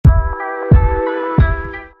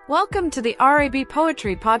Welcome to the RAB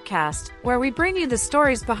Poetry Podcast, where we bring you the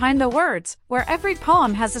stories behind the words, where every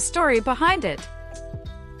poem has a story behind it.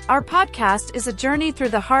 Our podcast is a journey through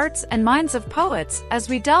the hearts and minds of poets as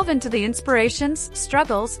we delve into the inspirations,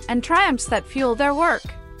 struggles, and triumphs that fuel their work.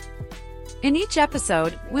 In each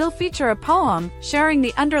episode, we'll feature a poem, sharing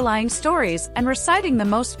the underlying stories and reciting the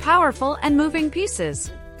most powerful and moving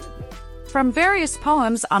pieces. From various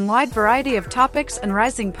poems on wide variety of topics and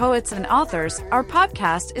rising poets and authors, our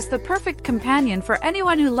podcast is the perfect companion for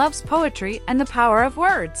anyone who loves poetry and the power of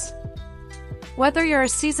words. Whether you're a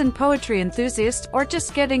seasoned poetry enthusiast or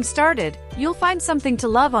just getting started, you'll find something to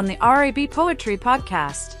love on the RAB Poetry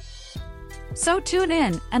Podcast. So tune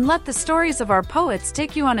in and let the stories of our poets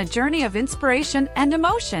take you on a journey of inspiration and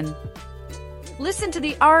emotion. Listen to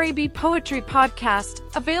the RAB Poetry Podcast,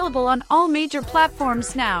 available on all major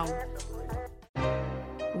platforms now.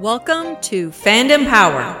 Welcome to Fandom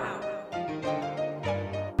Power.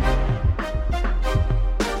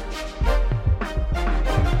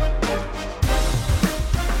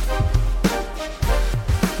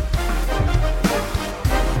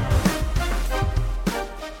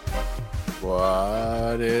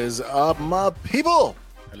 What is up, my people?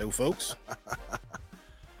 Hello, folks.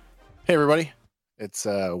 Hey, everybody. It's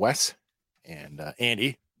Wes and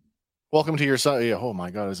Andy. Welcome to your Sunday. Oh, my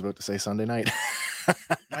God. I was about to say Sunday night.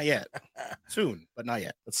 Not yet. Soon, but not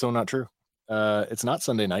yet. That's so not true. It's not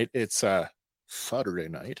Sunday night. It's Saturday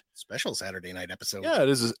night. Special Saturday night episode. Yeah, it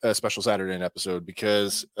is a special Saturday night episode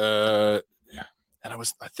because, and I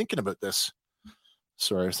was thinking about this.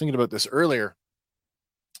 Sorry, I was thinking about this earlier.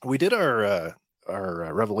 We did our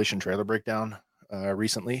Revelation trailer breakdown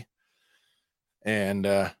recently, and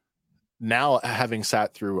now having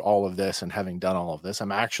sat through all of this and having done all of this,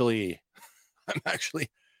 I'm actually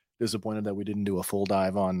disappointed that we didn't do a full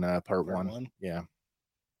dive on part one. Yeah.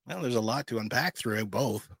 Well, there's a lot to unpack through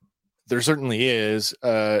both. There certainly is.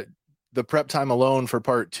 The prep time alone for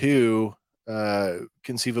part two,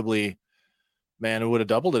 conceivably, man, it would have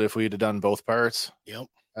doubled it if we had done both parts. Yep.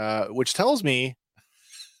 Which tells me,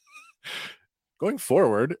 going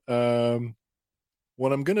forward, when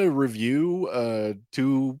I'm going to review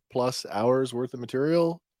 2+ hours worth of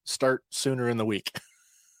material, start sooner in the week.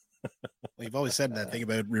 Well, you've always said that thing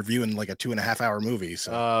about reviewing like a 2.5 hour movie.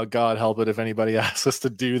 So God help it if anybody asks us to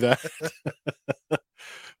do that.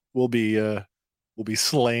 we'll be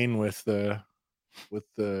slain with the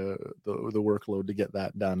workload to get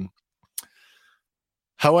that done.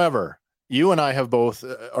 However, you and I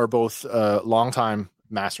are both longtime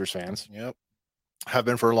Masters fans. Yep. Have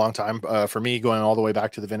been for a long time. For me, going all the way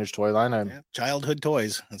back to the vintage toy line. Childhood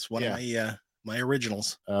toys. That's one of my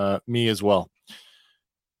originals. Me as well.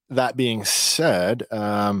 That being said,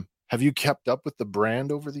 have you kept up with the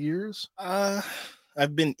brand over the years?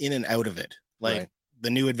 I've been in and out of it. Like the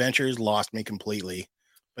New Adventures lost me completely,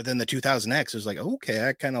 but then the 2000X was like, okay,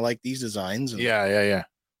 I kind of like these designs. And yeah.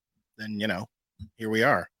 Then here we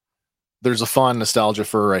are. There's a fond nostalgia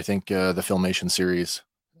for, I think, the Filmation series.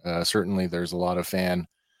 Certainly, there's a lot of fan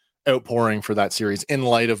outpouring for that series in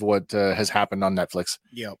light of what has happened on Netflix.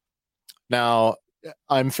 Yep. Now,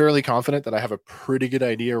 I'm fairly confident that I have a pretty good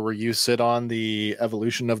idea where you sit on the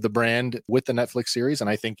evolution of the brand with the Netflix series, and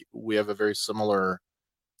I think we have a very similar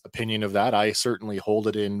opinion of that. I certainly hold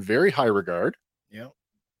it in very high regard. Yeah.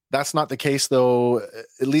 That's not the case, though.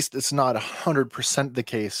 At least it's not 100% the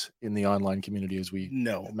case in the online community, as we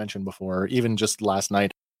mentioned before. Even just last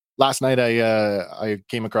night. Last night, I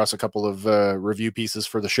came across a couple of review pieces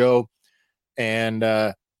for the show, and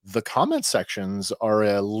the comment sections are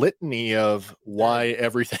a litany of why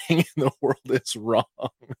everything in the world is wrong.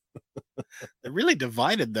 They're really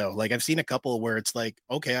divided, though. Like, I've seen a couple where it's like,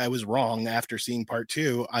 okay, I was wrong after seeing part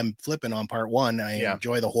two. I'm flipping on part one. I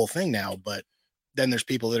enjoy the whole thing now. But then there's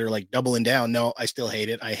people that are like doubling down. No, I still hate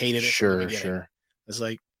it. I hated it. Sure. It's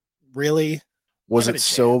like, really? Was it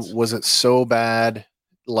so bad?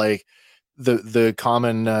 Like the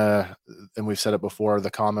common, and we've said it before, the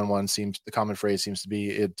common phrase seems to be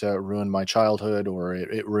it ruined my childhood, or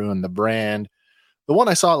it ruined the brand. The one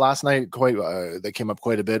I saw last night that came up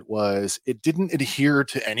quite a bit was it didn't adhere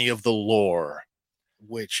to any of the lore,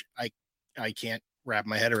 which I can't wrap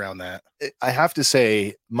my head around that. I have to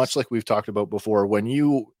say, much like we've talked about before, when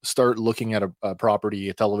you start looking at a property,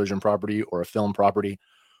 a television property or a film property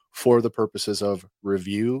for the purposes of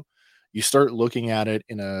review, you start looking at it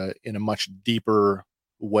in a much deeper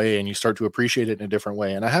way, and you start to appreciate it in a different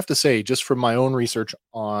way. And I have to say, just from my own research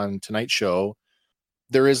on tonight's show,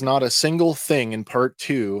 there is not a single thing in part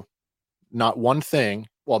two, not one thing,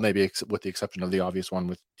 well, maybe with the exception of the obvious one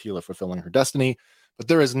with Teela fulfilling her destiny, but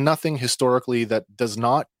there is nothing historically that does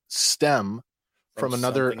not stem from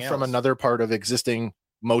another part of existing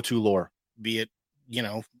Motu lore, be it,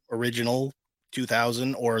 original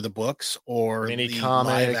 2000 or the books or mini the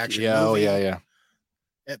comic. live action movie. Yeah.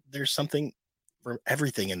 There's something for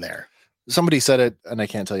everything in there. Somebody said it, and I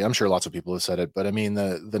can't tell you. I'm sure lots of people have said it, but I mean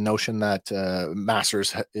the notion that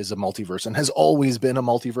Masters is a multiverse and has always been a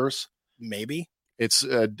multiverse. Maybe it's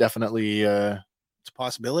definitely it's a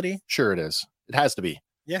possibility. Sure, it is. It has to be.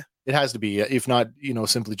 Yeah, it has to be. If not,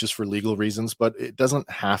 simply just for legal reasons, but it doesn't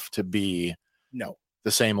have to be. No,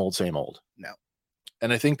 the same old. No,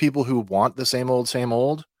 and I think people who want the same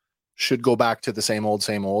old should go back to the same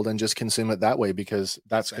old and just consume it that way, because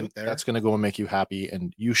that's going to go and make you happy,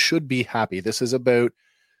 and you should be happy. This is about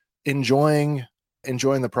enjoying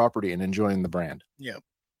the property and enjoying the brand. Yeah.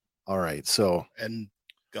 All right. So, and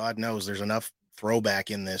God knows there's enough throwback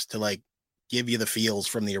in this to like give you the feels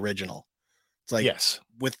from the original. It's like, yes,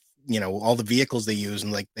 with all the vehicles they use,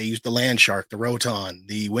 and like they used the Land Shark, the Roton,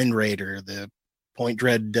 the Wind Raider, the Point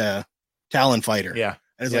Dread Talon Fighter. Yeah.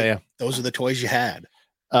 And it's those are the toys you had.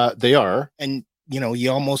 They are. And, you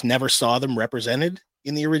almost never saw them represented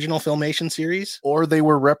in the original Filmation series. Or they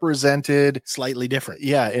were represented slightly different.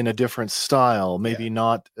 Yeah, in a different style. Maybe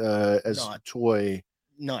not toy.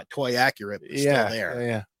 Not toy accurate, but still there.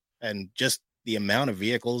 Yeah. And just the amount of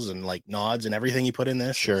vehicles and like nods and everything he put in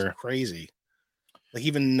this is crazy. Like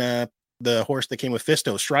even the horse that came with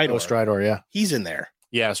Fisto, Stridor. Oh, Stridor, yeah. He's in there.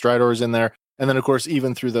 Yeah, Stridor's in there. And then of course,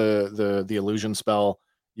 even through the illusion spell,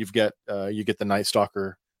 you get the Night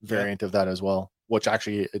Stalker variant of that as well, which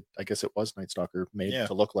actually I guess it was Night Stalker made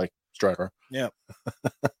to look like Stridor. Yeah.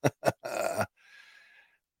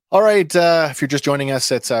 All right, if you're just joining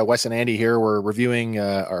us, it's Wes and Andy here. We're reviewing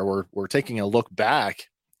we're taking a look back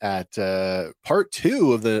at part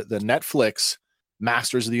 2 of the Netflix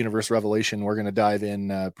Masters of the Universe Revelation. We're going to dive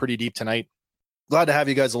in pretty deep tonight. Glad to have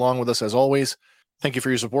you guys along with us as always. Thank you for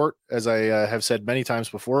your support. As I have said many times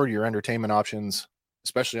before, your entertainment options,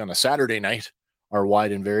 especially on a Saturday night, are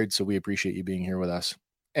wide and varied, so we appreciate you being here with us.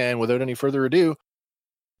 And without any further ado,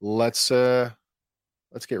 let's get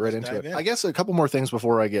right into it. I guess a couple more things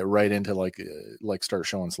before I get right into like start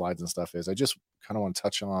showing slides and stuff is I just kind of want to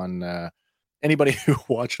touch on anybody who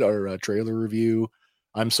watched our trailer review.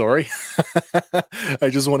 I'm sorry. I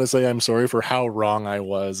just want to say I'm sorry for how wrong I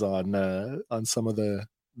was on some of the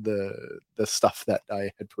stuff that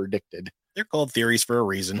I had predicted. They're called theories for a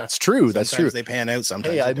reason. That's true. Sometimes that's true. They pan out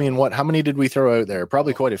sometimes. Hey, I mean, how many did we throw out there?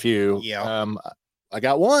 Probably quite a few. Yeah. I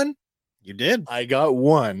got one. You did? I got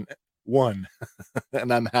one,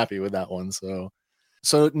 and I'm happy with that one. So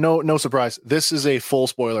no surprise. This is a full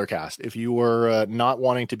spoiler cast. If you were not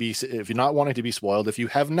wanting to be spoiled, if you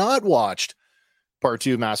have not watched part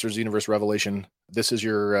 2 Masters Universe Revelation, this is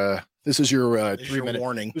your 3-minute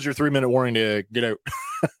warning. This is your 3-minute warning to get out.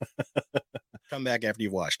 Come back after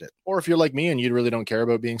you've watched it. Or if you're like me and you really don't care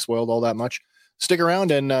about being spoiled all that much, stick around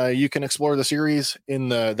and you can explore the series in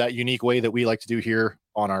that unique way that we like to do here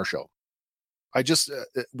on our show.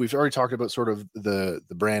 We've already talked about sort of the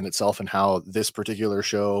brand itself and how this particular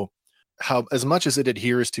show, how as much as it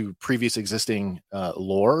adheres to previous existing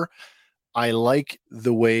lore, I like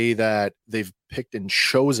the way that they've picked and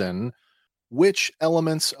chosen which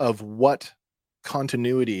elements of what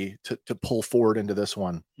continuity to pull forward into this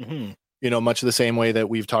one. Mm-hmm. Much the same way that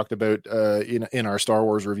we've talked about in our Star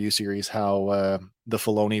Wars review series, how the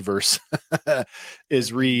Filoni-verse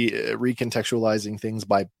is recontextualizing things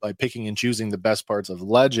by picking and choosing the best parts of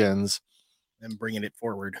Legends and bringing it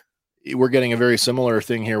forward. We're getting a very similar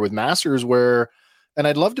thing here with Masters, and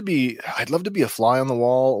I'd love to be a fly on the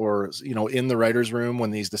wall, or in the writer's room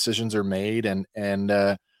when these decisions are made, and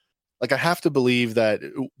I have to believe that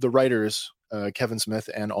the writers, Kevin Smith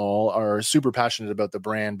and all, are super passionate about the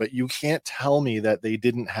brand, but you can't tell me that they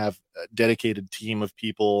didn't have a dedicated team of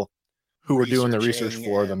people who were doing the research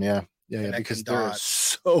for them. Yeah. Because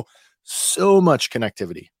there's so much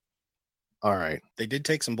connectivity. All right. They did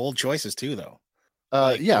take some bold choices too, though.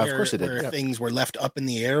 Of course they did. Things were left up in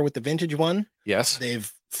the air with the vintage one. Yes.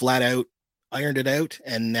 They've flat out ironed it out,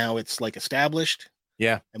 and now it's like established.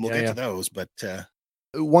 Yeah. And we'll get to those, but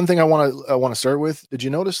one thing I want to start with. Did you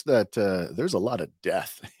notice that there's a lot of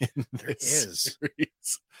death in this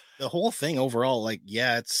series? The whole thing overall,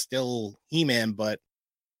 it's still He-Man, but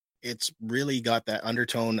it's really got that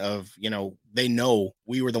undertone of, they know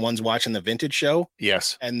we were the ones watching the vintage show.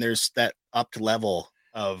 Yes. And there's that upped level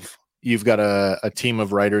of, you've got a team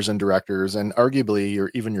of writers and directors, and arguably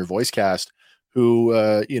your voice cast who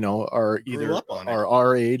are either are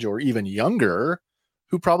our age or even younger,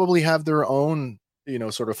 who probably have their own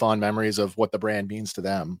sort of fond memories of what the brand means to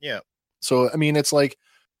them. Yeah. So, I mean, it's like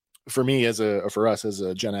for us as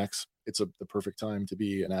a Gen X, it's the perfect time to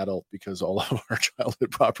be an adult because all of our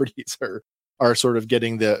childhood properties are sort of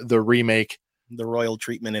getting the remake, the royal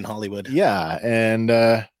treatment in Hollywood. Yeah. And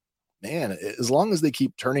man, as long as they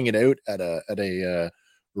keep turning it out at a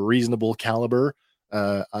reasonable caliber,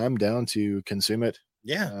 I'm down to consume it.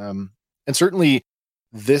 Yeah. And certainly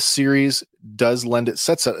this series does lend it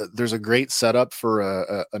there's a great setup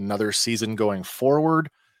for another season going forward.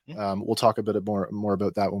 We'll talk a bit more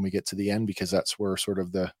about that when we get to the end, because that's where sort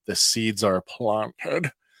of the seeds are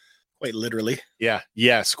planted. Quite literally. Yeah.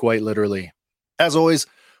 Yes, quite literally. As always,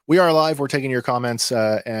 we are live. We're taking your comments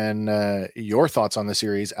and your thoughts on the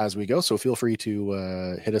series as we go. So feel free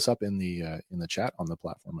to hit us up in the chat on the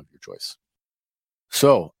platform of your choice.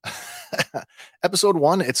 So episode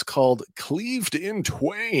 1, it's called Cleaved in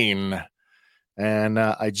Twain. And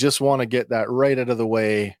I just want to get that right out of the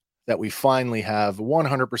way, that we finally have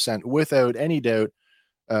 100% without any doubt,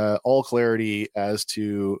 all clarity as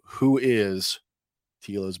to who is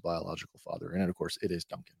Teela's biological father. And of course, it is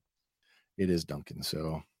Duncan. It is Duncan.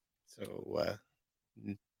 So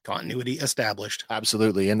continuity established.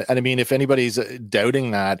 Absolutely. And I mean, if anybody's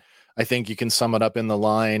doubting that, I think you can sum it up in the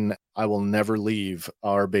line, I will never leave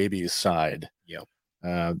our baby's side. Yep.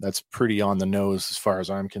 That's pretty on the nose as far as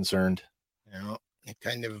I'm concerned. Yeah. It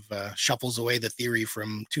kind of shuffles away the theory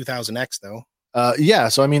from 2000X, though. Yeah.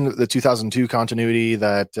 So, I mean, the 2002 continuity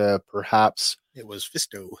that perhaps it was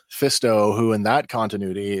Fisto, who in that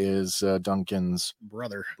continuity is Duncan's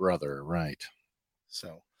brother. Right.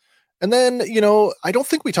 So, and then, I don't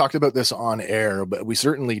think we talked about this on air, but we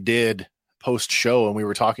certainly did post show, and we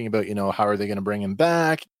were talking about, how are they going to bring him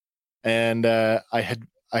back? And I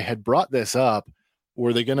had brought this up.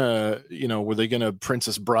 Were they gonna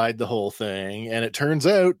Princess Bride the whole thing? And it turns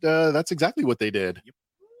out that's exactly what they did.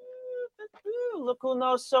 Look who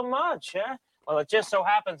knows so much, huh? Well, it just so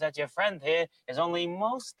happens that your friend here is only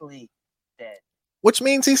mostly dead. Which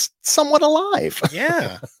means he's somewhat alive.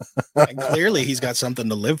 Yeah. And clearly he's got something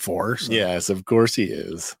to live for. So. Yes, of course he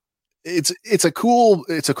is. It's a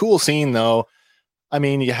cool scene, though. I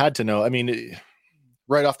mean, you had to know. I mean,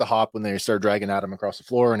 right off the hop, when they start dragging Adam across the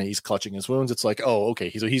floor and he's clutching his wounds, it's like, oh, okay,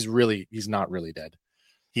 he's not really dead.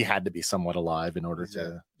 He had to be somewhat alive in order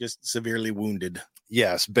to just severely wounded.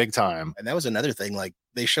 Yes, big time. And that was another thing. Like,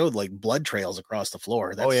 they showed like blood trails across the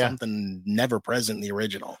floor. That's something never present in the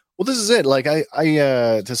original. Well, this is it. Like I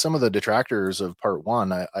to some of the detractors of part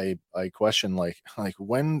 1, I question like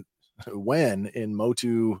when in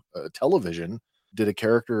Motu television did a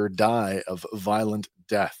character die of violent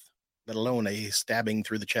death? Let alone a stabbing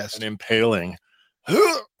through the chest. An impaling.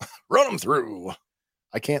 Run them through.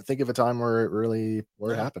 I can't think of a time where it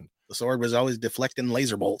happened. The sword was always deflecting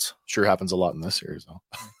laser bolts. Sure happens a lot in this series, though.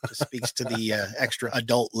 Just speaks to the extra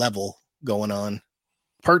adult level going on.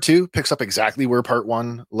 Part 2 picks up exactly where part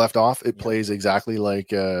 1 left off. It plays exactly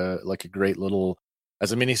like a great little,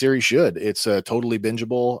 as a miniseries should. It's totally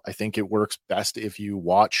bingeable. I think it works best if you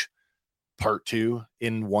watch part 2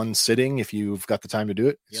 in one sitting. If you've got the time to do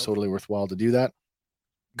it, it's totally worthwhile to do that.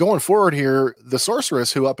 Going forward here, the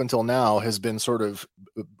sorceress, who up until now has been sort of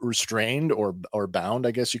restrained or bound,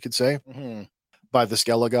 I guess you could say, by the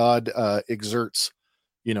Skelegod, exerts,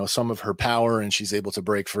 some of her power, and she's able to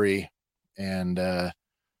break free. And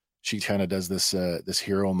she kind of does this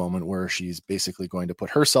hero moment where she's basically going to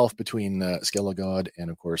put herself between Skelegod and,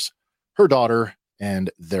 of course, her daughter and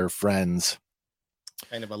their friends.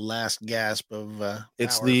 Kind of a last gasp of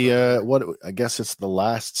it's the I guess it's the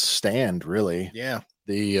last stand, really. Yeah.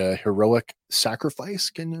 The heroic sacrifice,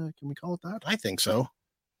 can we call it that? I think so.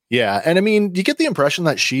 Yeah. And I mean, you get the impression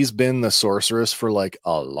that she's been the sorceress for like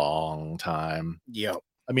a long time. Yeah.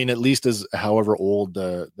 I mean, at least as however old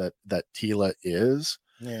that Teela is.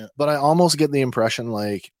 Yeah. But I almost get the impression,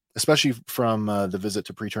 like, especially from the visit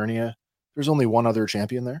to Preternia, there's only one other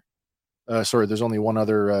champion there. There's only one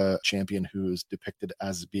other champion who is depicted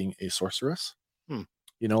as being a sorceress.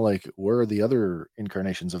 Like, where are the other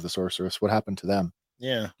incarnations of the sorceress? What happened to them?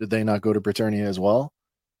 Yeah. Did they not go to Preternia as well?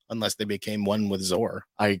 Unless they became one with Zor.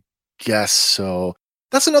 I guess so.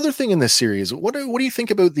 That's another thing in this series. What do you think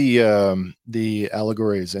about the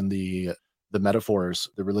allegories and the metaphors,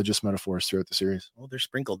 the religious metaphors throughout the series? Well, they're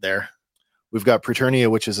sprinkled there. We've got Preternia,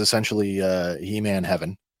 which is essentially He-Man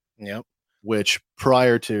heaven. Yep. Which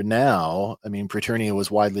prior to now, I mean, Preternia was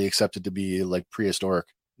widely accepted to be like prehistoric.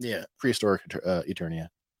 Yeah. Prehistoric Eternia.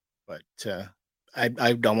 But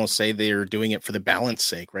I'd almost say they're doing it for the balance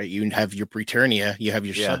sake, right? You have your Preternia, you have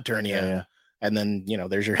your Subternia, and then,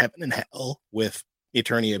 there's your heaven and hell with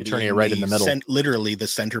Eternia right in the middle. Literally the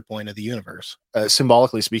center point of the universe.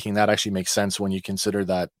 Symbolically speaking, that actually makes sense when you consider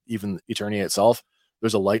that even Eternia itself,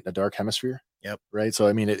 there's a light and a dark hemisphere. Yep. Right. So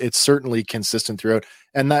I mean, it's certainly consistent throughout,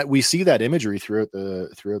 and that we see that imagery throughout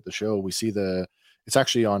the show. We see it's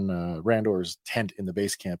actually on Randor's tent in the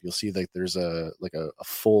base camp. You'll see that there's a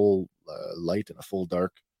full light and a full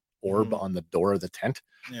dark orb on the door of the tent.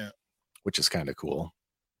 Yeah. Which is kind of cool.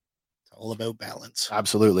 It's all about balance.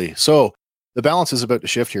 Absolutely. So the balance is about to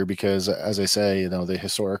shift here because, as I say,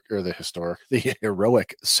 the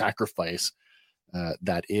heroic sacrifice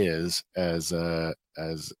that is as the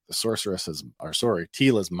sorceress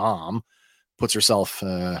Teela's mom puts herself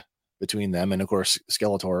between them, and of course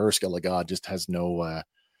Skeletor or Skelegod just has no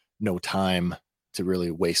time to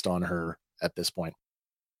really waste on her at this point.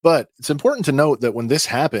 But it's important to note that when this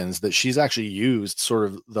happens, that she's actually used sort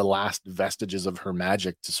of the last vestiges of her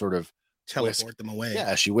magic to sort of teleport them away.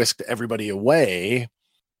 Yeah, she whisked everybody away.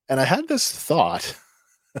 And I had this thought,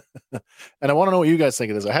 and I want to know what you guys think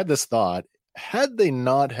of this. I had this thought, had they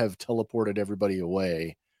not have teleported everybody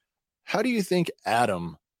away, how do you think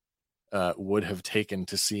Adam would have taken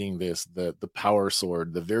to seeing this, the power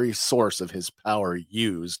sword, the very source of his power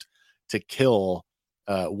used to kill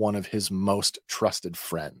one of his most trusted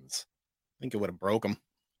friends? I think it would have broke him.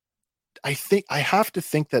 I have to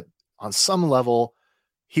think that on some level,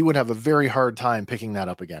 he would have a very hard time picking that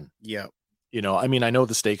up again. Yeah. You know, I mean, I know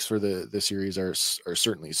the stakes for the series are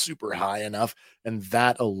certainly super high enough, and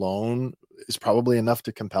that alone is probably enough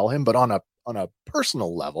to compel him. But on a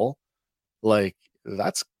personal level, like,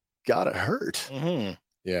 that's gotta hurt. Mm-hmm.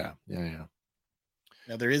 Yeah.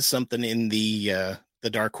 Now there is something in the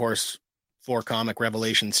Dark Horse 4-comic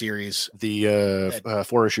Revelation series, the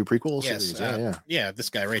 4-issue prequel series. Yeah. Yeah, this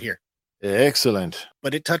guy right here. Excellent.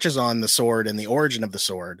 But it touches on the sword and the origin of the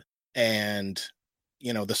sword, and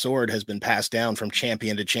the sword has been passed down from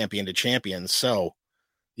champion to champion to champion. So,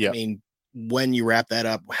 yeah, I mean, when you wrap that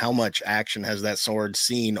up, how much action has that sword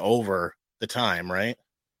seen over the time, right?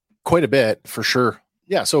 Quite a bit, for sure.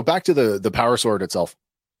 Yeah. So back to the power sword itself.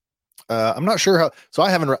 I'm not sure how. So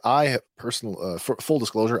full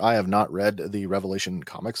disclosure, I have not read the Revelation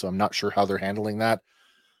comics, so I'm not sure how they're handling that.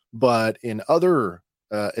 But in other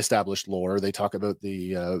established lore, they talk about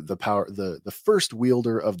the power. The first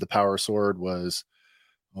wielder of the power sword was,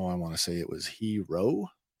 I want to say it was Hero.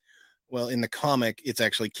 Well, in the comic, it's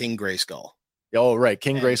actually King Grayskull. Oh, right,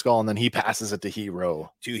 King Grayskull, and then he passes it to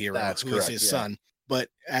Hero. That's who is his son. But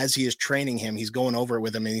as he is training him, he's going over it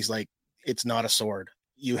with him, and he's like, "It's not a sword.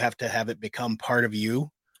 You have to have it become part of you."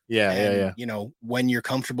 Yeah. When you're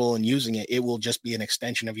comfortable in using it, it will just be an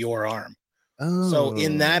extension of your arm. So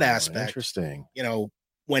in that aspect, interesting.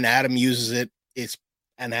 When Adam uses it, it's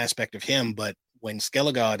an aspect of him, but when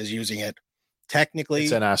Skelegod is using it, technically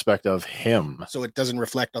it's an aspect of him. So it doesn't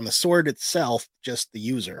reflect on the sword itself, just the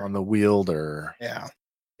user, on the wielder. Yeah.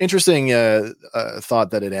 Interesting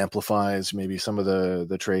thought that it amplifies maybe some of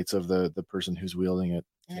the traits of the person who's wielding it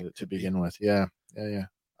to begin with. Yeah.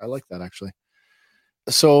 I like that, actually.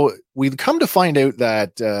 So we've come to find out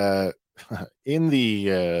that in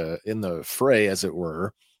the fray, as it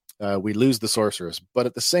were, we lose the sorceress, but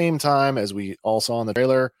at the same time, as we all saw in the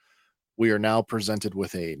trailer, we are now presented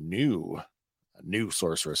with a new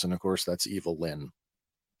sorceress, and of course that's Evil Lyn.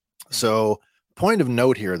 So, point of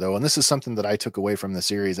note here, though, and this is something that I took away from the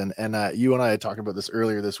series, and you and I had talked about this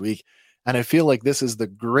earlier this week, and I feel like this is the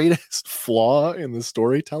greatest flaw in the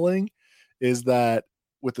storytelling, is that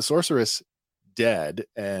with the sorceress dead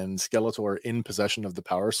and Skeletor in possession of the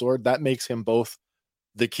power sword, that makes him both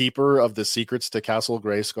the keeper of the secrets to Castle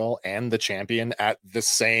Grayskull and the champion at the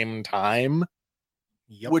same time.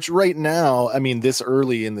 Yep. Which right now, I mean, this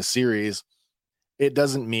early in the series, it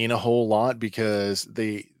doesn't mean a whole lot, because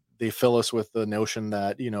they fill us with the notion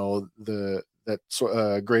that,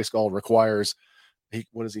 Grayskull requires,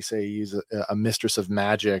 what does he say? He's a mistress of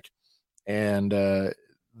magic. And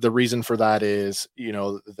the reason for that is,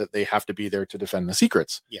 that they have to be there to defend the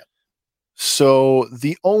secrets. Yeah. So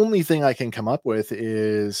the only thing I can come up with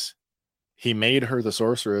is he made her the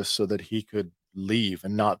sorceress so that he could leave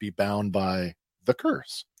and not be bound by the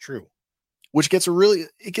curse. True. Which gets a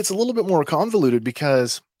little bit more convoluted,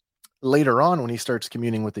 because later on, when he starts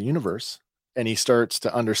communing with the universe and he starts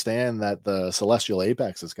to understand that the celestial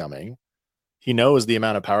apex is coming, he knows the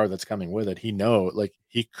amount of power that's coming with it.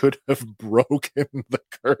 He could have broken the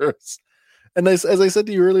curse. And as I said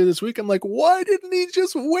to you earlier this week, I'm like, why didn't he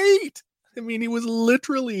just wait? I mean, he was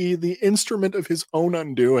literally the instrument of his own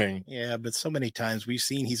undoing. Yeah, but so many times we've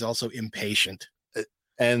seen he's also impatient.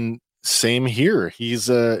 And same here. He's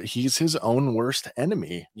his own worst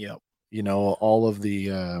enemy. Yep. All of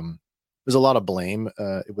the there's a lot of blame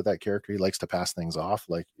with that character. He likes to pass things off,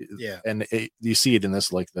 like, Yeah. And you see it in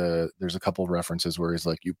this, like there's a couple of references where he's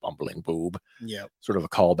like, "You bumbling boob," Yeah. sort of a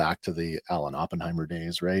callback to the Alan Oppenheimer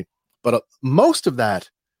days, right? But most of that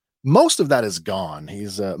is gone.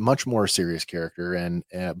 He's a much more serious character, and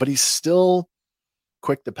but he's still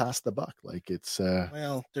quick to pass the buck. Like it's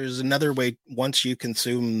well, there's another way. Once you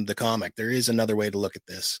consume the comic, there is another way to look at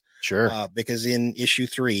this. sure. Because in issue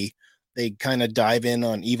 3, they kind of dive in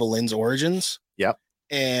on Evil Lynn's origins. Yep.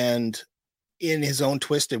 And in his own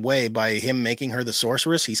twisted way, by him making her the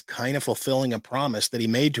sorceress, he's kind of fulfilling a promise that he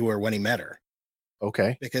made to her when he met her.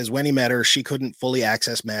 Okay. Because when he met her, she couldn't fully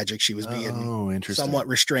access magic. She was being interesting. somewhat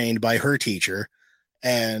restrained by her teacher.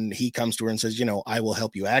 And he comes to her and says, you know, I will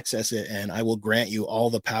help you access it, and I will grant you all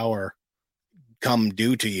the power come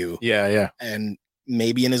due to you. Yeah. And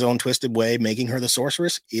maybe in his own twisted way, making her the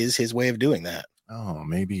sorceress is his way of doing that. Oh,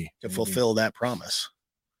 maybe To fulfill that promise.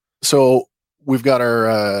 So we've got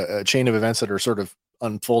our chain of events that are sort of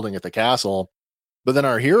unfolding at the castle, but then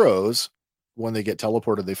our heroes, when they get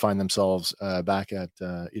teleported, they find themselves back at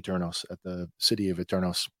Eternos, at the city of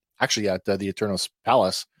Eternos, actually at the Eternos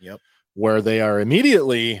Palace. Yep. Where they are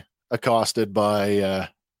immediately accosted by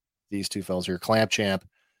these two fellas here, Clamp Champ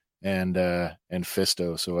and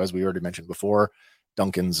Fisto. So as we already mentioned before,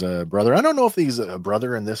 Duncan's brother. I don't know if he's a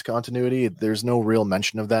brother in this continuity. There's no real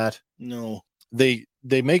mention of that. No. They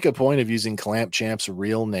make a point of using Clamp Champ's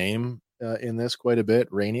real name in this quite a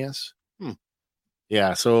bit, Rainius.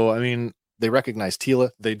 Yeah, so I mean, they recognize Tila.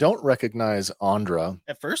 They don't recognize Andra.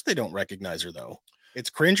 At first, they don't recognize her, though. It's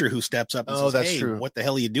Cringer who steps up and Oh, says, that's hey, true. what the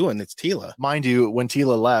hell are you doing? It's Tila. Mind you, when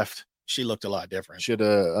Tila left, She looked a lot different. she had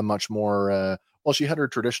a much more, well, she had her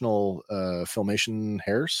traditional Filmation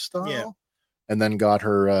hairstyle. Yeah. And then got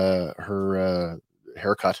her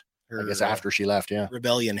haircut, Her, I guess, after she left. Yeah.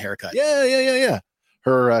 rebellion haircut. Yeah.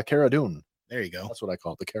 Her Cara Dune. There you go. That's what I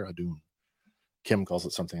call it, the Cara Dune. Kim calls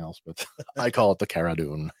it something else, but I call it the Cara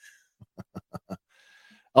Dune.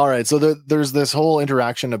 All right. So there's this whole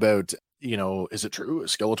interaction about, you know, is it true?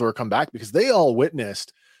 Is Skeletor come back? Because they all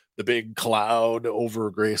witnessed the big cloud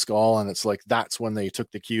over Grayskull, and it's like that's when they took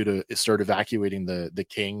the cue to start evacuating the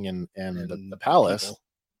king and the palace. People.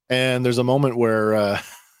 And there's a moment where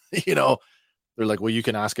you know, they're like, well, you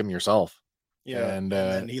can ask him yourself. Yeah. And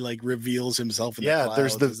then he like reveals himself in the yeah,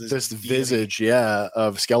 clouds there's as this deity. visage,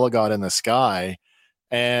 of Skelegod in the sky.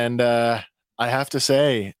 And I have to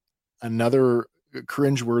say, another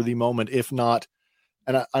cringeworthy moment, if not,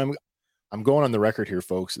 and I'm going on the record here,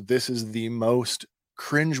 folks. This is the most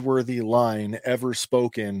cringeworthy line ever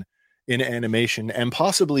spoken in animation and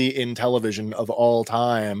possibly in television of all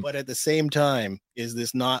time. But at the same time, is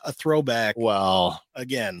this not a throwback? Well,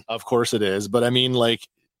 Again, of course it is. But I mean, like,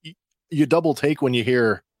 you double take when you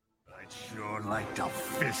hear, I'd sure like to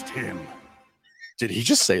fist him. did he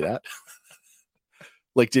just say that?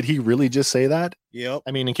 Like, did he really just say that? yep.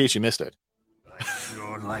 I mean, in case you missed it. I'd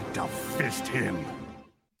sure like to fist him.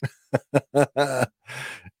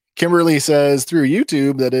 Kimberly says through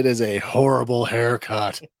YouTube that it is a horrible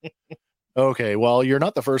haircut. Okay, well, you're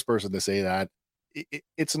not the first person to say that.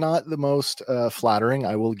 It's not the most flattering,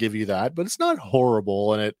 I will give you that, but it's not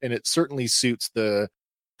horrible, and it certainly suits the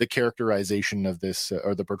characterization of this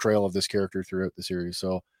or the portrayal of this character throughout the series.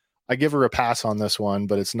 So I give her a pass on this one,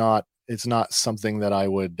 but it's not something that I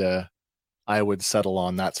would settle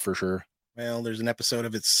on. That's for sure. Well, there's an episode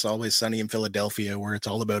of It's Always Sunny in Philadelphia where it's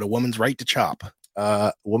all about a woman's right to chop.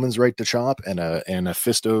 Woman's right to chop and a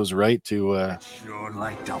Fisto's right to I'd sure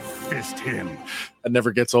like to fist him. it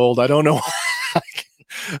never gets old. I don't know.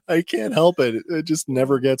 I can't help it. It just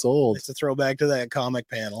never gets old. It's a throwback to that comic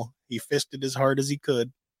panel. He fisted as hard as he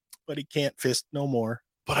could, but he can't fist no more.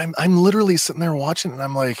 But I'm literally sitting there watching and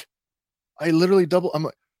I'm like, I'm like,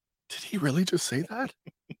 did he really just say that?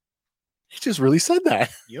 He just really said that.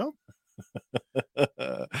 Yep.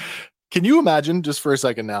 Can you imagine just for a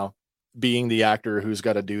second now being the actor who's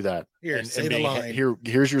got to do that? Here, say the being, line.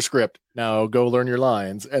 Here's your script. Now go learn your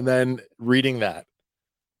lines, and then reading that.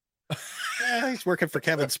 He's working for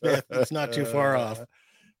Kevin Smith. It's not too far off.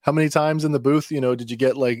 How many times in the booth, did you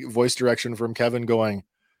get like voice direction from Kevin going,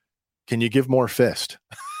 can you give more fist?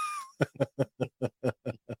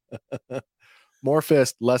 More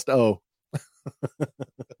fist, less O.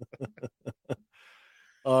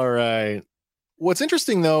 All right. What's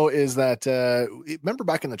interesting though is that remember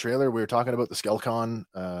back in the trailer we were talking about the Skelcon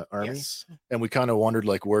army, Yes. and we kind of wondered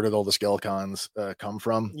like where did all the Skelcons come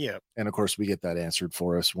from? Yeah. And of course we get that answered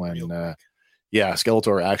for us when Real quick.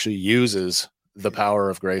 Skeletor actually uses the power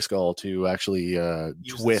of Grayskull to actually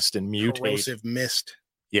Uses twist and mutate. Corrosive mist.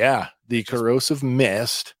 Yeah, the corrosive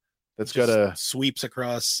mist that's Just got a sweeps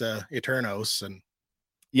across Eternos. And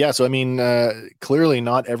yeah. So, I mean, clearly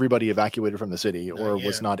not everybody evacuated from the city or Not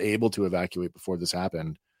was yet. not able to evacuate before this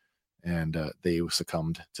happened. And they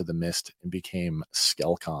succumbed to the mist and became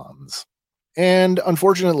Skelcons. And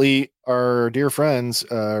unfortunately, our dear friends,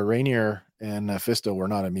 Rainier and Fisto, were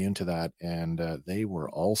not immune to that. And they were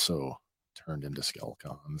also turned into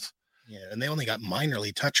Skelcons. yeah, and they only got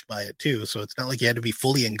minorly touched by it too. So it's not like you had to be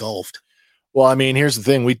fully engulfed. Well, I mean, here's the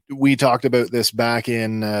thing. We talked about this back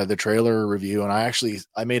in the trailer review, and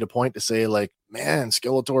I made a point to say, like, man,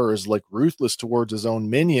 Skeletor is like ruthless towards his own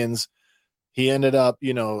minions. He ended up,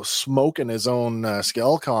 smoking his own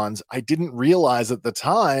Skelcons. I didn't realize at the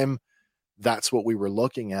time that's what we were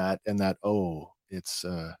looking at, and that it's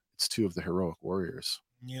two of the heroic warriors.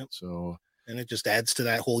 Yep. So, and it just adds to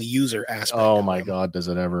that whole user aspect. oh my God, does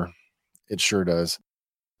it ever? It sure does.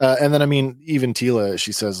 And then, I mean, even Tila,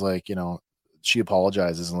 she says, like, she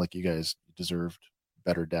apologizes and like, you guys deserved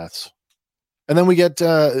better deaths. And then we get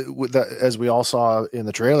with that, as we all saw in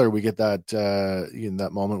the trailer, we get that in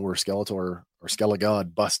that moment where Skeletor or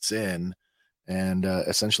Skelegod busts in and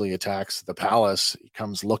essentially attacks the palace. He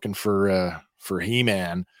comes looking for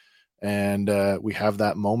He-Man, and we have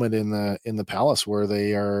that moment in the palace where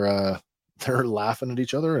they're laughing at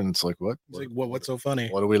each other, and it's like, what? It's like, what's so funny?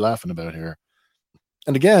 What are we laughing about here?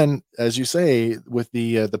 And again, as you say, with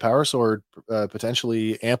the Power Sword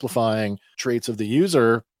potentially amplifying traits of the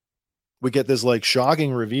user, we get this like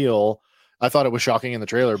shocking reveal. I thought it was shocking in the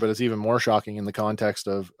trailer, but it's even more shocking in the context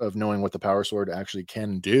of knowing what the Power Sword actually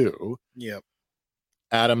can do. Yep.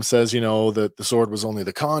 Adam says, that the sword was only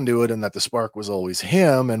the conduit and that the spark was always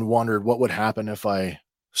him, and wondered what would happen if I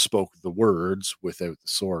spoke the words without the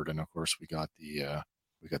sword. And of course, we got the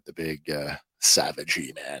big savage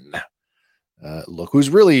He-Man. Look,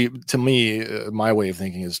 who's really, to me, my way of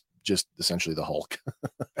thinking is just essentially the Hulk.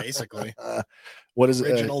 Basically. What is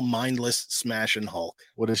original mindless smashing Hulk?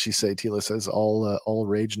 What does she say? Tila says, all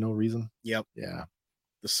rage, no reason. Yep. Yeah.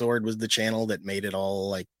 The sword was the channel that made it all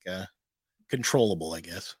like controllable, I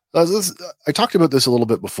guess. I talked about this a little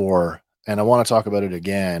bit before, and I want to talk about it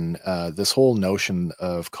again. This whole notion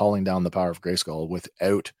of calling down the power of Grayskull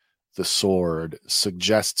without the sword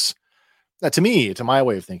suggests that, to me, to my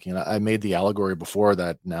way of thinking, I made the allegory before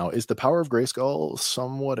that. Now, is the power of Grayskull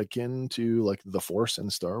somewhat akin to like the Force in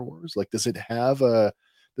Star Wars? Like, does it have a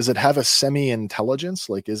semi-intelligence?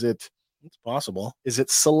 Like, it's possible. Is it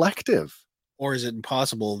selective? Or is it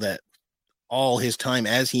possible that all his time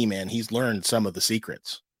as He-Man, he's learned some of the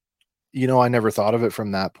secrets? I never thought of it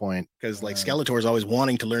from that point. Because like Skeletor is always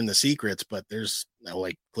wanting to learn the secrets, but there's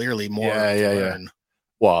like clearly more to learn.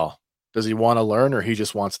 Well, does he want to learn, or he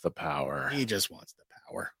just wants the power? He just wants the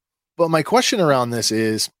power. But my question around this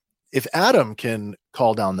is, if Adam can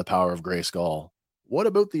call down the power of Grayskull, what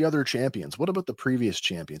about the other champions? What about the previous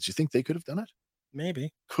champions? You think they could have done it?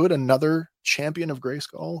 Maybe. Could another champion of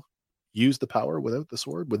Grayskull use the power without the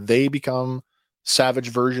sword? Would they become savage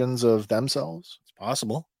versions of themselves? It's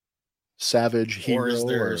possible. Savage hero? Or is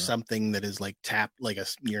there something that is like tapped, like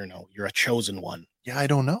you're a chosen one? Yeah, I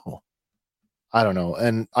don't know.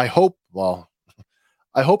 And I hope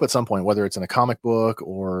at some point, whether it's in a comic book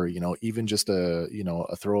or, even just a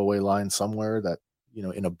throwaway line somewhere that,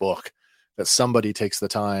 in a book, that somebody takes the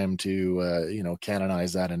time to,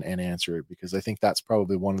 canonize that and answer it, because I think that's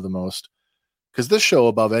probably one of the most, because this show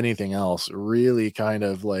above anything else really kind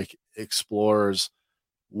of like explores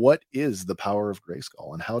what is the power of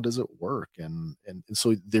Grayskull and how does it work? And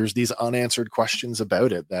so there's these unanswered questions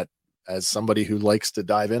about it that, as somebody who likes to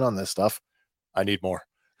dive in on this stuff, I need more.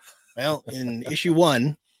 Well, in issue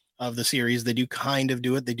 1 of the series, they do kind of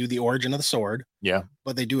do it. They do the origin of the sword. Yeah.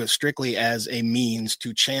 But they do it strictly as a means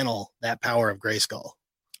to channel that power of Grayskull.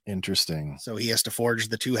 Interesting. So he has to forge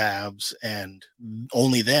the two halves, and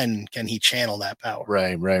only then can he channel that power.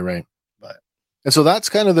 Right. But and so that's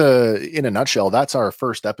kind of in a nutshell, that's our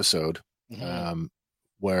first episode. Mm-hmm.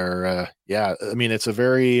 Where I mean, it's a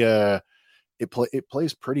very it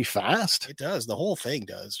plays pretty fast. It does. The whole thing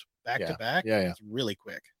does. Back to back. Yeah. It's really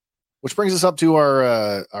quick. Which brings us up to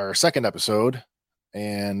our second episode.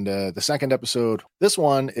 And the second episode, this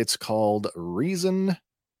one, it's called Reason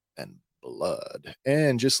and Blood.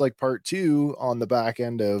 And just like part 2, on the back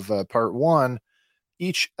end of part 1,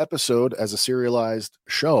 each episode, as a serialized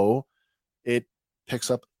show, it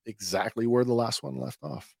picks up exactly where the last one left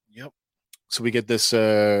off. Yep. So we get this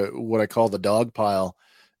what I call the dog pile,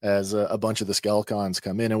 as a bunch of the Skelcons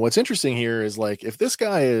come in. And what's interesting here is, like, if this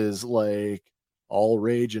guy is like all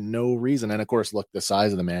rage and no reason, and of course, look, the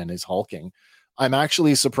size of the man is hulking, I'm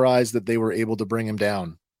actually surprised that they were able to bring him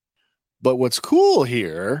down. But what's cool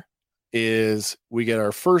here is we get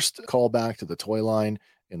our first callback to the toy line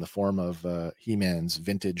in the form of He-Man's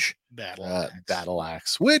vintage battle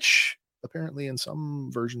axe, which apparently in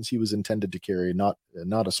some versions he was intended to carry not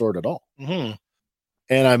a sword at all. Mm-hmm.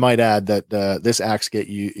 And I might add that this axe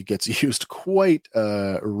gets used quite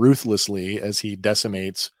ruthlessly as he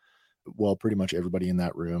decimates, well, pretty much everybody in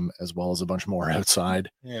that room, as well as a bunch more outside.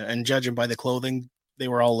 Yeah, and judging by the clothing, they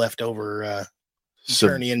were all leftover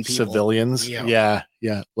Eternian people. Civilians. Yeah,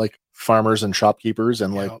 like farmers and shopkeepers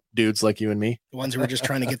and like dudes like you and me. The ones who were just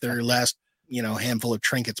trying to get their last, handful of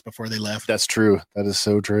trinkets before they left. That's true. That is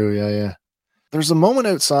so true. Yeah. There's a moment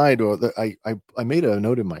outside. I made a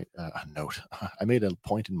note in my I made a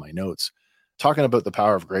point in my notes talking about the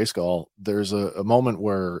power of Grayskull. There's a moment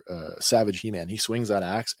where Savage He-Man, he swings that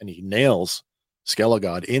axe and he nails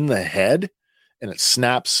Skelegod in the head, and it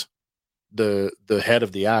snaps the head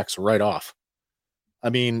of the axe right off. I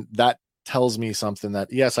mean, that tells me something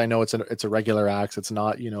that, yes, I know it's a regular axe. It's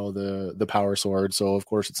not, the power sword. So of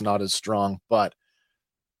course it's not as strong, but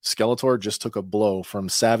Skeletor just took a blow from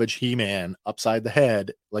Savage He-Man upside the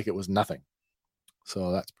head like it was nothing.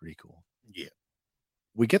 So that's pretty cool. Yeah.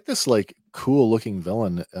 We get this like cool looking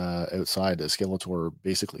villain outside. Skeletor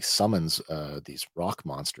basically summons these rock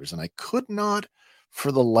monsters, and I could not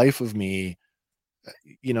for the life of me,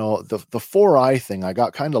 the 4-eye thing, I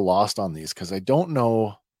got kind of lost on these because I don't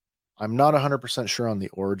know. I'm not 100% sure on the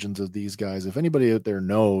origins of these guys. If anybody out there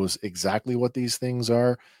knows exactly what these things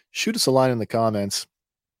are, shoot us a line in the comments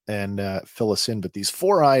and fill us in. But these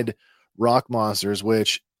 4-eyed rock monsters,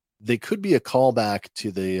 which they could be a callback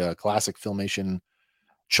to the classic Filmation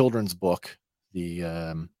children's book,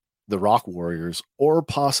 the Rock Warriors, or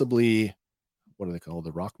possibly, what are they called?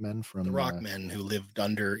 The Rockmen from the Rockmen who lived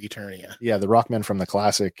under Eternia. Yeah, the Rockmen from the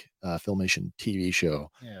classic Filmation TV show.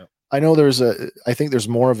 Yeah. I know I think there's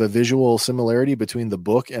more of a visual similarity between the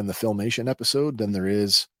book and the Filmation episode than there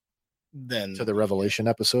is to the Revelation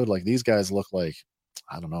episode. Like, these guys look like,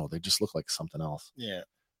 I don't know, they just look like something else. Yeah.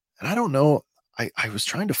 And I don't know. I was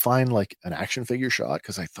trying to find like an action figure shot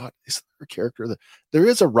because I thought, is there a character that there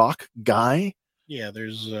is a rock guy? Yeah,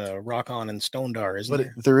 there's Rock-On and Stone-Dar, isn't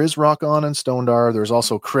there? There is Rock-On and Stone-Dar. There's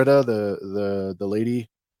also Krita, the lady.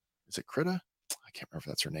 Is it Krita? I can't remember if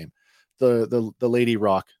that's her name. The lady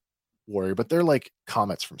rock warrior, but they're like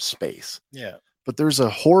comets from space. Yeah. But there's a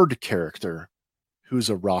Horde character who's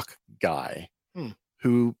a rock guy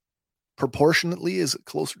who proportionately is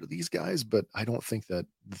closer to these guys, but I don't think that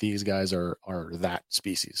these guys are that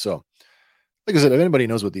species. So, like I said, if anybody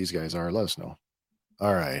knows what these guys are, let us know.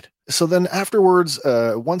 All right. So then afterwards,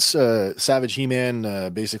 once Savage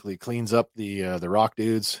He-Man basically cleans up the rock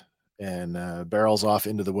dudes and barrels off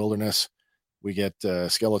into the wilderness, we get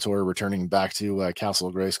Skeletor returning back to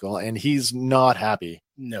Castle Grayskull, and he's not happy.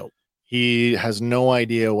 No. He has no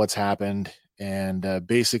idea what's happened, and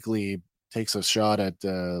basically takes a shot at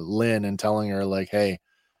Lynn and telling her, like, hey,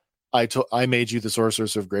 I made you the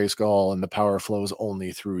Sorceress of Grayskull, and the power flows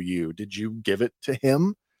only through you. Did you give it to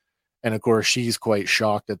him? And of course, she's quite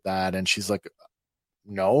shocked at that. And she's like,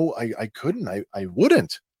 no, I couldn't. I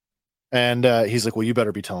wouldn't. And he's like, well, you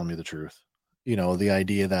better be telling me the truth. The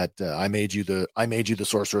idea that I made you the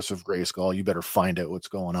Sorceress of Grayskull. You better find out what's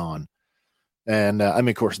going on. And I mean,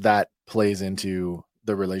 of course, that plays into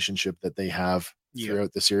the relationship that they have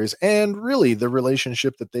throughout the series, and really the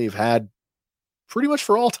relationship that they've had pretty much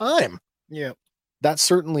for all time. Yeah. That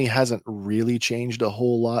certainly hasn't really changed a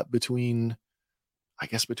whole lot between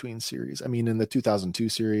series. I mean, in the 2002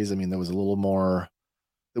 series, I mean, there was a little more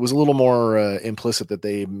implicit that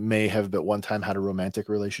they may have at one time had a romantic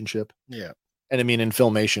relationship. Yeah. And I mean, in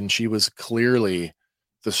Filmation, she was clearly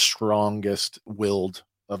the strongest willed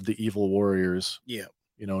of the evil warriors. Yeah.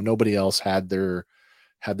 Nobody else had their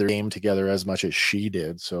game together as much as she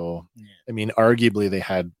did. So, I mean, arguably they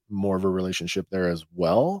had more of a relationship there as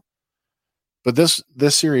well. But this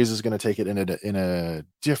series is going to take it in a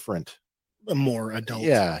different, a more adult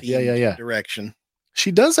direction.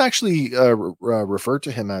 She does actually refer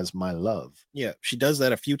to him as my love. Yeah, she does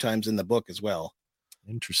that a few times in the book as well.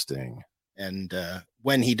 Interesting. And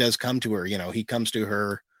when he does come to her, he comes to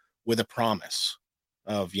her with a promise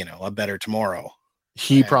of, a better tomorrow.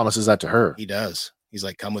 He promises that to her. He does. He's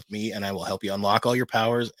like, come with me and I will help you unlock all your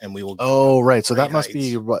powers and we will. Oh, right. So that must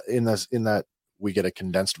be in that we get a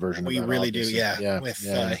condensed version of that. We really do. Yeah. With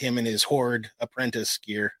him in his Horde apprentice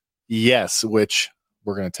gear. Yes. Which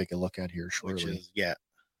we're going to take a look at here shortly. Yeah.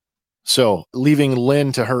 So leaving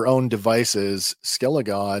Lynn to her own devices,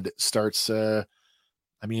 Skelegod starts, is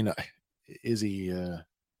he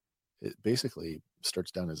basically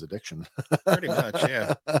starts down his addiction. Pretty much,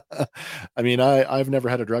 yeah. I mean, I've never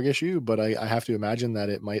had a drug issue, but I have to imagine that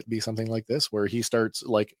it might be something like this, where he starts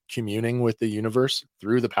like communing with the universe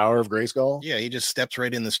through the power of Grayskull. Yeah, he just steps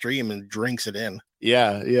right in the stream and drinks it in.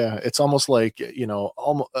 Yeah, yeah. It's almost like,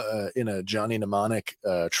 almost in a Johnny Mnemonic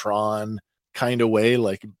Tron kind of way,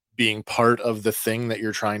 like being part of the thing that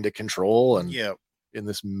you're trying to control, and yeah, in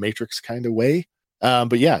this Matrix kind of way.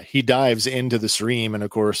 But yeah, he dives into the stream, and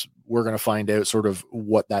of course, we're going to find out sort of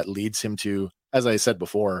what that leads him to. As I said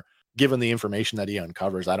before, given the information that he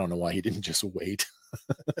uncovers, I don't know why he didn't just wait.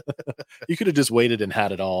 He could have just waited and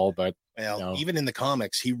had it all, but even in the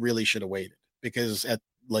comics, he really should have waited, because at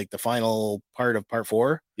like the final part of part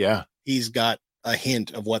 4, yeah, he's got a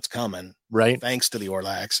hint of what's coming, right? Thanks to the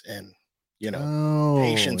Orlax, and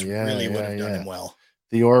patience really would have done him well.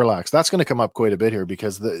 The Orlax, that's going to come up quite a bit here,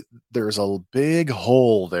 because there's a big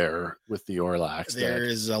hole there with the Orlax. There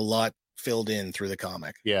is a lot filled in through the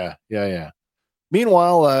comic. Yeah.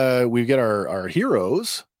 Meanwhile, we get our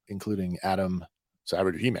heroes, including Adam,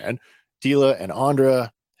 Savage He-Man, Teela, and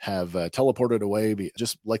Andra have teleported away,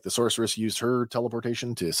 just like the sorceress used her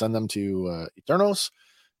teleportation to send them to Eternos.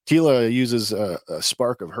 Teela uses a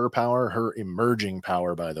spark of her power, her emerging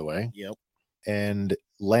power, by the way. Yep. And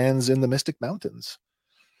lands in the Mystic Mountains.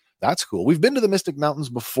 That's cool. We've been to the Mystic Mountains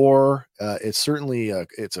before. It's certainly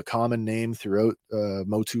it's a common name throughout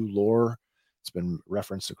Motu lore. It's been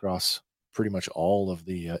referenced across pretty much all of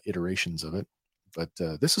the iterations of it. But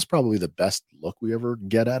this is probably the best look we ever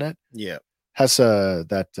get at it. Yeah. Has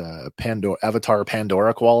that Avatar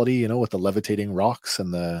Pandora quality, with the levitating rocks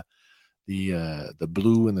and the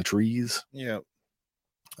blue in the trees. Yeah.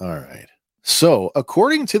 All right. So,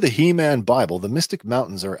 according to the He-Man Bible, the Mystic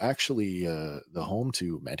Mountains are actually the home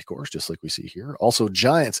to manticores, just like we see here. Also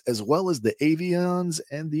giants, as well as the avians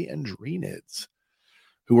and the andrenids,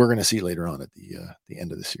 who we're going to see later on at the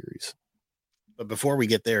end of the series. But before we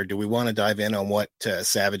get there, do we want to dive in on what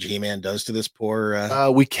Savage He-Man does to this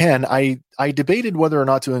poor... We can. I debated whether or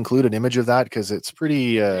not to include an image of that, because it's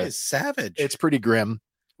pretty... it's savage. It's pretty grim.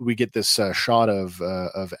 We get this shot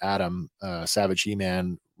of Adam, Savage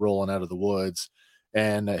He-Man, rolling out of the woods,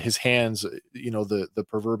 and his hands, the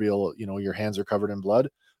proverbial, your hands are covered in blood.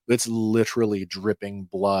 It's literally dripping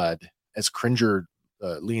blood. As Cringer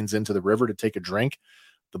leans into the river to take a drink,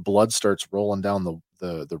 the blood starts rolling down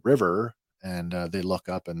the river, and they look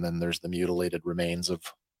up, and then there's the mutilated remains of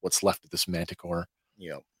what's left of this manticore.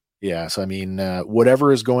 Yeah. So I mean,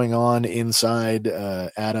 whatever is going on inside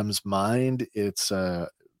Adam's mind, it's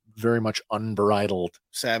very much unbridled,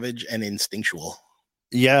 savage, and instinctual.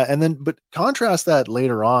 Yeah, and then, but contrast that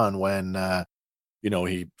later on when,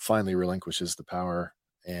 he finally relinquishes the power,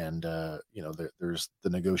 and, there's the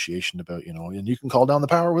negotiation about, and you can call down the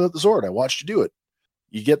power without the sword. I watched you do it.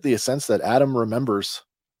 You get the sense that Adam remembers.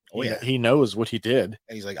 Oh, yeah. He knows what he did.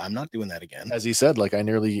 And he's like, I'm not doing that again. As he said, like, I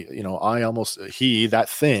nearly, I almost killed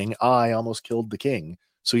the king.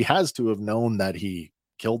 So he has to have known that he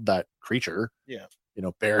killed that creature. Yeah.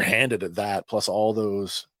 Barehanded at that, plus all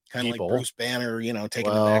those kind of people. Like Bruce Banner,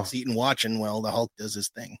 taking the back seat and watching while the Hulk does his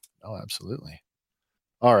thing. Oh, absolutely.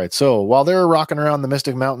 All right. So while they're rocking around the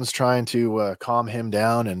Mystic Mountains trying to calm him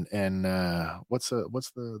down, and what's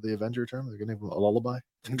the Avenger term? They're gonna give him a lullaby.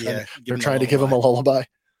 They're trying to give him a lullaby.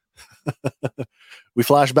 We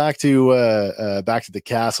flash back to the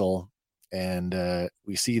castle, and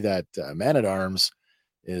we see that Man-at-Arms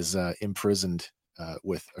is imprisoned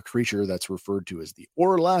with a creature that's referred to as the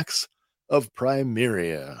Orlax of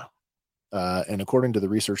Primeria. And according to the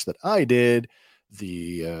research that I did,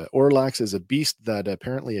 the Orlax is a beast that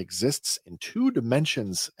apparently exists in 2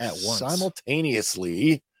 dimensions at once,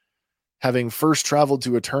 simultaneously, having first traveled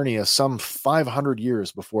to Eternia some 500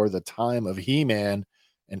 years before the time of He-Man,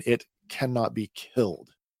 and it cannot be killed.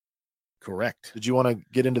 Correct. Did you want to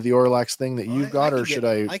get into the Orlax thing that you've got, or should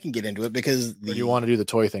I? I can get into it, because Or do you want to do the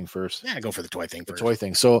toy thing first? Yeah, go for the toy thing first. The toy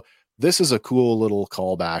thing. So this is a cool little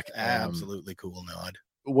callback. Absolutely cool nod.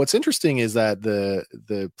 What's interesting is that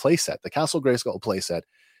the playset, the Castle Grayskull playset,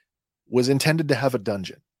 was intended to have a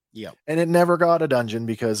dungeon. Yeah. And it never got a dungeon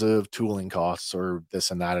because of tooling costs or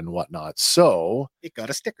this and that and whatnot. So it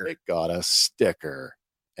got a sticker.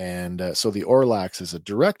 And so the Orlax is a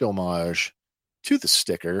direct homage to the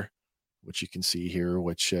sticker, which you can see here,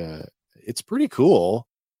 which it's pretty cool.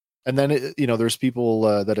 And then, there's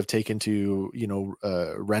people that have taken to,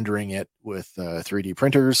 rendering it with 3D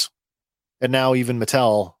printers. And now even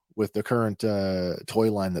Mattel with the current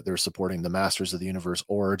toy line that they're supporting, the Masters of the Universe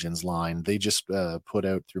Origins line. They just put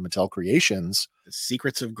out through Mattel Creations the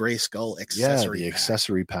Secrets of Grayskull accessory the pack.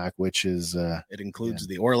 accessory pack, which is it includes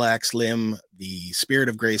the Orlax limb, the Spirit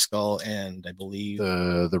of Grayskull, and I believe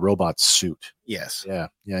the robot suit. Yes. Yeah,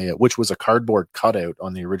 which was a cardboard cutout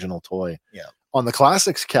on the original toy. Yeah. On the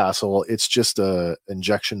Classics Castle, it's just a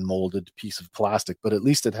injection molded piece of plastic, but at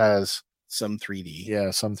least it has some 3D.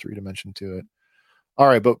 Yeah, some 3-dimension to it. All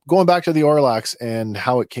right, but going back to the Orlax and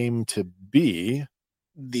how it came to be.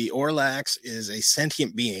 The Orlax is a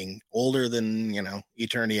sentient being older than,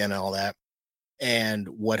 Eternia and all that. And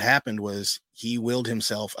what happened was he willed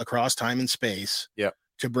himself across time and space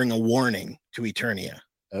to bring a warning to Eternia.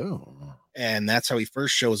 Oh. And that's how he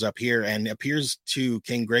first shows up here and appears to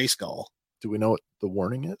King Grayskull. Do we know what the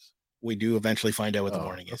warning is? We do eventually find out what the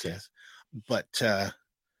warning is. Yes. But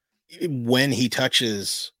when he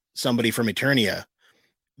touches somebody from Eternia,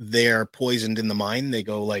 they're poisoned in the mind. They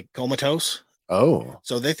go like comatose. Oh.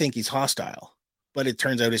 So they think he's hostile. But it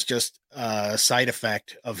turns out it's just a side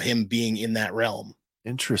effect of him being in that realm.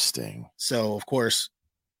 Interesting. So, of course,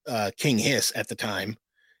 King Hiss at the time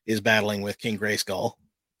is battling with King Grayskull.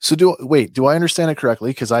 So do I understand it correctly?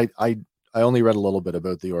 Because I only read a little bit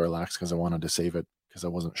about the Orlax because I wanted to save it because I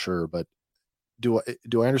wasn't sure. But do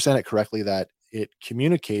I understand it correctly that it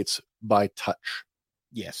communicates by touch?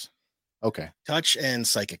 Yes. Okay. Touch and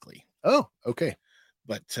psychically. Oh, okay.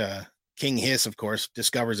 But King Hiss, of course,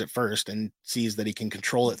 discovers it first and sees that he can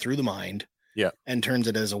control it through the mind. Yeah. And turns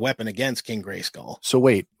it as a weapon against King Grayskull. So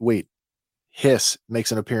wait. Hiss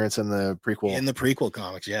makes an appearance in the prequel. In the prequel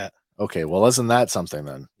comics, yeah. Okay, well, isn't that something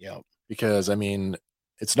then? Yeah. Because I mean,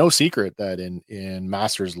 it's no secret that in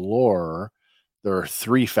Masters lore, there are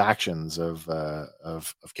 3 factions of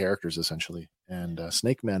characters essentially, and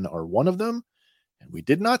Snake Men are one of them, and we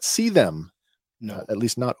did not see them. No, at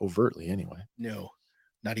least not overtly, anyway. No,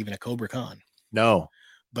 not even a Cobra Khan. No,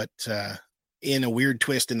 but in a weird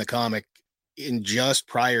twist in the comic, in just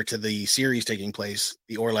prior to the series taking place,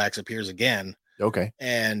 the Orlax appears again. Okay.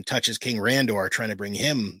 And touches King Randor, trying to bring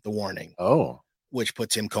him the warning. Oh. Which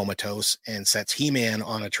puts him comatose and sets He-Man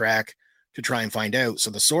on a track to try and find out. So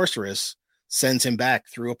the sorceress sends him back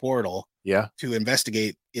through a portal. Yeah. To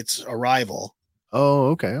investigate its arrival. Oh,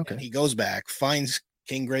 okay. And he goes back, finds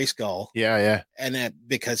King Grayskull. Yeah. And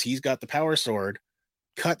because he's got the power sword,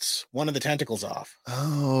 cuts one of the tentacles off.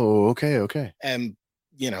 Oh, okay. And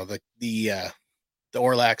the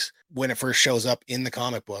Orlax, when it first shows up in the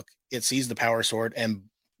comic book, it sees the power sword and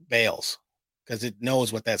bails because it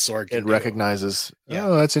knows what that sword can do. It recognizes. Yeah.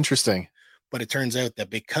 Oh, that's interesting. But it turns out that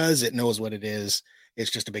because it knows what it is, it's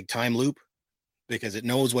just a big time loop because it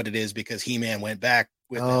knows what it is because He-Man went back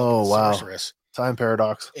with the sorceress. Time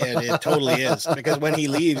paradox. And it totally is, because when he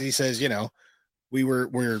leaves, he says,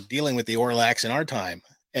 we're dealing with the Orlax in our time.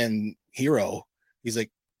 And Hero, he's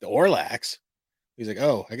like, the Orlax? He's like,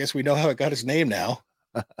 oh, I guess we know how it got its name now.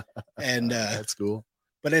 And that's cool.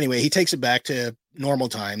 But anyway, he takes it back to normal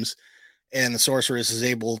times, and the sorceress is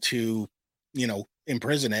able to,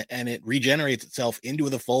 imprison it, and it regenerates itself into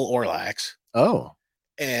the full Orlax. Oh.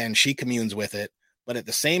 And she communes with it. But at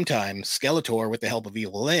the same time, Skeletor, with the help of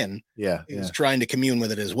Evil Lyn, is trying to commune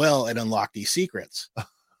with it as well and unlock these secrets.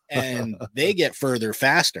 And they get further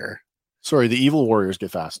faster. Sorry, the evil warriors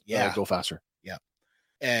get fast. Yeah. Go faster. Yeah.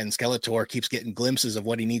 And Skeletor keeps getting glimpses of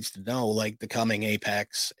what he needs to know, like the coming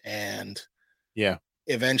Apex. And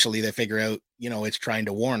eventually they figure out, it's trying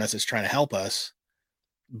to warn us, it's trying to help us.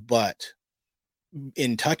 But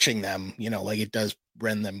in touching them, it does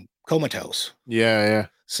render them comatose. Yeah.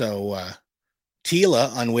 So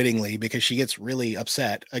Teela, unwittingly, because she gets really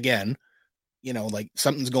upset again,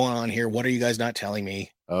 something's going on here. What are you guys not telling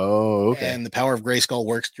me? Oh, okay. And the power of Grayskull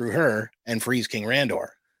works through her and frees King Randor.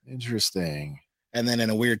 Interesting. And then in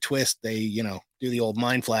a weird twist, they, do the old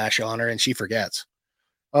mind flash on her and she forgets.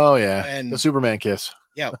 Oh, yeah. And the Superman kiss.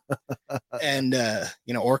 Yeah. And,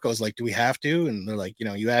 Orko's like, do we have to? And they're like,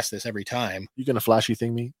 you ask this every time. You gonna flashy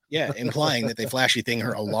thing me? Yeah. Implying that they flashy thing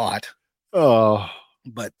her a lot. Oh.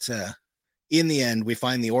 But in the end, we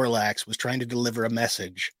find the Orlax was trying to deliver a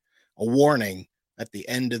message, a warning that the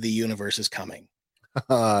end of the universe is coming.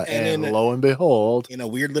 And lo and behold, in a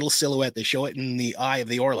weird little silhouette, they show it in the eye of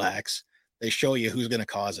the Orlax. They show you who's going to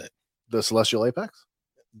cause it. The Celestial Apex?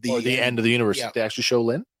 The end of the universe. Yeah. They actually show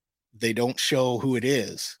Lyn? They don't show who it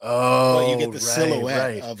is. Oh, but you get the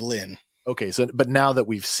silhouette of Lyn. Okay, so but now that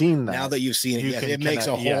we've seen that, now that you've seen it, it makes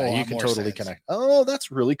a whole lot you can more totally sense. connect. Oh,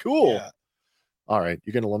 that's really cool. Yeah. All right,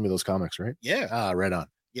 you're gonna lend me those comics, right? Yeah. Right on.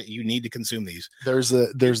 yeah, you need to consume these. There's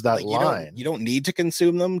that like, line. You don't need to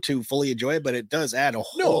consume them to fully enjoy it, but it does add a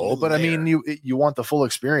whole. No, but layer. I mean, you want the full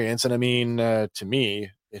experience, and I mean, to me,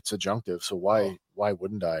 it's adjunctive. So why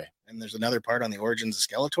wouldn't I? And there's another part on the origins of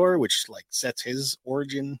Skeletor, which like sets his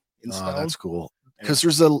origin in stone. That's cool. Because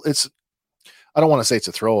I don't want to say it's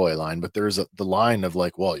a throwaway line, but there's the line of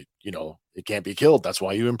like, well, you know, it can't be killed. That's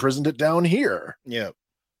why you imprisoned it down here. Yeah.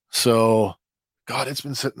 So, God, it's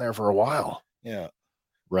been sitting there for a while. Yeah.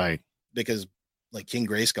 Right. Because like King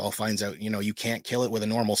Grayskull finds out, you know, you can't kill it with a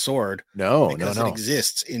normal sword. No. It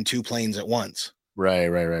exists in two planes at once. Right.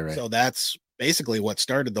 So that's basically what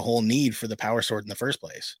started the whole need for the power sword in the first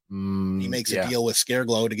place. He makes a deal with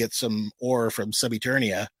Scareglow to get some ore from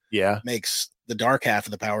Subeternia. Yeah. Makes the dark half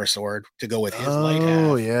of the power sword to go with his light half.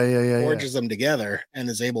 Oh, yeah. Forges them together and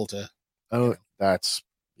is able to. Oh, that's,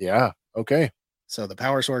 yeah. Okay. So the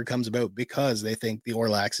power sword comes about because they think the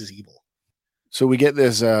Orlax is evil. So we get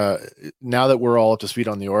this, now that we're all up to speed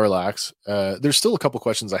on the Orlax, there's still a couple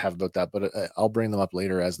questions I have about that, but I'll bring them up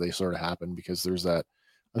later as they sort of happen, because there's that,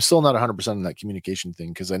 I'm still not 100% on that communication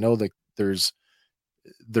thing, because I know that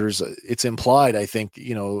it's implied, I think,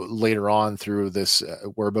 you know, later on through this,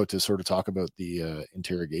 we're about to sort of talk about the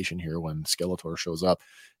interrogation here when Skeletor shows up.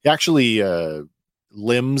 He actually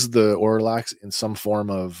limbs the Orlax in some form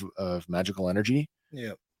of magical energy.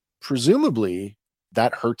 Yeah. Presumably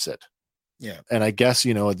that hurts it. Yeah. And I guess,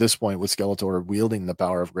 you know, at this point with Skeletor wielding the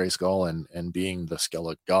power of Grayskull and being the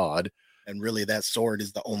Skeletor god. And really that sword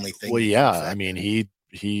is the only thing. Well, yeah. I mean,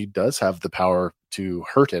 he does have the power to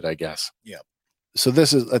hurt it, I guess. Yeah. So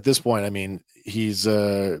this is, at this point, I mean, he's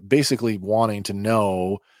basically wanting to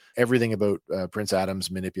know everything about Prince Adam's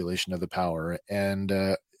manipulation of the power.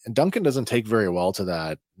 And Duncan doesn't take very well to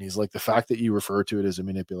that. And he's like, the fact that you refer to it as a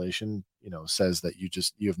manipulation, you know, says that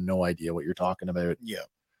you have no idea what you're talking about. Yeah.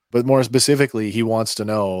 But more specifically, he wants to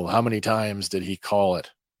know how many times did he call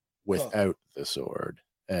it without the sword?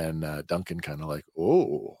 And Duncan kind of like,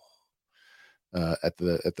 at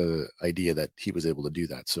the idea that he was able to do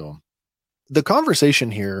that. So the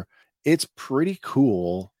conversation here, it's pretty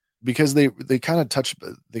cool because they kind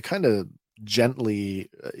of gently,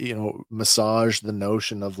 you know, massage the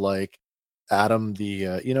notion of like Adam,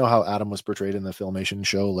 you know how Adam was portrayed in the Filmation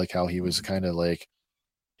show, like how he was kind of like,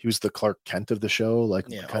 he was the Clark Kent of the show, like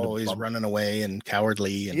kind of running away and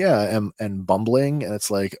cowardly. And bumbling. And it's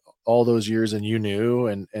like all those years and you knew,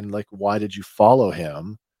 and like, why did you follow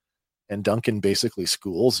him? And Duncan basically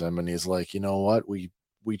schools him. And he's like, you know what? We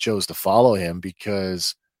chose to follow him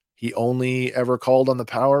because he only ever called on the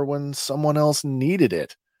power when someone else needed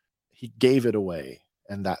it. He gave it away.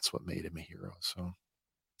 And that's what made him a hero. So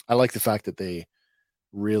I like the fact that they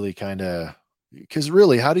really because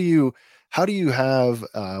really, how do you have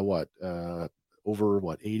over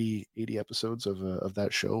 80 episodes of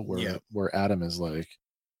that show where Adam is like,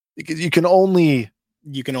 because you can only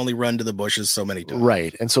run to the bushes so many times,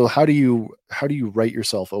 right? And so how do you write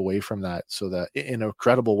yourself away from that so that in a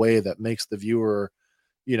credible way that makes the viewer,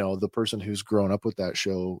 you know, the person who's grown up with that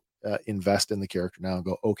show, invest in the character now and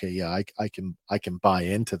go, okay, yeah, I can buy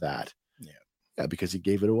into that, yeah, because he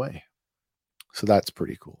gave it away. So that's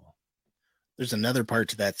pretty cool. There's another part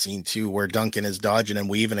to that scene too, where Duncan is dodging and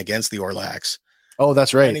weaving against the Orlax. Oh,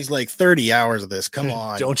 that's right. And he's like, 30 hours of this. Come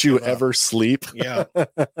on. Don't you ever sleep? Yeah.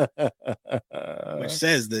 Which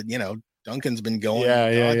says that, you know, Duncan's been going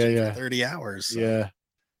for 30 hours. So yeah.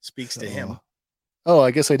 Speaks to him. Oh,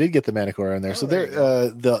 I guess I did get the Manticore in there. So there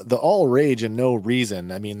the all rage and no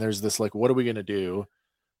reason. I mean, there's this like, what are we going to do?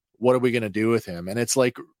 What are we going to do with him? And it's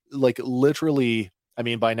like literally, I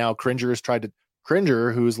mean, by now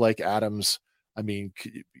Cringer, who's like Adam's, I mean,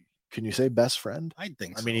 can you say best friend? I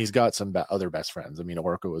think so. I mean, he's got some other best friends. I mean,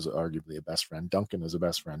 Orko is arguably a best friend. Duncan is a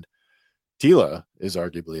best friend. Teela is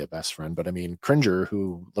arguably a best friend. But I mean, Cringer,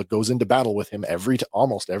 who goes into battle with him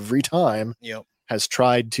almost every time, has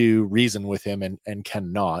tried to reason with him and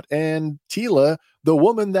cannot. And Teela, the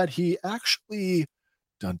woman that he actually,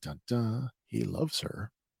 he loves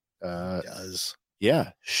her. He does.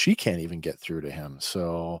 Yeah, she can't even get through to him.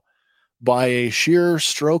 So by a sheer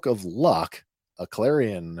stroke of luck, a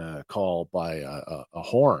clarion call by a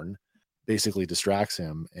horn basically distracts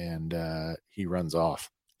him, and he runs off.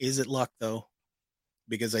 Is it luck though?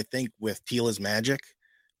 Because I think with Teela's magic,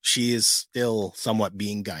 she is still somewhat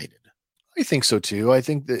being guided. I think so too. I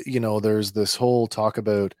think that, you know, there's this whole talk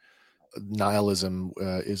about nihilism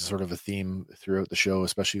is sort of a theme throughout the show,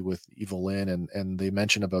 especially with Evil Lyn, and they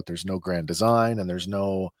mention about there's no grand design and there's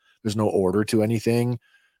no order to anything.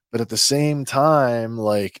 But at the same time,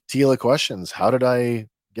 like Teela questions, how did I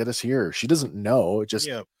get us here? She doesn't know. It just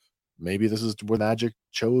maybe this is where magic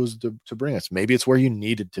chose to bring us. Maybe it's where you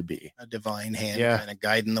needed to be. A divine hand Yeah. kind of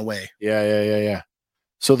guiding the way. Yeah.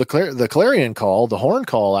 So the clarion call, the horn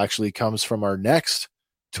call, actually comes from our next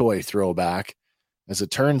toy throwback, as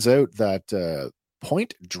it turns out that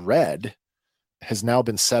Point Dread has now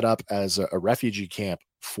been set up as a refugee camp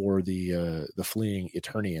for the fleeing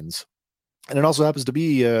Eternians, and it also happens to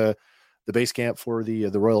be the base camp for the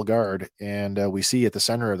Royal Guard. And we see at the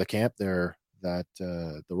center of the camp there that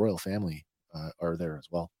the royal family are there as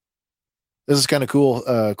well. This is kind of cool,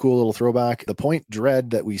 cool little throwback. The Point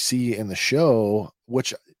Dread that we see in the show,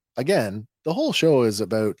 which again, the whole show is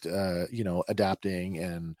about, adapting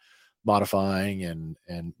and modifying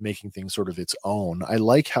and making things sort of its own. I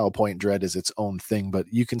like how Point Dread is its own thing, but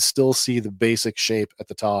you can still see the basic shape at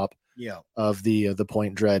the top of the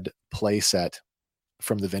Point Dread play set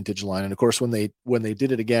from the vintage line. And of course, when they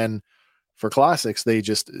did it again for classics, they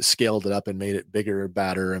just scaled it up and made it bigger,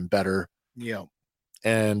 badder, and better. Yeah.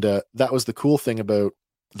 And that was the cool thing about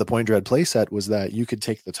the Point Dread playset, was that you could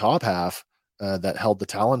take the top half that held the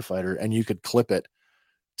Talon Fighter and you could clip it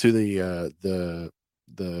to the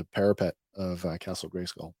parapet of Castle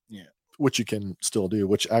Grayskull. Yeah, which you can still do.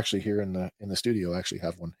 Which actually here in the studio, I actually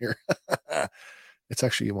have one here. It's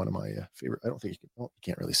actually one of my favorite. I don't think you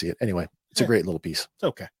can't really see it. Anyway, it's a great little piece. It's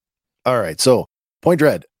okay. All right, so Point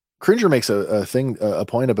Dread. Cringer makes a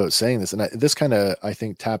point about saying this, and this kind of, I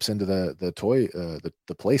think, taps into the toy,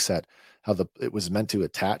 the play set, how it was meant to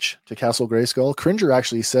attach to Castle Grayskull. Cringer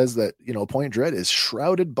actually says that, Point Dread is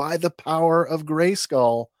shrouded by the power of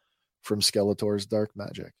Grayskull from Skeletor's dark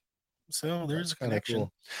magic. So there's a connection,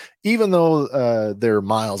 cool. Even though they're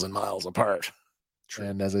miles and miles apart. True.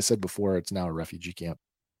 And as I said before, it's now a refugee camp.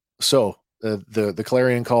 So the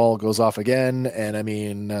clarion call goes off again, and I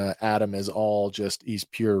mean, Adam is he's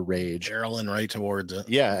pure rage, barreling right towards it.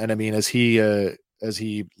 Yeah, and I mean, as he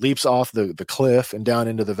leaps off the cliff and down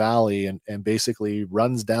into the valley, and basically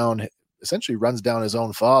runs down his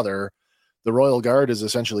own father, the Royal Guard is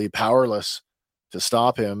essentially powerless to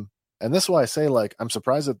stop him. And this is why I say, like, I'm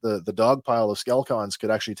surprised that the dog pile of Skelcons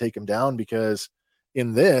could actually take him down, because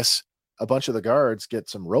in this, a bunch of the guards get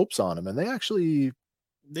some ropes on him, and they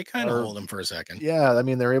kind of hold him for a second. Yeah, I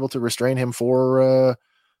mean, they're able to restrain him for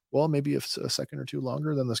maybe a second or two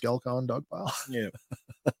longer than the Skelcon dog pile. Yeah.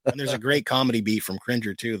 And there's a great comedy beat from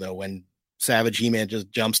Cringer too, though, when Savage He-Man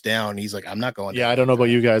just jumps down. He's like, I'm not going down. I don't know about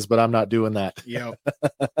you guys, but I'm not doing that. Yeah.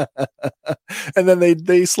 And then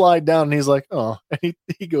they slide down, and he's like, oh, and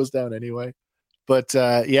he goes down anyway. But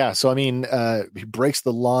so I mean, he breaks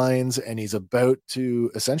the lines, and he's about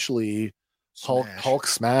to essentially Hulk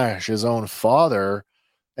smash his own father.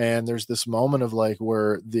 And there's this moment of like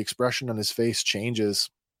where the expression on his face changes,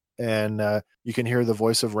 and you can hear the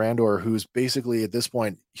voice of Randor, who's basically at this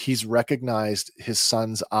point, he's recognized his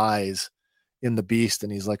son's eyes in the beast,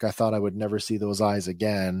 and he's like, I thought I would never see those eyes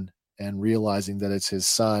again. And realizing that it's his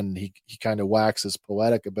son, he kind of waxes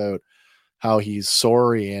poetic about how he's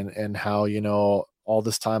sorry and how, all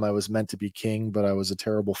this time I was meant to be king, but I was a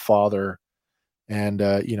terrible father. And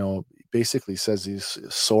basically says he's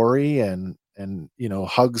sorry and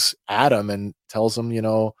hugs Adam and tells him,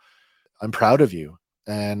 I'm proud of you.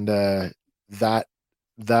 And that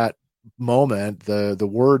moment, the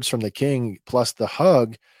words from the king plus the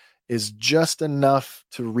hug is just enough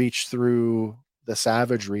to reach through the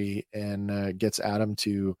savagery and gets Adam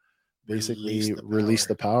to basically release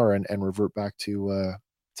the power and revert back to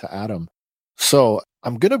Adam. So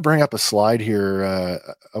I'm going to bring up a slide here.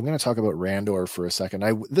 I'm going to talk about Randor for a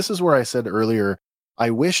second. This is where I said earlier, I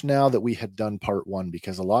wish now that we had done part one,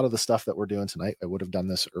 because a lot of the stuff that we're doing tonight, I would have done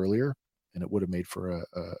this earlier and it would have made for a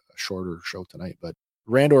shorter show tonight. But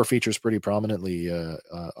Randor features pretty prominently,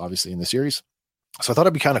 obviously, in the series. So I thought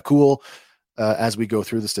it'd be kind of cool as we go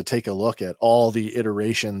through this to take a look at all the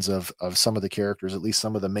iterations of some of the characters, at least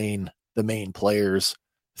some of the main players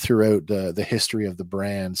throughout the history of the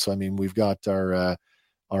brand. So I mean, we've got our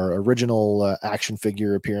original action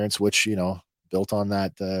figure appearance, which built on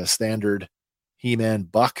that standard He-Man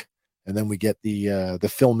buck, and then we get the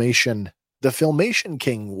Filmation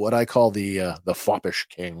King, what I call the Foppish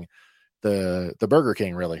King, the Burger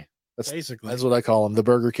King, really. That's what I call him, the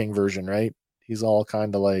Burger King version, right? He's all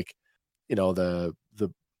kind of like, the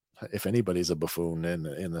if anybody's a buffoon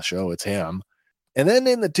in the show, it's him. And then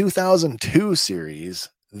in the 2002 series,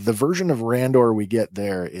 the version of Randor we get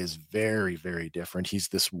there is very, very different. He's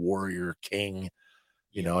this warrior king.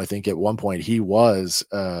 I think at one point he was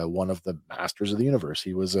one of the masters of the universe.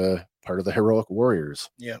 He was a part of the heroic warriors.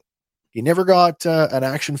 Yeah. He never got an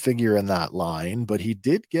action figure in that line, but he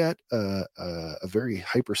did get a very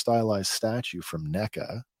hyper stylized statue from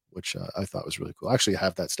NECA, which I thought was really cool. I actually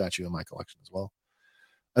have that statue in my collection as well.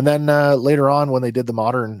 And then later on, when they did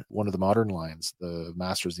one of the modern lines, the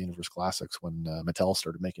Masters of the Universe Classics, when Mattel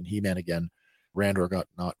started making He-Man again, Randor got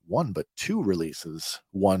not one but two releases.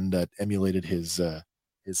 One that emulated his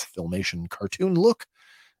Filmation cartoon look,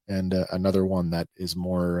 and another one that is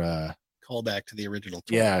more callback to the original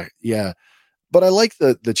toy. Yeah. But I like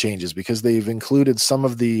the changes because they've included some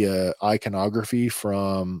of the iconography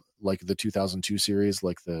from like the 2002 series,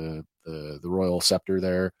 like the Royal Scepter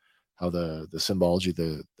there. How the symbology,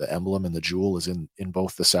 the emblem and the jewel is in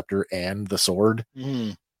both the scepter and the sword.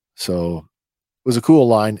 So it was a cool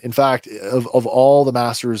line. In fact, of all the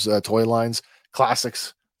Masters toy lines,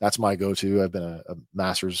 Classics, that's my go-to. I've been a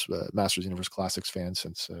Masters Universe Classics fan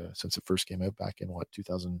since it first came out back in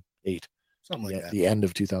 2008, something like that. The end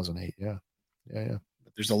of 2008. Yeah.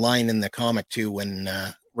 But there's a line in the comic too when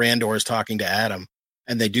Randor is talking to Adam.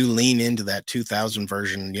 And they do lean into that 2000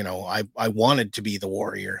 version. You know, I wanted to be the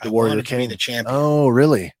warrior. The warrior wanted king. to be the champion. Oh,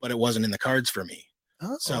 really? But it wasn't in the cards for me.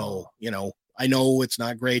 Oh. So, you know, I know it's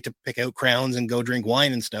not great to pick out crowns and go drink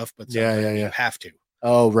wine and stuff, but yeah. you have to.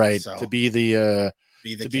 Oh, right. So, to be the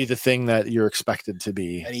thing that you're expected to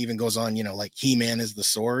be. And he even goes on, you know, like He-Man is the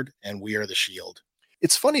sword and we are the shield.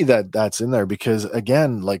 It's funny that that's in there because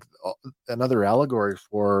again, like another allegory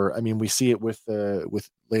for, I mean, we see it with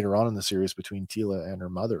later on in the series between Teela and her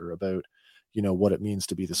mother about, you know, what it means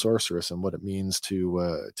to be the sorceress and what it means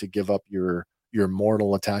to give up your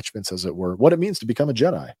mortal attachments, as it were, what it means to become a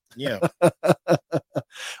Jedi. Yeah.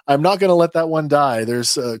 I'm not going to let that one die.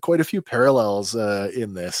 There's quite a few parallels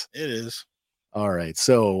in this. It is. All right.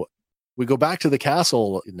 So we go back to the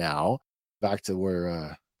castle now, back to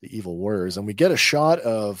where, the evil warriors, and we get a shot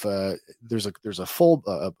of there's a full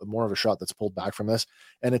more of a shot that's pulled back from this,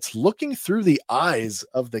 and it's looking through the eyes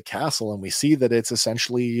of the castle, and we see that it's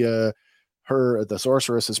essentially the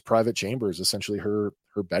sorceress's private chambers, essentially her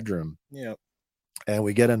bedroom. Yeah. And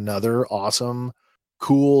we get another awesome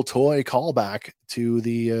cool toy callback to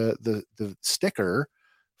the sticker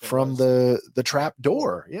from the trap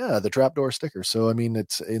door. Yeah, the trap door sticker. So I mean,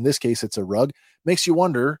 it's in this case it's a rug. Makes you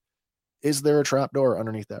wonder, is there a trap door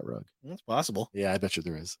underneath that rug? It's possible. Yeah, I bet you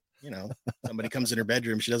there is. You know, somebody comes in her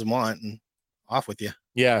bedroom she doesn't want and off with you.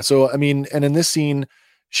 Yeah. So, I mean, and in this scene,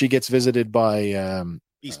 she gets visited by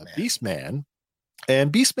Beastman.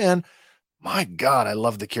 And Beastman, my God, I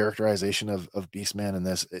love the characterization of Beastman in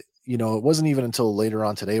this. You know, it wasn't even until later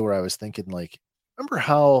on today where I was thinking, like, remember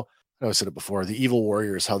how, I know I said it before, the evil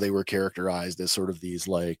warriors, how they were characterized as sort of these,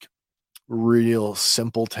 like, real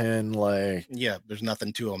simpleton, like. Yeah, there's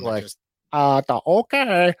nothing to them. Like, just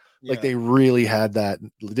okay. Yeah. Like they really had that,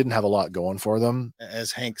 didn't have a lot going for them.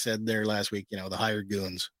 As Hank said there last week, you know, the hired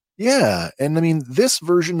goons. Yeah. And I mean, this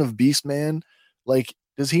version of Beastman, like,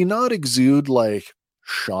 does he not exude like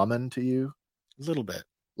shaman to you? A little bit.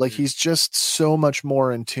 Like he's just so much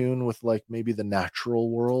more in tune with like maybe the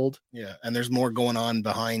natural world. Yeah. And there's more going on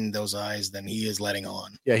behind those eyes than he is letting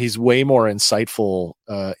on. Yeah. He's way more insightful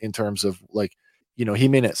in terms of like, you know, he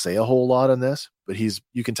may not say a whole lot on this, but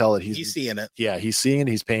you can tell that he's seeing it. Yeah, he's seeing it,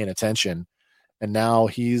 he's paying attention. And now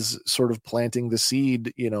he's sort of planting the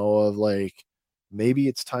seed, you know, of like, maybe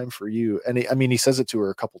it's time for you. And he says it to her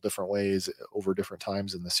a couple different ways over different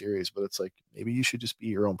times in the series, but it's like, maybe you should just be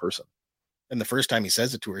your own person. And the first time he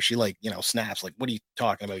says it to her, she like, you know, snaps like, what are you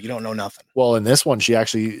talking about? You don't know nothing. Well, in this one, he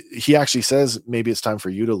actually says, maybe it's time for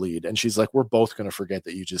you to lead. And she's like, we're both going to forget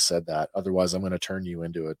that you just said that. Otherwise I'm going to turn you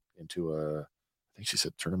into a, I think she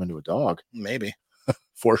said, turn him into a dog. Maybe.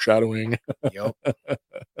 Foreshadowing. Yep.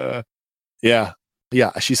 Yeah.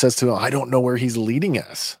 She says to him, I don't know where he's leading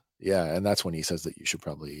us. Yeah. And that's when he says that you should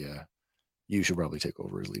probably take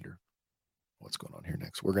over as leader. What's going on here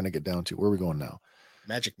next? We're going to get down to, where are we going now?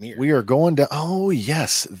 Magic mirror. We are going down. Oh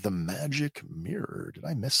yes. The magic mirror. Did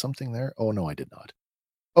I miss something there? Oh no, I did not.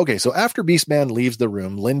 Okay. So after Beastman leaves the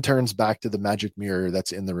room, Lynn turns back to the magic mirror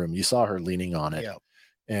that's in the room. You saw her leaning on it. Yeah.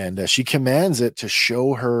 And she commands it to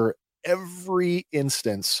show her every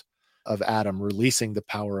instance of Adam releasing the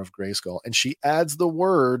power of Grayskull. And she adds the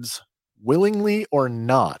words, willingly or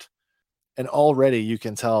not. And already you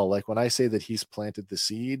can tell, like when I say that he's planted the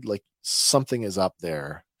seed, like something is up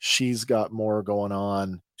there. She's got more going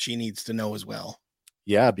on. She needs to know as well.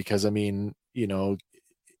 Yeah, because I mean, you know,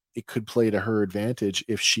 it could play to her advantage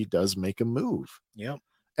if she does make a move. Yep.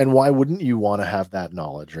 And why wouldn't you want to have that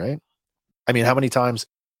knowledge, right? I mean, how many times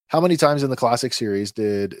in the classic series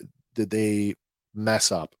did they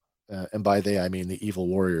mess up? And by they, I mean the evil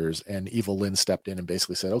warriors, and evil Lynn stepped in and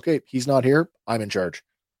basically said, okay, he's not here, I'm in charge.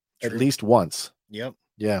 True. At least once. Yep.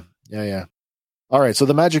 Yeah. All right. So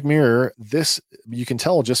the magic mirror, this, you can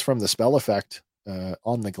tell just from the spell effect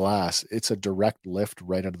on the glass. It's a direct lift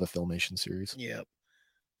right out of the Filmation series. Yep.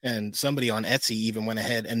 And somebody on Etsy even went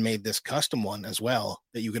ahead and made this custom one as well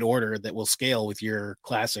that you could order that will scale with your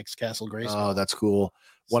classics Castle Grayskull. Oh, that's cool.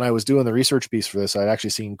 When I was doing the research piece for this, I'd actually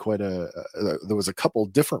seen there was a couple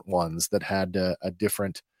different ones that had a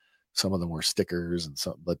different, some of them were stickers and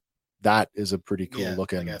some, but that is a pretty cool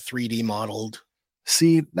looking. Like a 3D modeled.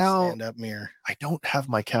 See, now stand-up mirror. I don't have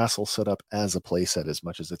my castle set up as a playset as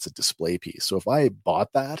much as it's a display piece. So if I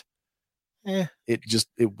bought that,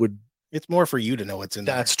 it's more for you to know what's in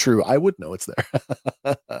there. That's true. I would know it's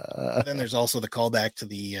there. Then there's also the callback to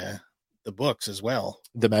the books as well.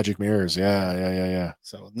 The magic mirrors. Yeah.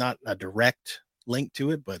 So not a direct link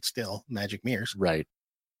to it, but still magic mirrors. Right.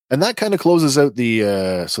 And that kind of closes out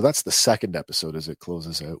so that's the second episode as it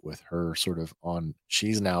closes out with her sort of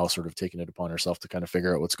she's now sort of taking it upon herself to kind of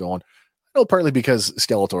figure out what's going. I know partly because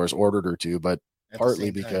Skeletor's ordered her to, but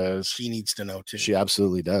partly because she needs to know too. She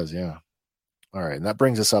absolutely does. Yeah. All right. And that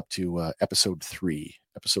brings us up to episode 3.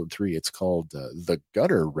 Episode 3, it's called The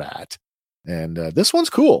Gutter Rat. And this one's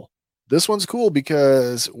cool. This one's cool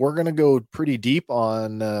because we're going to go pretty deep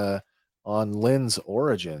on Lynn's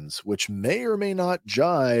origins, which may or may not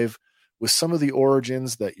jive with some of the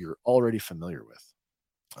origins that you're already familiar with.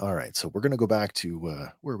 All right. So we're going to go back to,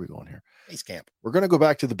 where are we going here? Base camp. We're going to go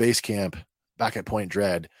back to the base camp back at Point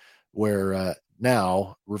Dread, where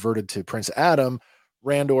now reverted to Prince Adam.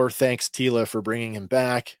 Randor thanks Teela for bringing him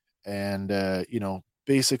back and,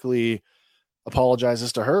 basically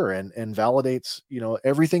apologizes to her and validates,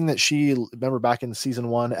 everything that she, remember back in season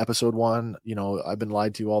 1, episode 1, I've been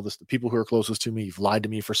lied to, all this, the people who are closest to me, you've lied to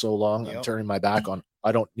me for so long. Yep. I'm turning my back on,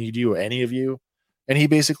 I don't need you or any of you. And he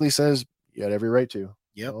basically says, you had every right to.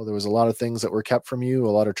 Yep. There was a lot of things that were kept from you, a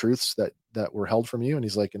lot of truths that were held from you. And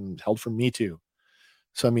he's like, and held from me too.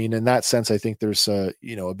 So, I mean, in that sense, I think there's a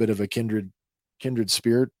bit of a kindred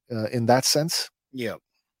spirit in that sense. Yeah.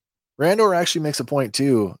 Randor actually makes a point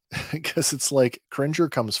too, because it's like Cringer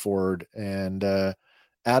comes forward and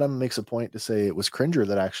Adam makes a point to say it was Cringer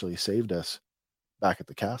that actually saved us back at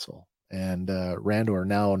the castle. And Randor,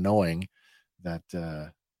 now knowing that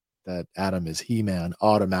Adam is He-Man,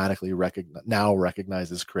 automatically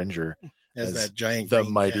recognizes Cringer as that giant, the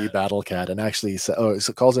mighty Battle Cat, and actually so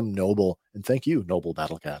calls him Noble, and thank you, Noble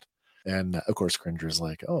Battle Cat. And of course, Cringer's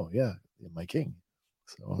like, oh yeah, my king.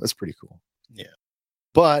 So that's pretty cool. Yeah.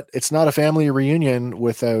 But it's not a family reunion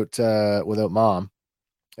without Mom,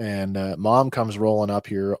 and Mom comes rolling up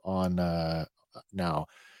here on now.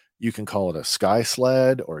 You can call it a sky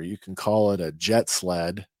sled or you can call it a jet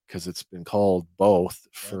sled because it's been called both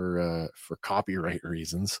for copyright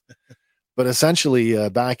reasons. But essentially,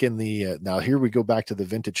 back in the now here we go back to the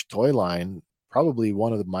vintage toy line. Probably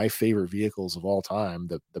one of my favorite vehicles of all time,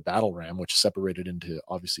 the Battle Ram, which separated into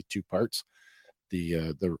obviously 2 parts.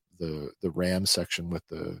 The ram section with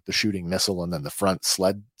the shooting missile, and then the front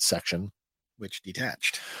sled section, which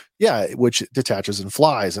detached. Yeah, which detaches and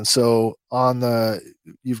flies. And so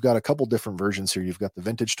you've got a couple different versions here. You've got the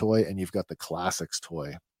vintage toy and you've got the classics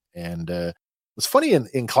toy. And what's funny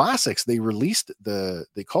in classics, they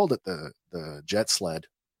called it the jet sled,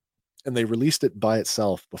 and they released it by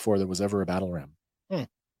itself before there was ever a Battle Ram.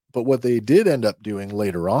 But what they did end up doing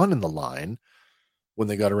later on in the line, when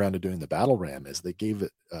they got around to doing the Battle Ram, is they gave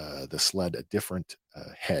it the sled a different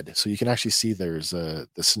head. So you can actually see there's the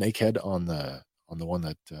snake head on the one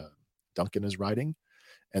that Duncan is riding,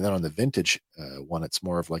 and then on the vintage one, it's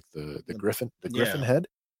more of like the griffin head.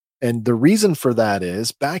 And the reason for that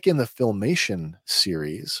is back in the Filmation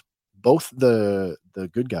series, both the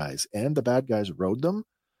good guys and the bad guys rode them.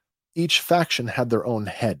 Each faction had their own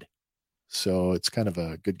head. So it's kind of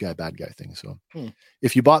a good guy, bad guy thing. So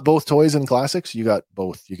if you bought both toys in classics, you got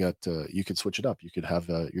both. You got, you could switch it up. You could have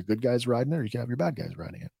your good guys riding it, or you can have your bad guys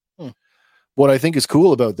riding it. What I think is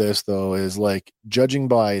cool about this though, is like judging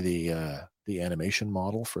by the animation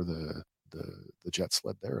model for the jet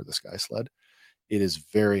sled there, or the sky sled, it is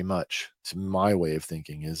very much, to my way of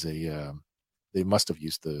thinking, is they must have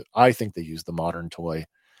used I think they used the modern toy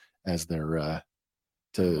as their,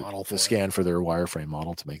 to scan for their wireframe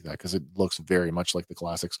model to make that, because it looks very much like the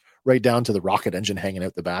classics, right down to the rocket engine hanging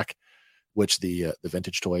out the back, which the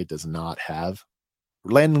vintage toy does not have.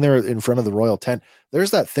 Landing there in front of the royal tent,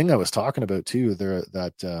 there's that thing I was talking about too, there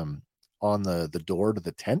that on the door to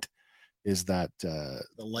the tent is that the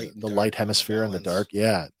light hemisphere and the dark,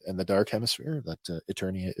 and the dark hemisphere, that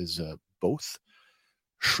Eternia is both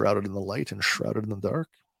shrouded in the light and shrouded in the dark.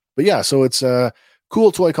 But yeah, so it's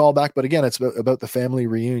cool toy callback, but again, it's about the family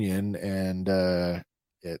reunion, and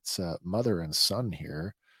it's mother and son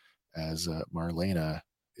here, as Marlena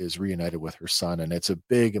is reunited with her son, and it's a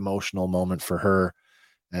big emotional moment for her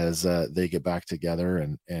as they get back together.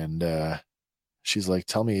 And she's like,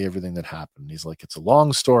 "Tell me everything that happened." He's like, "It's a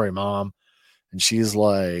long story, Mom." And she's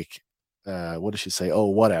like, what does she say? "Oh,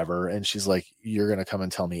 whatever." And she's like, "You're going to come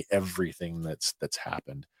and tell me everything that's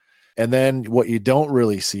happened." And then what you don't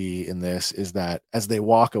really see in this is that as they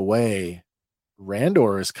walk away,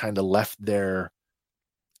 Randor is kind of left there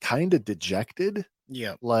kind of dejected.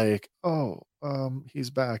 Yeah. Like, "Oh, he's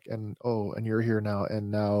back, and you're here now, and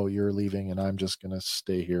now you're leaving, and I'm just going to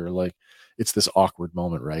stay here." Like, it's this awkward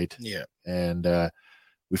moment, right? Yeah. And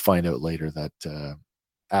we find out later that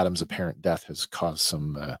Adam's apparent death has caused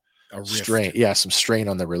some strain. Yeah, some strain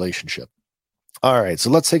on the relationship. All right, so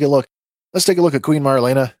let's take a look. Let's take a look at Queen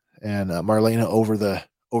Marlena and Marlena over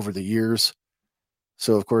the years.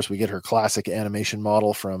 So, of course, we get her classic animation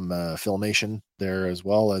model from Filmation there, as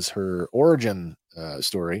well as her origin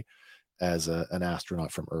story as an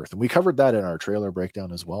astronaut from Earth. And we covered that in our trailer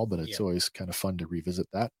breakdown as well, but it's always kind of fun to revisit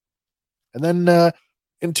that. And then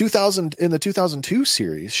in the 2002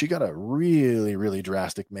 series, she got a really, really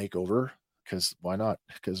drastic makeover, because why not?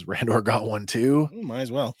 Because Randor got one too. Might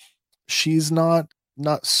as well. She's not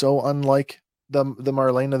so unlike the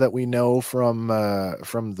Marlena that we know from the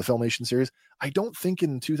Filmation series. I don't think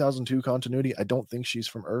in 2002 continuity, I don't think she's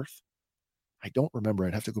from Earth. I don't remember.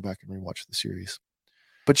 I'd have to go back and rewatch the series.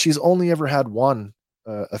 But she's only ever had one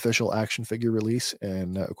official action figure release,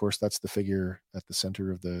 and of course that's the figure at the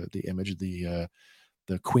center of the image, the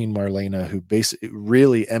Queen Marlena, who basically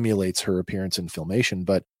really emulates her appearance in Filmation.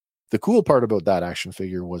 But the cool part about that action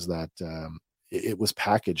figure was that it was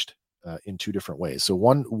packaged in two different ways. So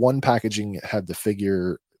one packaging had the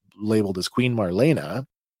figure labeled as Queen Marlena,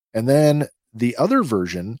 and then the other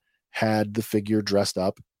version had the figure dressed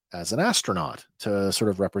up as an astronaut to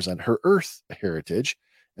sort of represent her Earth heritage,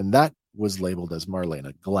 and that was labeled as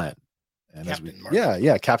Marlena Glenn. And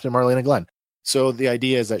Captain Marlena Glenn. So the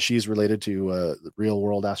idea is that she's related to the real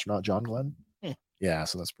world astronaut John Glenn. Yeah,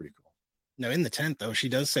 so that's pretty cool. Now in the tent, though, she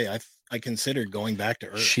does say, I considered going back to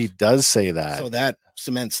Earth. She does say that. So that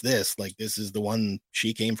cements this, like this is the one,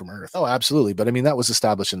 she came from Earth. Oh, absolutely. But I mean, that was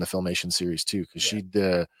established in the Filmation series too, because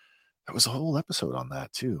there was a whole episode on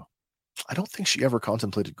that too. I don't think she ever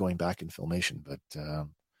contemplated going back in Filmation, but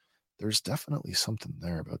there's definitely something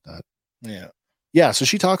there about that. Yeah. Yeah. So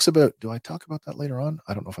she talks about, do I talk about that later on?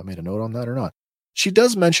 I don't know if I made a note on that or not. She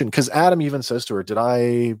does mention, because Adam even says to her,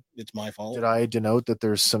 it's my fault. Did I denote that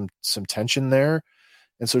there's some tension there?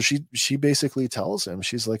 And so she basically tells him,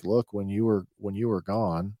 she's like, "Look, when you were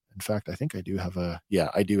gone, in fact, I think I do have a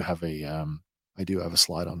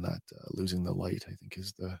slide on that. Losing the light, I think,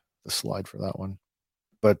 is the slide for that one.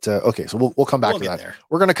 But okay, so we'll come back to that. There.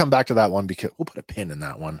 We're going to come back to that one because we'll put a pin in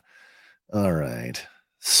that one. All right.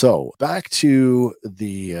 So back to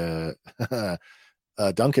the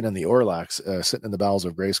Duncan and the Orlax sitting in the bowels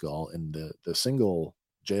of Grayskull in the single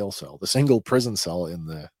jail cell, the single prison cell in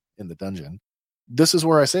the dungeon. This is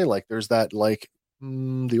where I say, like, there's that, like,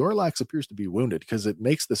 the Orlax appears to be wounded, because it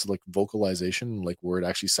makes this like vocalization, like where it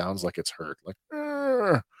actually sounds like it's hurt, like,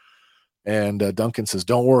 Arr! And Duncan says,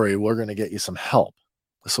 "Don't worry, we're going to get you some help."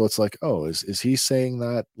 So it's like, oh, is he saying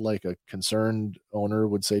that like a concerned owner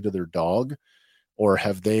would say to their dog, or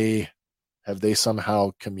have they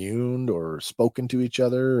somehow communed or spoken to each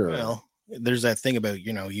other? Or... Well, there's that thing about,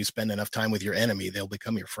 you spend enough time with your enemy, they'll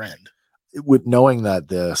become your friend. With knowing that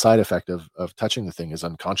the side effect of touching the thing is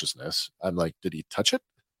unconsciousness, I'm like, did he touch it?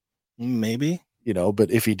 Maybe,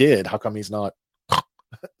 but if he did, how come he's not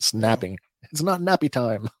snapping? It's not nappy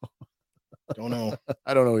time. Don't know.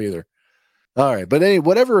 I don't know either. All right. But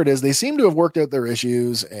whatever it is, they seem to have worked out their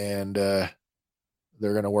issues, and they're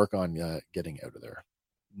going to work on getting out of there.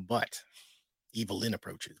 But Evelyn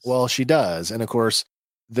approaches. Well, she does. And of course,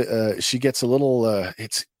 she gets a little,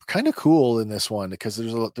 it's kind of cool in this one, because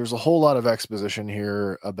there's a whole lot of exposition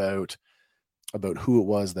here about who it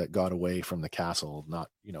was that got away from the castle,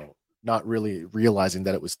 not really realizing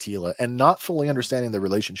that it was Tila, and not fully understanding the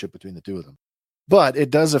relationship between the two of them. But it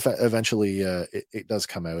does eventually, it does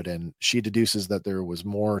come out, and she deduces that there was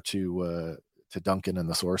more to Duncan and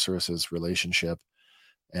the sorceress's relationship.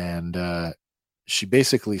 And she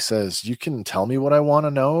basically says, "You can tell me what I want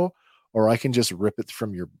to know, or I can just rip it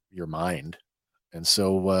from your mind." And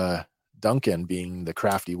so Duncan, being the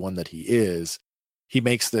crafty one that he is, he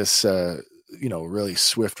makes this really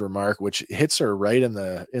swift remark, which hits her right in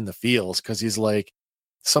the feels, because he's like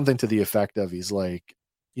something to the effect of, he's like,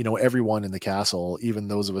 everyone in the castle, even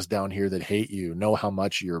those of us down here that hate you, know how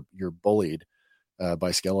much you're bullied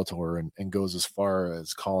by Skeletor, and goes as far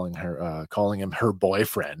as calling him her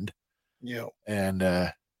boyfriend. Yeah. And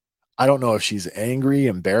I don't know if she's angry,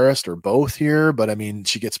 embarrassed, or both here, but I mean,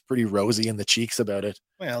 she gets pretty rosy in the cheeks about it.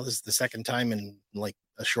 Well, this is the second time in like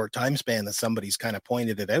a short time span that somebody's kind of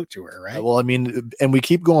pointed it out to her, right? Well, I mean, and we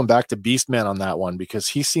keep going back to Beastman on that one because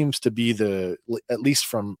he seems to be at least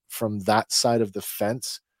from that side of the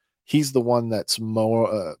fence, he's the one that's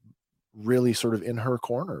more really sort of in her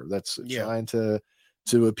corner. That's trying to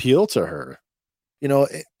appeal to her.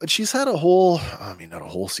 But she's had not a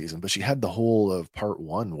whole season, but she had the whole of part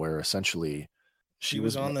 1 where essentially she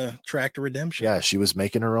was on the track to redemption. Yeah, she was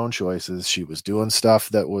making her own choices. She was doing stuff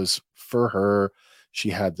that was for her.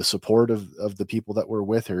 She had the support of the people that were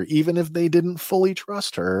with her, even if they didn't fully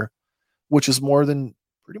trust her, which is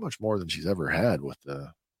pretty much more than she's ever had with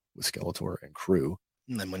Skeletor and crew.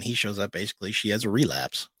 And then when he shows up, basically she has a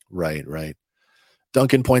relapse. Right.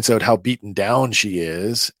 Duncan points out how beaten down she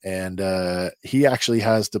is, and he actually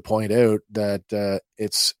has to point out that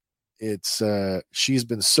she's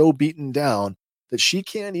been so beaten down that she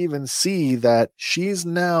can't even see that she's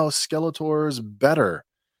now Skeletor's better.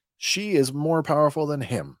 She is more powerful than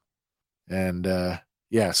him. And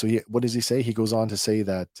so what does he say? He goes on to say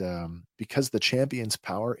that because the champion's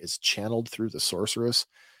power is channeled through the sorceress,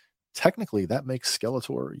 technically that makes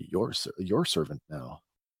Skeletor your servant now.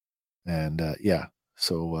 And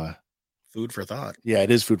so food for thought. Yeah, it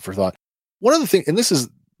is food for thought. One of the things, and this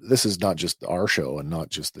is not just our show and not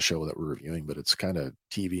just the show that we're reviewing, but it's kind of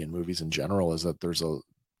TV and movies in general, is that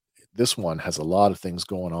this one has a lot of things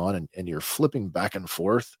going on, and you're flipping back and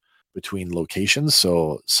forth between locations.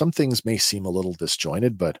 So some things may seem a little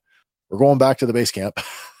disjointed, but we're going back to the base camp.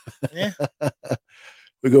 Yeah.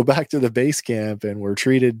 We go back to the base camp and we're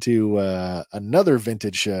treated to another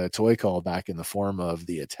vintage toy call back in the form of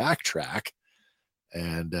the Attack Track.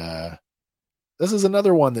 And this is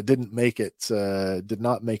another one that did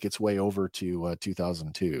not make its way over to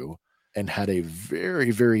 2002 and had a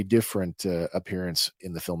very, very different appearance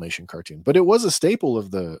in the Filmation cartoon. But it was a staple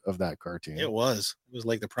of that cartoon. It was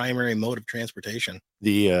like the primary mode of transportation.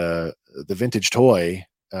 The vintage toy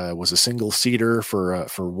was a single seater for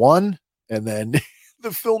one, and then the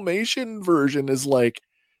Filmation version is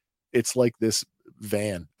it's like this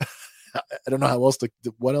van. I don't know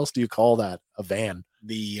what else do you call that? A van.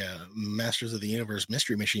 The Masters of the Universe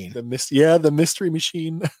Mystery Machine. The Mystery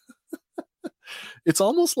Machine. It's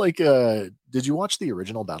almost like did you watch the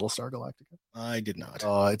original Battlestar Galactica? I did not.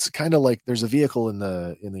 It's kind of like there's a vehicle in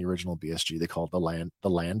the original BSG they call it the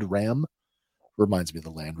Land Ram. Reminds me of the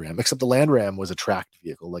Land Ram, except the Land Ram was a tracked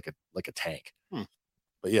vehicle like a tank.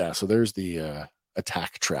 But yeah, so there's the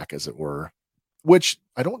Attack Track, as it were, which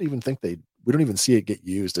I don't even think we don't even see it get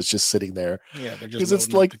used. It's just sitting there. Yeah, because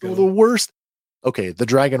it's like the worst. Okay, the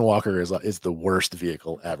Dragon Walker is the worst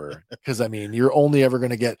vehicle ever. Because I mean, you're only ever going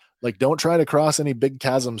to get don't try to cross any big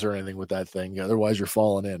chasms or anything with that thing, otherwise you're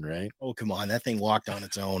falling in, right? Oh come on, that thing walked on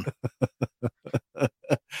its own.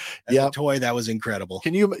 Yeah, a toy that was incredible.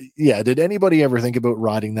 Did anybody ever think about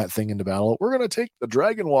riding that thing into battle? We're going to take the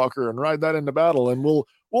Dragon Walker and ride that into battle, and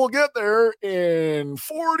we'll get there in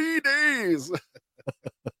 40 days.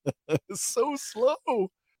 It's so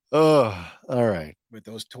slow. Oh, all right. With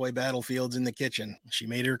those toy battlefields in the kitchen, she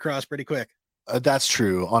made her cross pretty quick. That's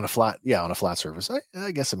true on a flat surface.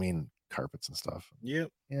 I guess, I mean, carpets and stuff. Yep.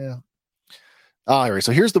 Yeah. All right.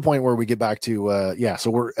 So here's the point where we get back to,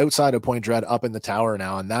 so we're outside of Point Dread up in the tower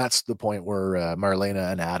now. And that's the point where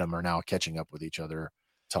Marlena and Adam are now catching up with each other,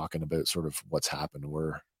 talking about sort of what's happened,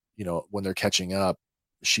 where, when they're catching up,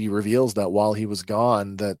 she reveals that while he was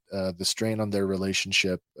gone, that the strain on their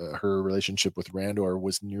relationship, her relationship with Randor,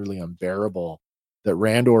 was nearly unbearable. That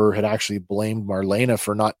Randor had actually blamed Marlena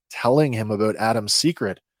for not telling him about Adam's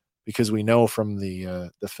secret, because we know from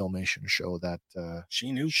the Filmation show that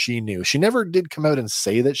she knew. She never did come out and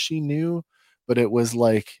say that she knew, but it was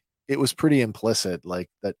pretty implicit,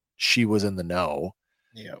 like that she was in the know.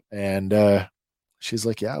 Yeah, and she's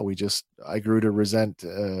like, yeah, I grew to resent,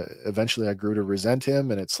 eventually I grew to resent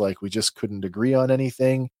him. And it's like, we just couldn't agree on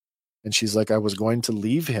anything. And she's like, I was going to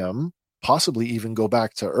leave him, possibly even go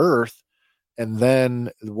back to Earth. And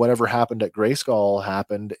then whatever happened at Grayskull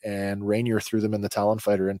happened, and Rainier threw them in the Talon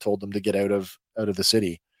Fighter and told them to get out of the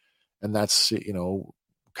city. And that's,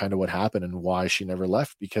 kind of what happened and why she never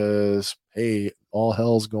left, because, hey, all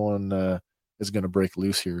hell's is going to break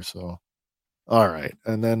loose here. So, all right.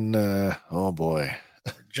 And then, oh boy,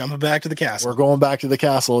 jumping back to the castle. We're going back to the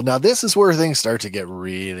castle. Now, this is where things start to get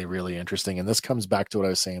really, really interesting. And this comes back to what I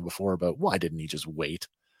was saying before about why didn't he just wait?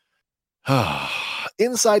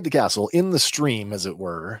 Inside the castle, in the stream, as it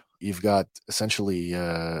were, you've got essentially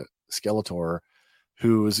Skeletor,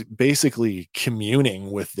 who's basically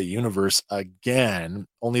communing with the universe again.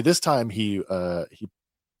 Only this time he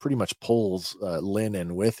pretty much pulls Lynn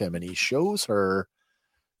in with him, and he shows her,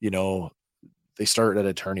 they start at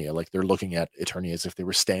Eternia, like they're looking at Eternia as if they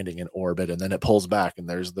were standing in orbit, and then it pulls back, and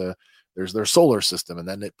there's their solar system, and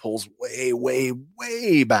then it pulls way, way,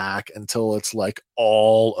 way back until it's like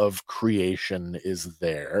all of creation is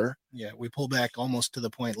there. Yeah, we pull back almost to the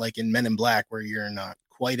point like in Men in Black where you're not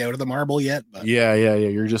quite out of the marble yet. But Yeah.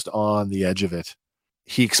 You're just on the edge of it.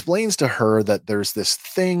 He explains to her that there's this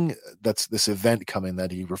thing, that's this event coming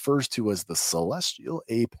that he refers to as the celestial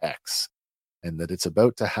apex, and that it's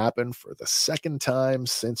about to happen for the second time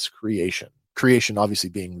since creation. Creation obviously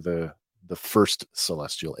being the first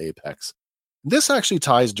celestial apex. This actually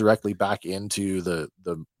ties directly back into the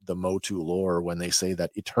Motu lore when they say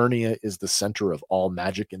that Eternia is the center of all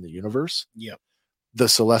magic in the universe. Yep. The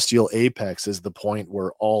celestial apex is the point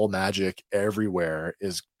where all magic everywhere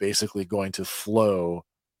is basically going to flow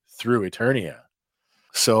through Eternia.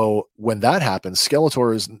 So when that happens,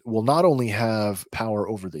 Skeletor will not only have power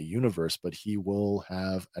over the universe, but he will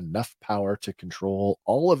have enough power to control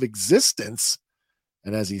all of existence.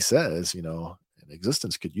 And as he says,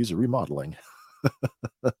 existence could use a remodeling.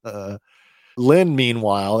 Lynn,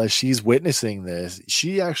 meanwhile, as she's witnessing this,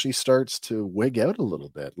 she actually starts to wig out a little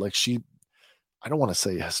bit. Like I don't want to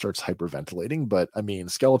say starts hyperventilating, but I mean,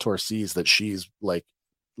 Skeletor sees that she's like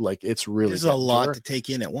it's really there's a lot to take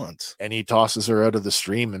in at once. And he tosses her out of the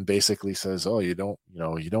stream and basically says, "Oh, you don't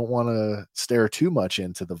want to stare too much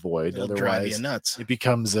into the void. It'll Otherwise drive you nuts. It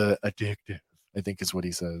becomes addictive," I think is what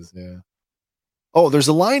he says. Yeah. Oh, there's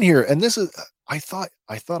a line here, and this is I thought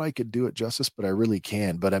I could do it justice, but I really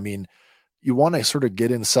can't. But I mean, you want to sort of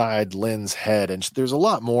get inside Lynn's head, and there's a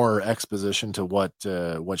lot more exposition to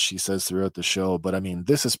what she says throughout the show. But I mean,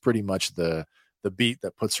 this is pretty much the beat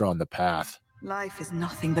that puts her on the path. Life is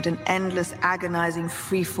nothing but an endless, agonizing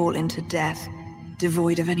freefall into death,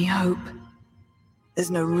 devoid of any hope.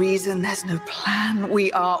 There's no reason, there's no plan.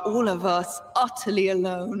 We are, all of us, utterly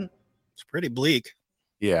alone. It's pretty bleak.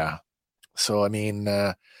 Yeah. So, I mean,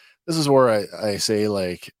 this is where I say,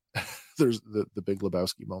 like, there's the Big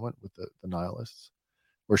Lebowski moment with the nihilists,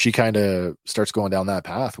 where she kind of starts going down that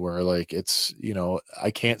path where, like, it's,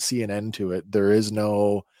 I can't see an end to it. There's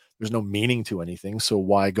no meaning to anything. So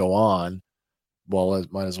why go on? Well, I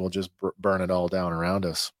might as well just burn it all down around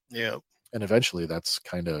us. Yeah. And eventually that's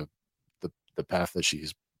kind of the path that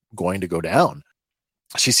she's going to go down.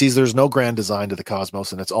 She sees there's no grand design to the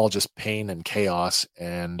cosmos, and it's all just pain and chaos.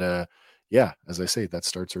 And, yeah, as I say, that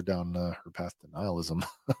starts her down her path to nihilism.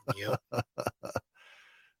 Yeah.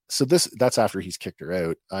 So that's after he's kicked her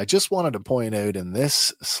out. I just wanted to point out in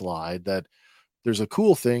this slide that there's a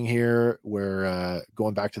cool thing here where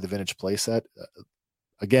going back to the vintage playset,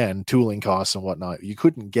 again, tooling costs and whatnot, you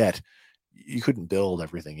couldn't build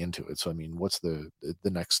everything into it. So, I mean, what's the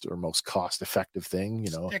next or most cost effective thing?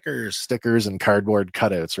 Stickers and cardboard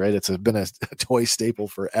cutouts, right? It's been a toy staple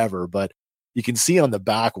forever, but you can see on the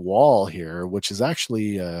back wall here, which is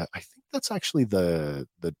actually, I think that's actually the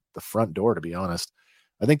front door, to be honest.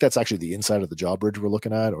 I think that's actually the inside of the drawbridge we're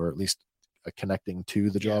looking at, or at least connecting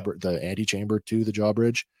to the the antechamber to the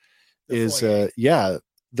drawbridge. There's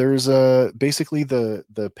basically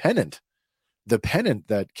the pennant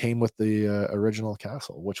that came with the original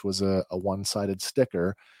castle, which was a one-sided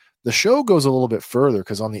sticker. The show goes a little bit further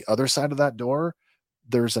because on the other side of that door,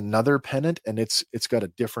 there's another pennant, and it's got a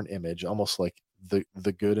different image, almost like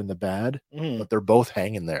the good and the bad, but they're both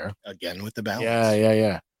hanging there again with the balance.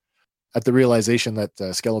 Yeah. At the realization that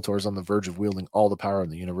Skeletor is on the verge of wielding all the power in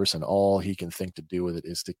the universe, and all he can think to do with it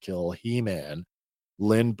is to kill He-Man,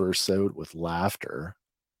 Lynn bursts out with laughter.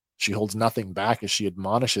 She holds nothing back as she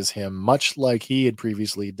admonishes him, much like he had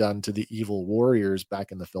previously done to the evil warriors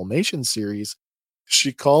back in the Filmation series.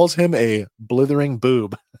 She calls him a blithering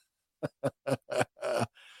boob.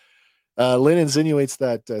 Lynn insinuates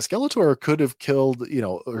that Skeletor could have killed,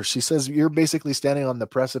 or she says, you're basically standing on the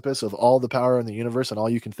precipice of all the power in the universe, and all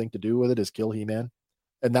you can think to do with it is kill He-Man.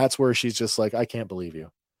 And that's where she's just like, I can't believe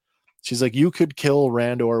you. She's like, you could kill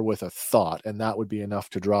Randor with a thought, and that would be enough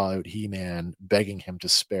to draw out He-Man, begging him to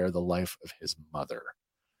spare the life of his mother.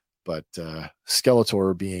 But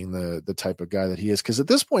Skeletor being the type of guy that he is, because at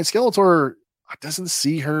this point, Skeletor doesn't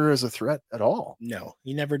see her as a threat at all. No,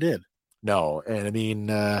 he never did. No. And I mean,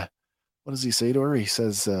 what does he say to her? He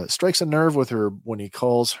says, strikes a nerve with her when he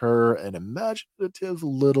calls her an imaginative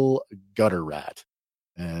little gutter rat.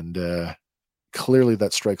 And clearly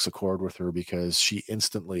that strikes a chord with her, because she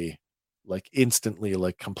instantly,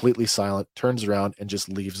 completely silent, turns around and just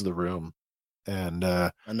leaves the room. And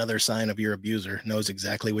another sign of your abuser, knows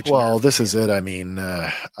exactly which. Well, this is it. I mean,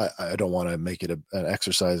 I don't want to make it an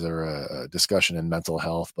exercise or a discussion in mental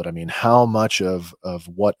health, but I mean, how much of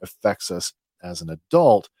what affects us as an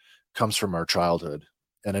adult comes from our childhood?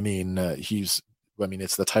 And I mean,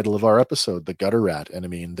 it's the title of our episode, The Gutter Rat. And I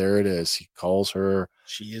mean, there it is. He calls her.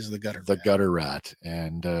 She is the gutter rat.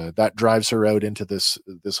 And that drives her out into this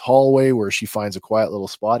hallway where she finds a quiet little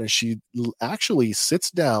spot, and she actually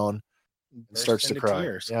sits down and starts to cry.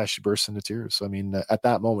 Tears. Yeah, she bursts into tears. So, I mean, at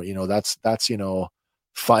that moment, that's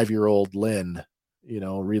 5-year-old Lynn,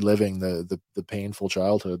 reliving the painful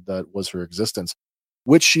childhood that was her existence,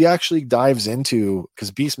 which she actually dives into,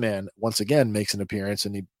 because Beastman once again makes an appearance,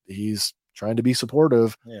 and he's trying to be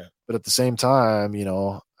supportive. Yeah. But at the same time,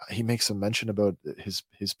 he makes some mention about his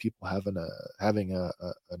people having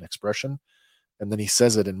an expression, and then he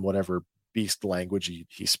says it in whatever beast language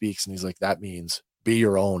he speaks, and he's like, that means be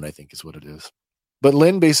your own, I think is what it is. But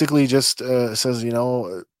Lynn basically just says,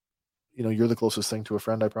 you're the closest thing to a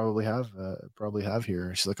friend I probably have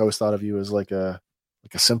here. She's like, I always thought of you as like a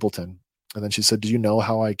simpleton. And then she said, do you know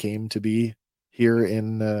how I came to be here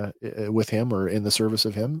in with him, or in the service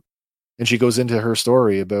of him? And she goes into her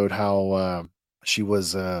story about how she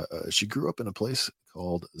grew up in a place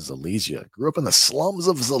called Zalesia, grew up in the slums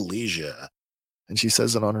of Zalesia. And she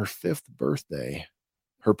says that on her 5th birthday,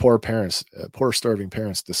 her poor starving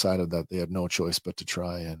parents decided that they had no choice but to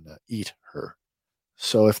try and eat her.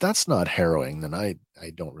 So if that's not harrowing, then I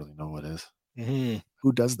don't really know what is. Mm-hmm.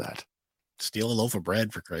 Who does that? Steal a loaf of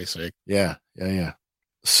bread, for Christ's sake. Yeah.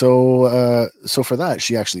 So for that,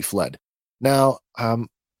 she actually fled. Now,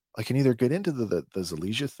 I can either get into the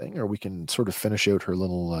Zalesia thing, or we can sort of finish out her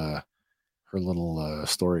little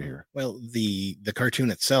story here. Well, the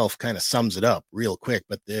cartoon itself kind of sums it up real quick,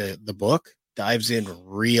 but the book dives in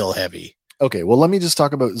real heavy. Okay, well, let me just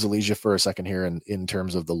talk about Zalesia for a second here, in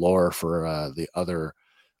terms of the lore for the other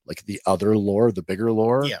lore, the bigger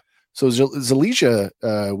lore. Yeah. So Zalesia,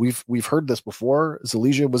 we've heard this before.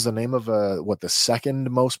 Zalesia was the name of the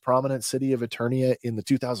second most prominent city of Eternia in the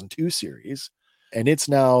 2002 series. And it's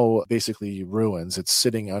now basically ruins. It's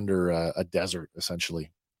sitting under a desert,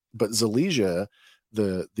 essentially. But Zalesia,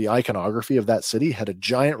 the iconography of that city, had a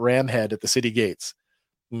giant ram head at the city gates.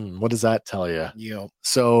 What does that tell you? Yeah.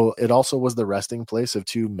 So it also was the resting place of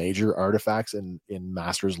 2 major artifacts in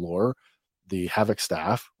Masters lore: the Havoc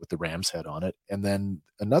Staff with the ram's head on it, and then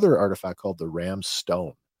another artifact called the Ram's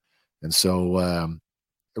Stone. And so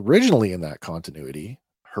originally in that continuity,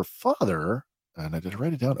 her father... and I did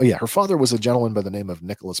write it down. Oh yeah, her father was a gentleman by the name of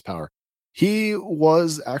Nicholas Power. He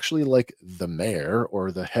was actually like the mayor,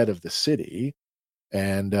 or the head of the city,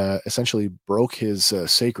 and essentially broke his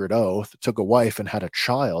sacred oath, took a wife, and had a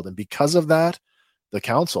child. And because of that, the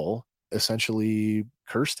council essentially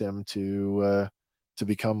cursed him to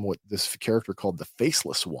become what this character called the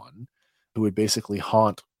Faceless One, who would basically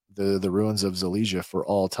haunt the ruins of Zalesia for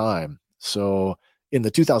all time. So in the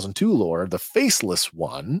 2002 lore, the Faceless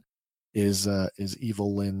One is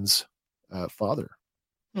Evil Lynn's father.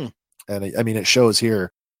 And I mean, it shows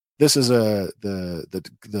here. This is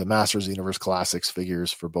the Masters of the Universe Classics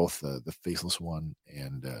figures for both the Faceless One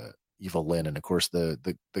and Evil Lynn, and of course the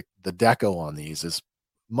deco on these is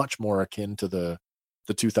much more akin to the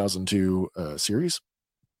 2002 series,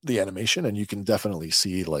 the animation, and you can definitely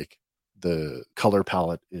see like the color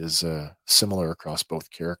palette is similar across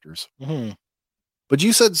both characters. Mm-hmm. But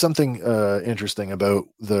you said something interesting about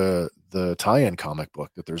the tie-in comic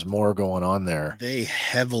book, that there's more going on there. They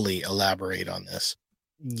heavily elaborate on this.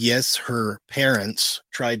 Yes, her parents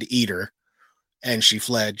tried to eat her, and she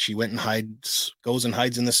fled. She went and goes and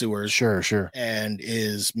hides in the sewers. Sure. And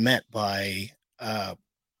is met by a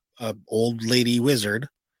old lady wizard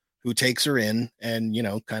who takes her in and,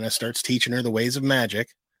 kind of starts teaching her the ways of magic.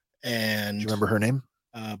 And do you remember her name?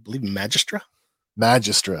 I believe Magistra.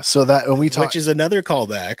 So that when we talk, which is another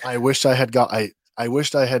callback. I wished I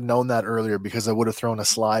had known that earlier, because I would have thrown a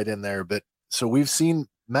slide in there. But so we've seen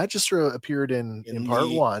Magistra appeared in part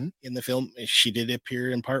 1 in the film. She did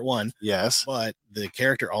appear in part 1. Yes, but the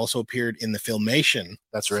character also appeared in the Filmation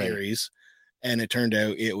series, and it turned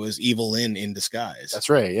out it was Evil Lynn in disguise. That's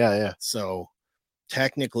right. Yeah. So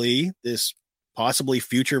technically, this possibly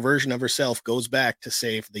future version of herself goes back to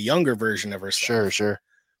save the younger version of herself. Sure.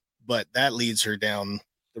 But that leads her down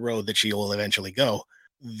the road that she will eventually go.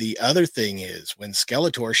 The other thing is, when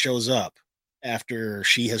Skeletor shows up after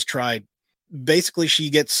she has tried, basically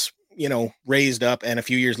she gets, raised up, and a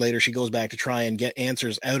few years later she goes back to try and get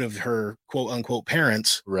answers out of her quote unquote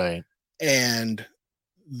parents. Right. And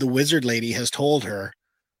the wizard lady has told her,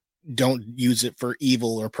 don't use it for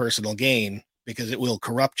evil or personal gain, because it will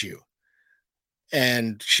corrupt you.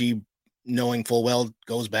 And she, knowing full well,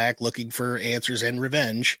 goes back looking for answers and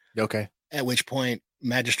revenge. Okay. At which point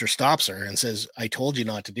Magister stops her and says, I told you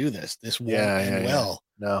not to do this. This won't end well.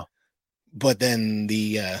 No. But then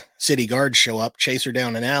the city guards show up, chase her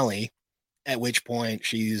down an alley, at which point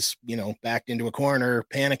she's, backed into a corner,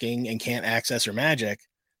 panicking, and can't access her magic.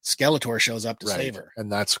 Skeletor shows up to save her.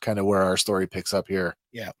 And that's kind of where our story picks up here.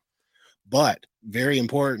 Yeah. But very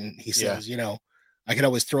important, he says, I could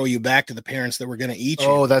always throw you back to the parents that were going to eat you.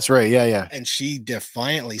 Oh, that's right. Yeah, yeah. And she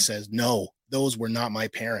defiantly says, no, those were not my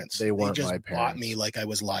parents. They weren't just my parents. bought me like I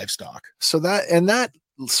was livestock. So that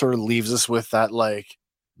sort of leaves us with that, like,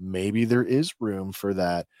 maybe there is room for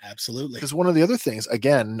that. Absolutely. Because one of the other things,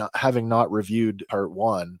 again, having not reviewed part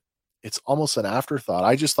 1, it's almost an afterthought.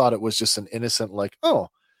 I just thought it was just an innocent, like, oh,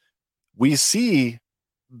 we see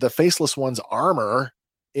the Faceless One's armor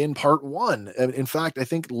in part 1. And in fact, I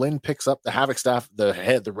think Lynn picks up the Havoc staff,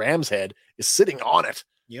 the ram's head is sitting on it.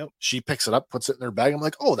 Yep. She picks it up, puts it in her bag. I'm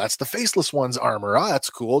like, oh, that's the Faceless One's armor. Oh, that's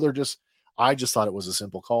cool. I just thought it was a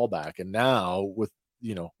simple callback. And now with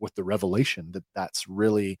the revelation that that's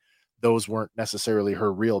really, those weren't necessarily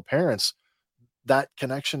her real parents, that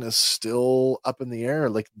connection is still up in the air.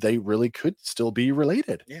 Like, they really could still be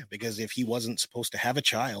related. Yeah, because if he wasn't supposed to have a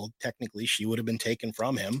child, technically she would have been taken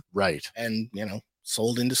from him. Right. And,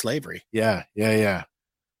 sold into slavery. Yeah.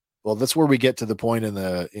 Well, that's where we get to the point in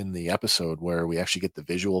the episode where we actually get the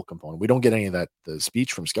visual component. We don't get any of the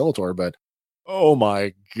speech from Skeletor, but oh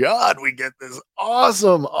my God, we get this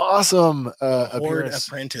awesome Horde appearance.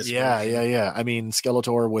 apprentice. Yeah. I mean,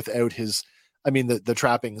 Skeletor without his, the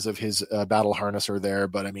trappings of his battle harness are there,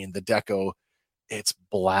 but the deco, it's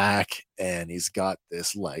black, and he's got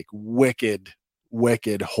this like wicked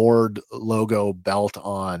Horde logo belt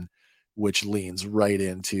on, which leans right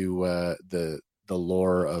into the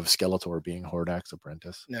lore of Skeletor being Hordak's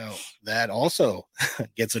apprentice. Now, that also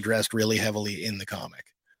gets addressed really heavily in the comic.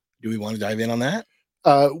 Do we want to dive in on that?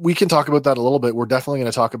 We can talk about that a little bit. We're definitely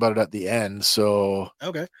going to talk about it at the end. So,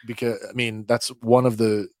 okay, because that's one of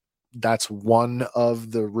the routes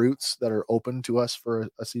that are open to us for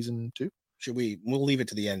a season 2. We'll leave it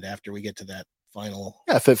to the end after we get to that final.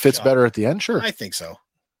 Yeah, if it fits better at the end, sure. I think so.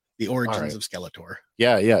 The origins of Skeletor.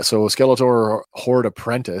 Yeah. So Skeletor,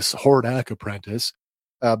 Hordak apprentice.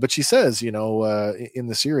 But she says, in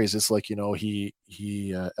the series, it's like, he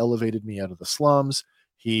elevated me out of the slums.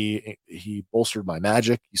 He bolstered my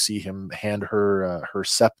magic. You see him hand her her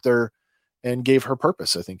scepter and gave her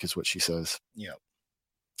purpose, I think is what she says. Yeah.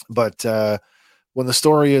 But when the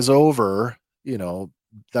story is over,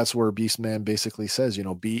 that's where Beastman basically says,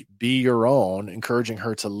 be your own, encouraging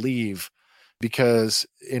her to leave, because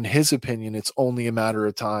in his opinion, it's only a matter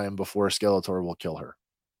of time before Skeletor will kill her.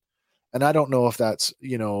 And I don't know if that's,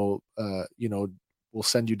 will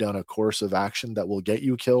send you down a course of action that will get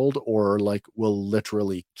you killed, or like will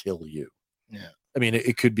literally kill you. Yeah.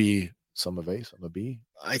 It could be some of A, some of B.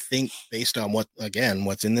 I think based on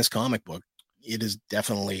what's in this comic book, it is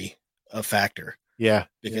definitely a factor. Yeah.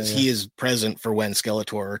 Because he is present for when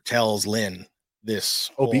Skeletor tells Lynn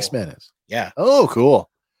this. Beastman is. Yeah. Oh,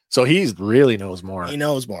 cool. So he really knows more. He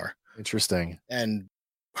knows more. Interesting. And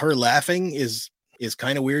her laughing is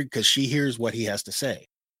kind of weird because she hears what he has to say.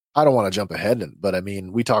 I don't want to jump ahead, but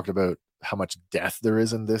we talked about how much death there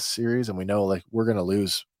is in this series, and we know like we're gonna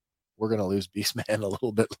lose Beastman a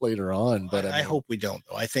little bit later on. But I hope we don't,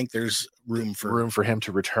 though. I think there's room for him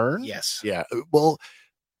to return. Yes. Yeah. Well,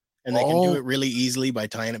 and they can do it really easily by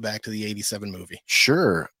tying it back to the '87 movie.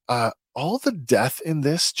 Sure. All the death in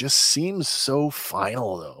this just seems so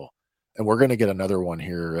final, though, and we're gonna get another one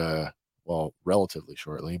here. Relatively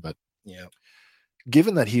shortly, but yeah.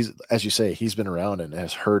 Given that he's, as you say, he's been around and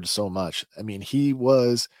has heard so much.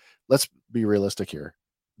 Let's be realistic here.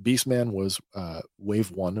 Beastman was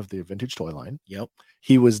wave 1 of the vintage toy line. Yep.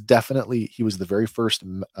 He was the very first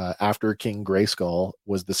after King Grayskull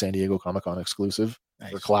was the San Diego Comic-Con exclusive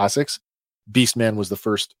for classics. Beastman was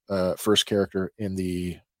the first character in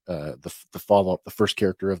the follow-up, the first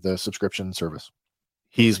character of the subscription service.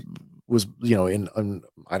 Was in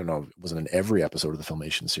I don't know, it wasn't in every episode of the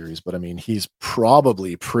Filmation series, but he's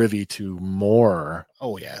probably privy to more.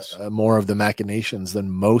 Oh yes, more of the machinations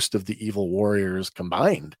than most of the evil warriors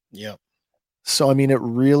combined. Yeah. So it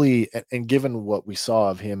really, and given what we saw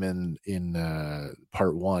of him in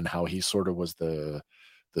part 1, how he sort of was the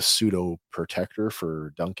pseudo protector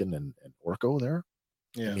for Duncan and Orko there.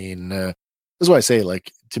 Yeah. This is why I say,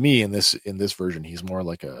 like, to me in this version, he's more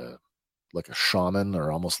like a shaman,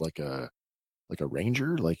 or almost like a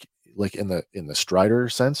ranger, like in the Strider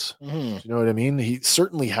sense. Mm-hmm. You know what I mean? He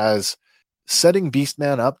certainly has setting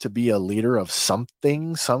Beastman up to be a leader of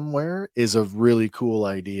something somewhere is a really cool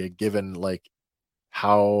idea, given like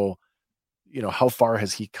how far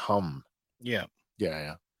has he come? Yeah.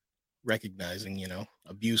 Yeah. Recognizing,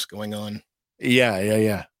 abuse going on.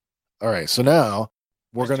 Yeah. All right. So now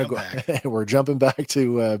we're going to go, we're jumping back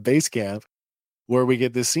to base camp, where we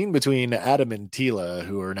get this scene between Adam and Teela,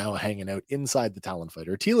 who are now hanging out inside the Talon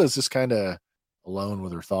Fighter. Teela's just kind of alone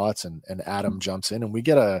with her thoughts, and Adam jumps in, and we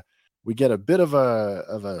get a bit of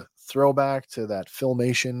a throwback to that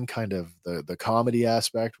Filmation kind of the comedy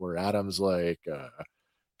aspect, where Adam's like,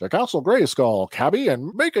 the Castle Grayskull, cabby,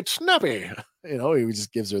 and make it snappy. He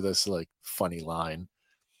just gives her this like funny line.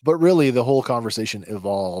 But really, the whole conversation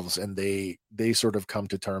evolves, and they sort of come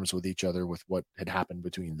to terms with each other with what had happened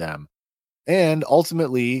between them. And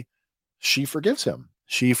ultimately, she forgives him.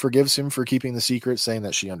 She forgives him for keeping the secret, saying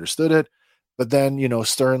that she understood it. But then,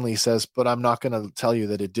 sternly says, but I'm not going to tell you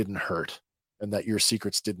that it didn't hurt and that your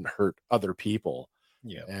secrets didn't hurt other people.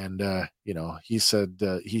 Yeah. And, he says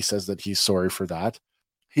that he's sorry for that.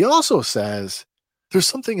 He also says, there's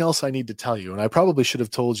something else I need to tell you, and I probably should have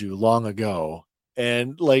told you long ago.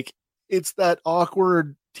 And like, it's that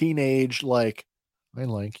awkward teenage, like, I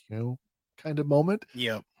like you kind of moment.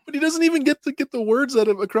 Yeah. But he doesn't even get the words out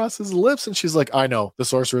of across his lips. And she's like, I know, the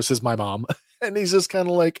sorceress is my mom. And he's just kind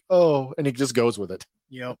of like, oh, and he just goes with it.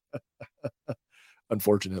 Yep.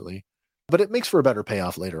 Unfortunately. But it makes for a better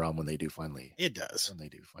payoff later on when they do finally. It does. When they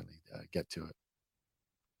do finally get to it.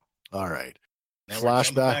 All right. Now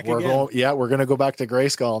Flashback. We're going to go back to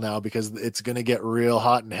Grayskull now, because it's going to get real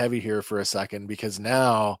hot and heavy here for a second, because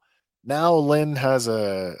now Lynn has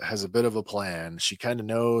a bit of a plan. She kind of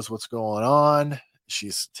knows what's going on.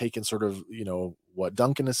 She's taken sort of, what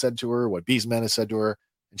Duncan has said to her, what Beastman has said to her,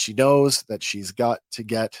 and she knows that she's got to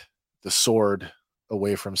get the sword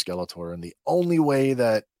away from Skeletor. And the only way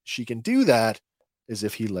that she can do that is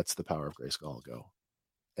if he lets the power of Grayskull go.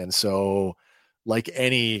 And so, like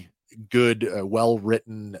any good,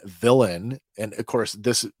 well-written villain, and of course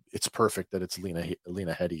it's perfect that it's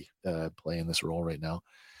Lena Headey playing this role right now,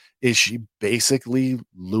 is she basically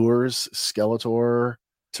lures Skeletor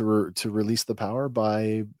to release the power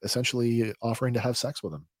by essentially offering to have sex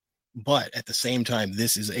with him. But at the same time,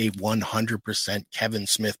 this is a 100% Kevin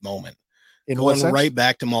Smith moment. Going right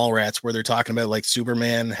back to Mallrats, where they're talking about like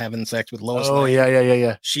Superman having sex with Lois Lane.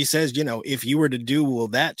 Yeah. She says, if you were to do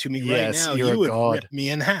that to me right now, you would rip me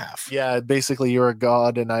in half. Yeah, basically you're a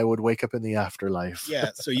god and I would wake up in the afterlife.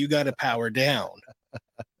 Yeah, so you got to power down.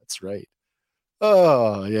 That's right.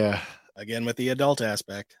 Oh, yeah. Again, with the adult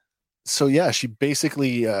aspect. So yeah, she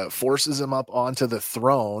basically forces him up onto the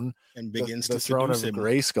throne and begins the to throne of him.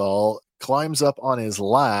 Grayskull, climbs up on his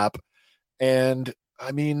lap, and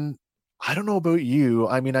I mean, I don't know about you.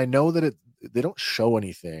 I mean, I know that they don't show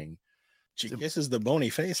anything. She kisses the bony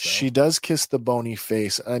face, though. She does kiss the bony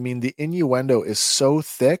face. I mean, the innuendo is so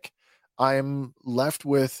thick. I'm left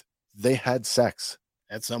with they had sex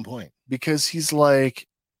at some point, because he's like,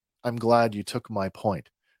 I'm glad you took my point.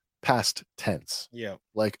 Past tense. Yeah.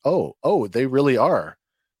 Like, oh, they really are.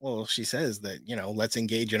 Well, she says that, let's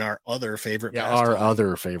engage in our other favorite pastime. Our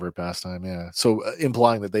other favorite pastime, yeah. So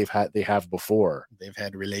implying that they have before. They've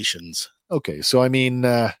had relations. Okay, so I mean,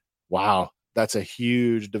 wow, that's a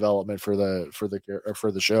huge development for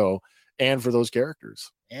the show and for those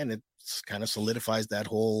characters. And it kind of solidifies that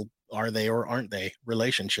whole are they or aren't they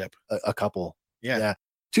relationship. A couple. Yeah.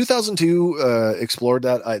 2002 explored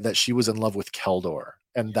that she was in love with Keldor.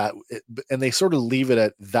 And and they sort of leave it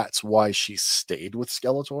at that's why she stayed with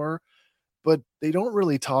Skeletor, but they don't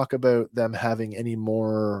really talk about them having any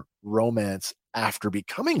more romance after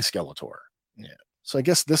becoming Skeletor. Yeah. So I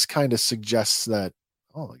guess this kind of suggests that,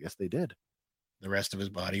 I guess they did. The rest of his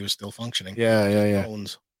body was still functioning. Yeah.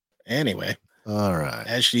 Bones. Anyway. All right.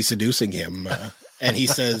 As she's seducing him, and he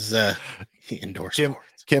says, indoor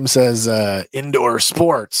sports. Kim says, indoor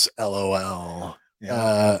sports, LOL.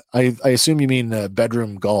 Yeah. I assume you mean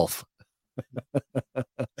bedroom golf.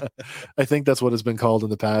 I think that's what it's been called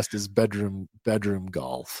in the past, is bedroom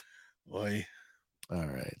golf. Boy. All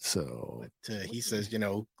right. So he says,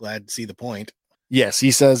 glad to see the point. Yes,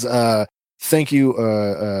 he says, thank you.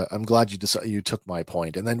 I'm glad you took my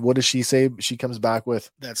point. And then what does she say? She comes back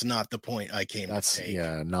with, that's not the point I came to take.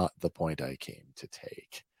 Yeah, not the point I came to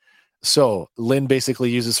take. So Lynn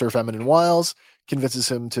basically uses her feminine wiles, convinces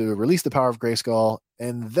him to release the power of Grayskull,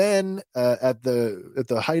 and then at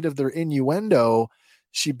the height of their innuendo,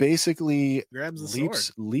 she basically grabs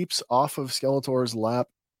the leaps off of Skeletor's lap,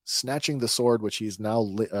 snatching the sword, which he's now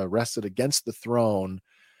rested against the throne,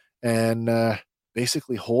 and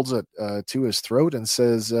basically holds it to his throat and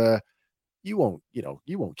says, "You won't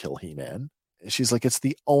kill He-Man." She's like, it's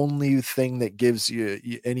the only thing that gives you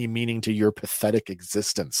any meaning to your pathetic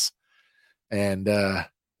existence. And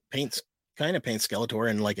paints Skeletor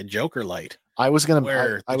in like a Joker light. I was gonna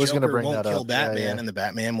bring that up. Kill Batman, and the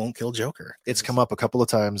Batman won't kill Joker. It's come up a couple of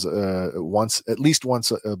times, at least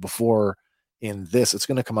once before in this. It's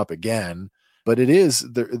going to come up again, but it is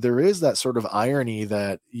there is that sort of irony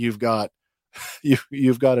that you've got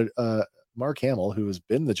Mark Hamill, who has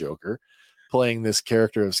been the Joker, playing this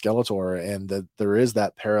character of Skeletor, and that there is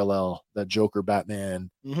that parallel, that Joker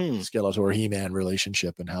Batman Skeletor He-Man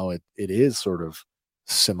relationship, and how it is sort of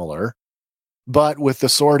similar, but with the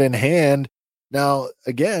sword in hand. Now,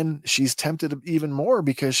 again, she's tempted even more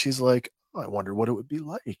because she's like, oh, I wonder what it would be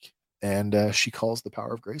like. And she calls the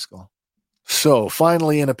power of Grayskull. So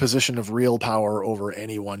finally, in a position of real power over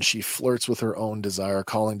anyone, she flirts with her own desire,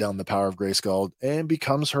 calling down the power of Grayskull, and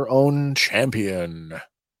becomes her own champion.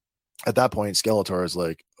 At that point, Skeletor is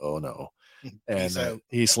like, oh no. And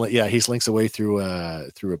he slinks away through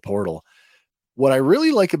a portal. What I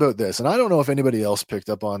really like about this, and I don't know if anybody else picked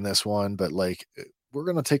up on this one, but like, we're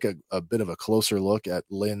going to take a bit of a closer look at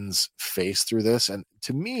Lynn's face through this. And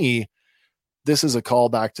to me, this is a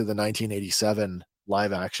callback to the 1987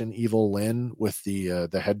 live action Evil Lynn with the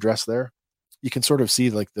headdress there. You can sort of see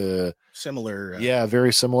like the similar.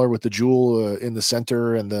 Very similar with the jewel in the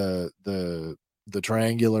center and the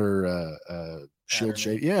triangular shield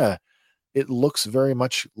shape. Yeah. It looks very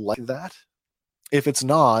much like that. If it's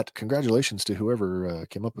not, congratulations to whoever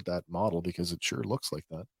came up with that model, because it sure looks like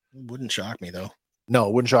that. Wouldn't shock me though. No,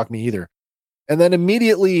 it wouldn't shock me either. And then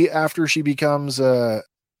immediately after she becomes, I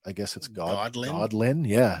guess it's Godlyn.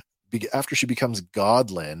 Yeah. After she becomes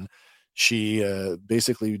Godlyn, she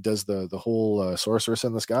basically does the whole sorceress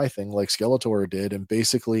in the sky thing like Skeletor did, and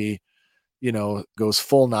basically, goes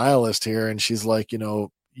full nihilist here. And she's like,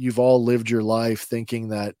 you've all lived your life thinking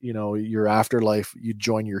that, your afterlife, you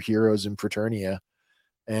join your heroes in Preternia.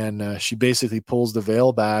 And she basically pulls the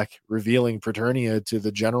veil back, revealing Preternia to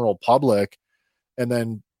the general public, and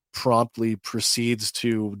then promptly proceeds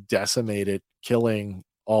to decimate it, killing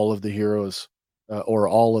all of the heroes or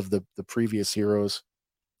all of the previous heroes.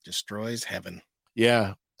 Destroys heaven.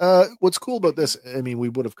 Yeah. What's cool about this, I mean, we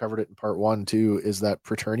would have covered it in part 1 too, is that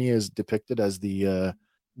Preternia is depicted as the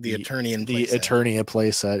Eternian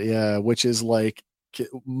playset. Yeah. Which is like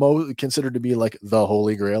considered to be like the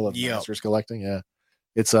holy grail of monsters collecting. Yeah.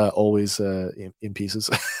 It's always in pieces.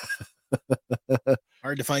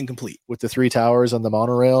 Hard to find complete. With the 3 towers on the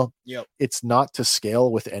monorail. Yep. It's not to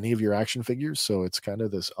scale with any of your action figures, so it's kind of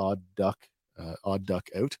this odd duck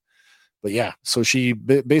out. But yeah, so she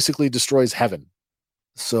basically destroys heaven.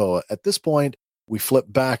 So at this point, we flip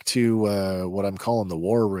back to what I'm calling the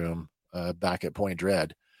war room back at Point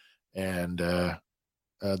Dread. And the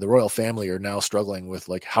royal family are now struggling with,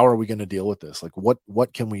 like, how are we going to deal with this? Like,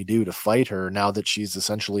 what can we do to fight her now that she's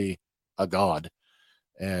essentially a god?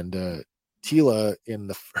 And Teela,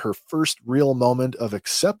 in her first real moment of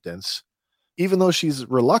acceptance, even though she's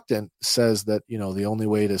reluctant, says that, the only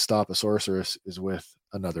way to stop a sorceress is with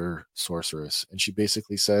another sorceress. And she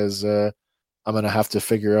basically says, I'm going to have to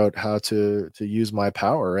figure out how to use my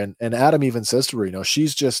power. And Adam even says to her,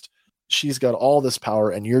 she's got all this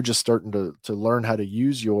power and you're just starting to learn how to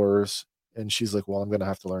use yours. And she's like, well, I'm going to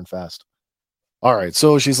have to learn fast. All right.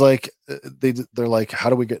 So she's like, they're like,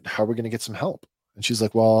 how are we going to get some help? And she's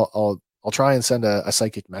like, well, I'll try and send a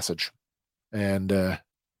psychic message. And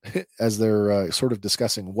as they're sort of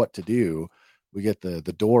discussing what to do, we get the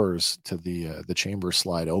doors to the chamber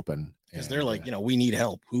slide open. Because they're like, we need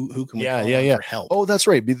help. Who can we call for help? Oh, that's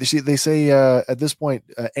right. They say at this point,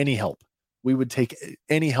 any help. We would take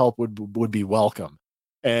any help would be welcome.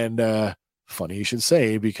 And funny you should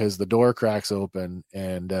say, because the door cracks open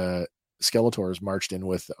and Skeletor is marched in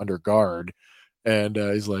with under guard. And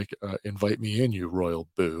he's like, invite me in, you royal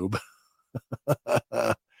boob.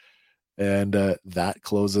 And that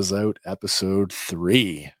closes out episode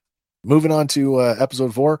 3. Moving on to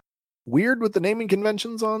episode 4. Weird with the naming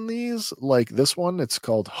conventions on these. Like this one, it's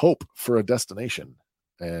called Hope for a Destination.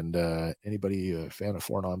 And anybody a fan of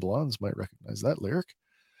Four Non-Blondes might recognize that lyric.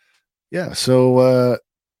 Yeah, so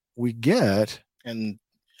we get... And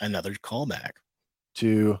another callback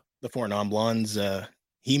to the Four Non-Blondes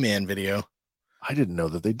He-Man video. I didn't know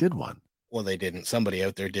that they did one. Well, they didn't. Somebody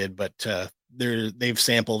out there did, but they've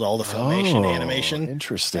sampled all the Filmation animation,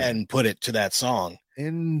 interesting, and put it to that song.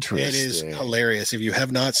 Interesting. It is hilarious. If you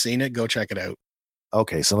have not seen it, go check it out.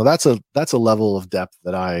 Okay, so that's a level of depth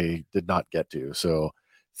that I did not get to. So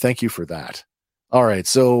thank you for that. All right,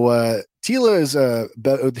 so Teela is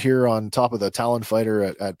out here on top of the Talon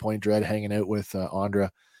Fighter at Point Dread, hanging out with Andra,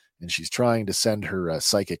 and she's trying to send her a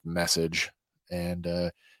psychic message and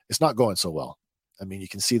it's not going so well. I mean, you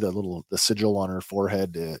can see the sigil on her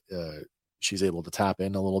forehead. She's able to tap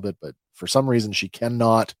in a little bit, but for some reason she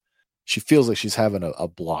cannot. She feels like she's having a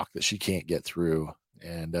block that she can't get through,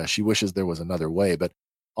 and she wishes there was another way. But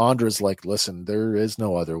Andra's like, listen, there is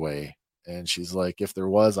no other way. And she's like, if there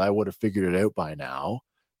was, I would have figured it out by now.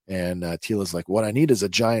 And Teela's like, what I need is a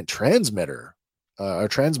giant transmitter, a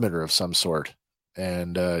transmitter of some sort.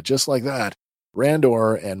 And just like that,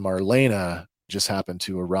 Randor and Marlena just happen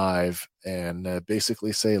to arrive and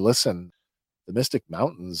basically say, listen, the Mystic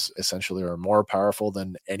Mountains essentially are more powerful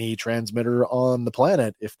than any transmitter on the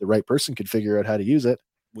planet if the right person could figure out how to use it.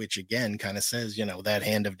 Which again kind of says, that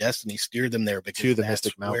hand of destiny steered them there because to the that's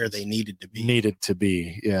Mystic Mountains, where they needed to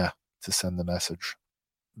be. Yeah, to send the message.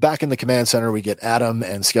 Back in the command center, we get Adam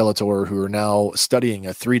and Skeletor, who are now studying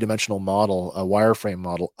a 3-dimensional model, a wireframe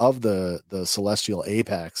model of the celestial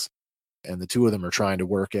apex. And the two of them are trying to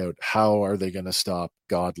work out how are they going to stop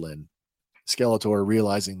Godlin. Skeletor,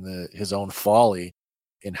 realizing his own folly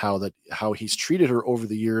in how he's treated her over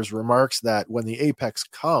the years, remarks that when the apex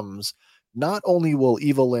comes, not only will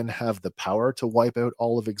Evil-Lyn have the power to wipe out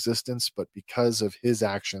all of existence, but because of his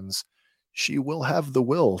actions, she will have the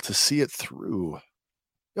will to see it through.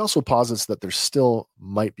 He also posits that there still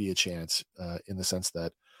might be a chance in the sense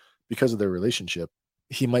that because of their relationship,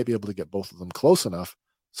 he might be able to get both of them close enough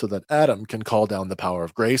so that Adam can call down the power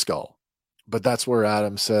of Grayskull. But that's where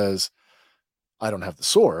Adam says, I don't have the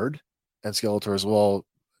sword. And Skeletor is, well,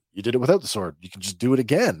 you did it without the sword. You can just do it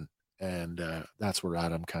again. And that's where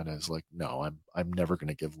Adam kind of is like, no, I'm never going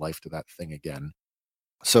to give life to that thing again.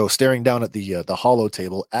 So staring down at the hollow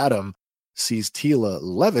table, Adam sees Teela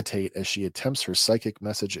levitate as she attempts her psychic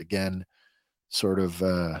message again, sort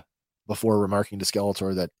of before remarking to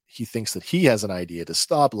Skeletor that he thinks that he has an idea to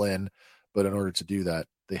stop Lyn, but in order to do that,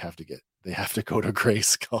 they have to go to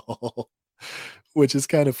Grayskull, which is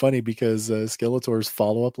kind of funny because Skeletor's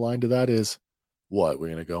follow-up line to that is, what, we're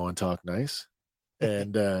going to go and talk nice?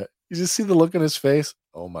 And you just see the look on his face.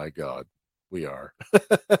 Oh my God, we are.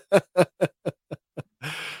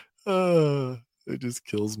 It just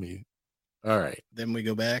kills me. All right. Then we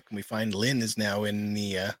go back and we find Lyn is now in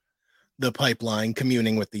the pipeline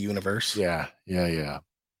communing with the universe. Yeah.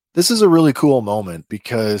 This is a really cool moment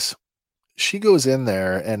because she goes in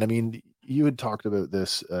there, and I mean, you had talked about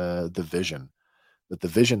this, the vision, that the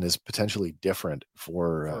vision is potentially different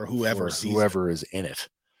for whoever is in it.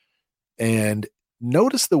 And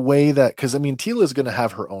notice the way that, because I mean, Teela is going to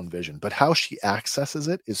have her own vision, but how she accesses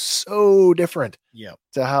it is so different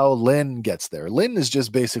to how Lyn gets there. Lyn is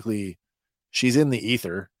just basically, she's in the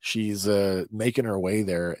ether. She's making her way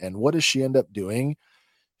there. And what does she end up doing?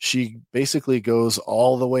 She basically goes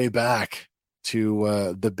all the way back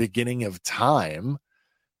to the beginning of time.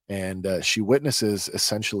 And she witnesses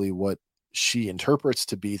essentially what she interprets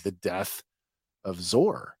to be the death of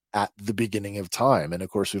Zor at the beginning of time. And of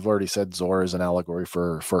course, we've already said Zor is an allegory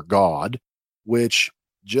for God, which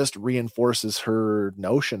just reinforces her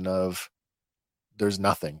notion of there's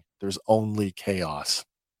nothing, there's only chaos.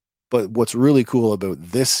 But what's really cool about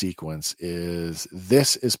this sequence is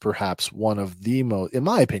this is perhaps one of the most, in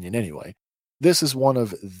my opinion anyway, this is one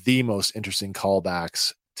of the most interesting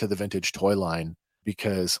callbacks to the vintage toy line,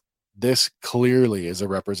 because this clearly is a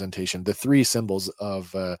representation. The three symbols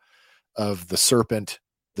of the serpent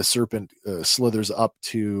slithers up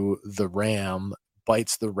to the ram,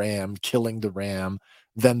 bites the ram, killing the ram.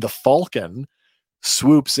 Then the falcon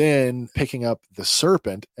swoops in, picking up the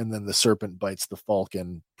serpent, and then the serpent bites the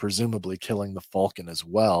falcon, presumably killing the falcon as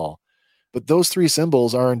well. But those three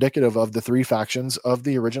symbols are indicative of the three factions of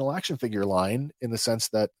the original action figure line, in the sense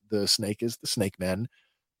that the snake is the Snake Men,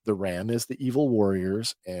 the ram is the evil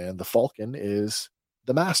warriors, and the falcon is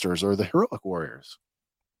the masters or the heroic warriors.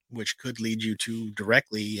 Which could lead you to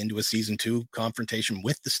directly into a season 2 confrontation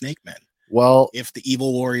with the Snake Men. Well, if the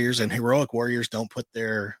evil warriors and heroic warriors don't put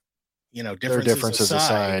their differences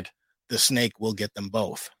aside, the snake will get them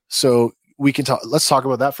both. So we can talk. Let's talk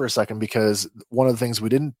about that for a second, because one of the things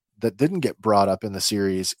that didn't get brought up in the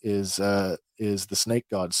series is the snake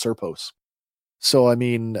god Serpos. So I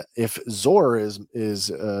mean, if Zor is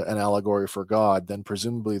an allegory for God, then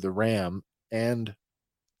presumably the ram and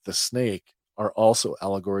the snake are also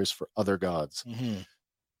allegories for other gods. Mm-hmm.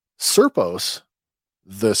 Serpos,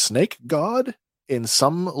 the snake god, in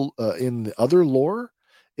the other lore,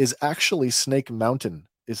 is actually Snake Mountain.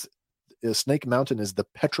 Snake Mountain is the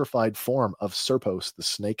petrified form of Serpos, the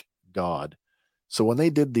snake god. So when they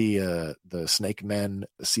did the Snake Men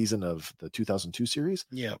season of the 2002 series,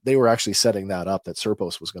 they were actually setting that up, that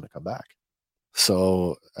Serpos was going to come back.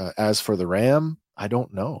 So as for the ram, I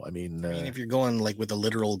don't know. I mean, if you're going like with the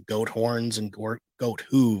literal goat horns and goat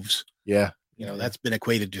hooves, yeah, that's been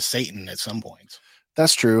equated to Satan at some points.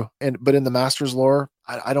 That's true. But in the Masters lore,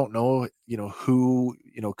 I don't know, who,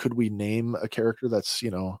 could we name a character that's,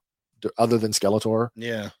 other than Skeletor?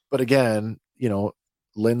 Yeah. But again,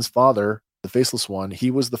 Lynn's father, the Faceless One,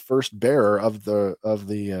 he was the first bearer of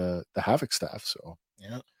the Havoc staff. So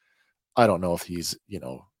yeah, I don't know if he's,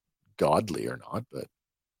 godly or not, but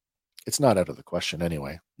it's not out of the question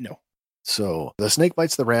anyway. No. So the snake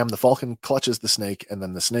bites the ram, the falcon clutches the snake, and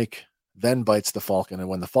then the snake then bites the falcon. And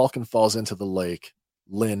when the falcon falls into the lake,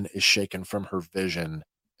 Lynn is shaken from her vision,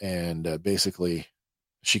 and basically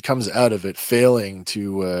she comes out of it failing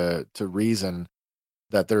to reason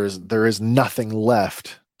that there is nothing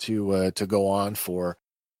left to go on for.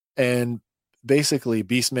 And basically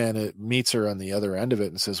Beastman meets her on the other end of it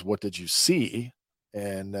and says, "What did you see?"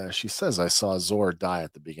 And she says, "I saw Zor die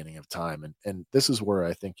at the beginning of time." And this is where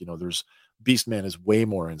I think, there's Beastman is way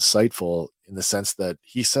more insightful in the sense that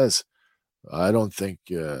he says, "I don't think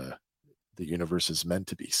the universe is meant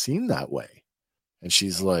to be seen that way." And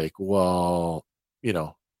she's like, well,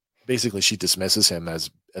 basically she dismisses him as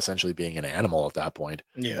essentially being an animal at that point.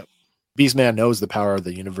 Yeah. Beastman knows the power of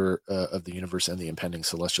the universe and the impending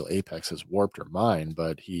celestial apex has warped her mind,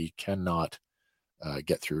 but he cannot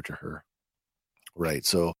get through to her. Right.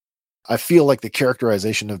 So I feel like the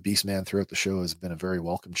characterization of Beastman throughout the show has been a very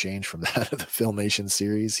welcome change from that of the Filmation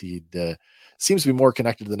series. He seems to be more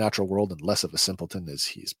connected to the natural world and less of a simpleton as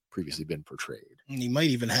he's previously been portrayed. And he might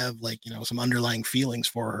even have some underlying feelings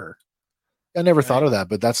for her. I never thought of that,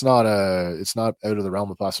 but that's not it's not out of the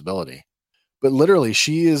realm of possibility. But literally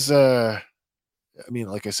she is,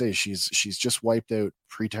 like I say, she's just wiped out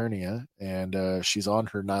Preternia, and she's on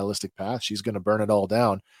her nihilistic path. She's going to burn it all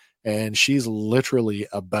down. And she's literally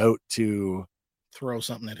about to throw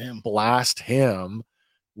something at him, blast him,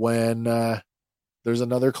 when there's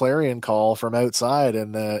another clarion call from outside,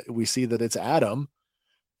 and we see that it's Adam.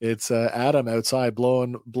 It's Adam outside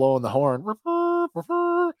blowing the horn,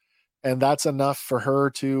 and that's enough for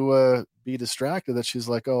her to be distracted that she's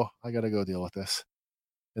like, "Oh, I got to go deal with this."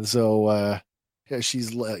 And so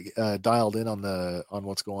she's dialed in on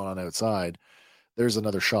what's going on outside. There's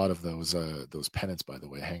another shot of those pennants, by the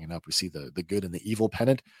way, hanging up. We see the good and the evil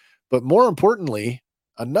pennant. But more importantly,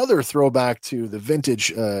 another throwback to the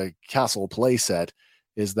vintage castle playset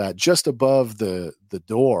is that just above the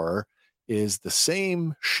door is the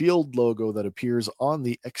same shield logo that appears on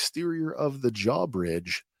the exterior of the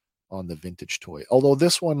jawbridge on the vintage toy. Although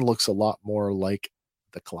this one looks a lot more like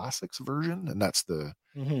the classics version, and that's the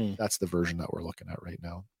version that we're looking at right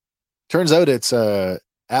now. Turns out it's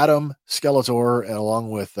Adam, Skeletor, and along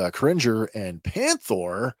with Cringer and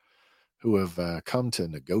Panther, who have come to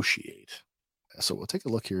negotiate. So we'll take a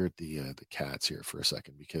look here at the cats here for a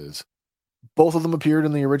second, because both of them appeared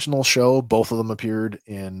in the original show. Both of them appeared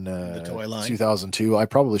in the toy line 2002. I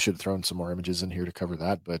probably should have thrown some more images in here to cover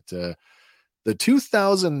that, but the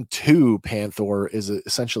 2002 Panther is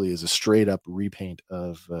essentially a straight up repaint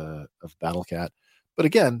of Battle Cat. But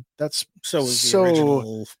again, that's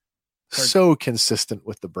so consistent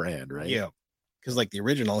with the brand, right? Yeah. Because the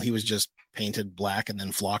original, he was just painted black and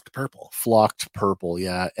then flocked purple.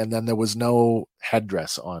 Yeah. And then there was no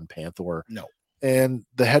headdress on Panther. No. And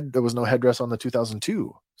there was no headdress on the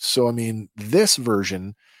 2002. So, this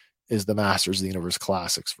version is the Masters of the Universe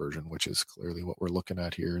Classics version, which is clearly what we're looking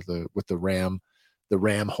at here, with the ram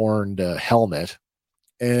horned helmet.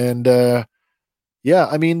 And the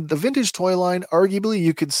vintage toy line, arguably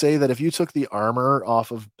you could say that if you took the armor off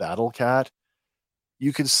of Battle Cat,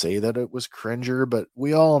 you could say that it was Cringer, but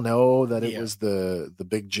we all know that it was the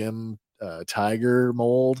Big Jim Tiger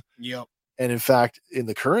mold. Yep. And in fact, in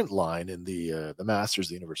the current line, in the Masters of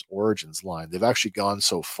the Universe Origins line, they've actually gone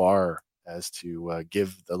so far as to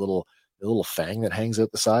give the little fang that hangs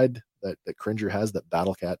out the side that Cringer has that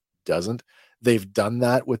Battle Cat doesn't. They've done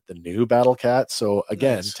that with the new Battle Cat. So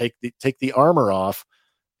again, nice. Take the armor off,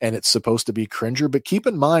 and it's supposed to be Cringer. But keep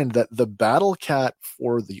in mind that the Battle Cat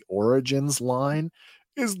for the Origins line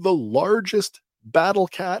is the largest Battle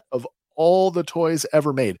Cat of all the toys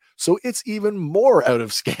ever made. So it's even more out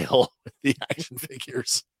of scale with the action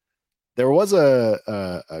figures. There was a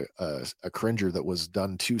Cringer that was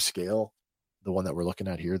done to scale, the one that we're looking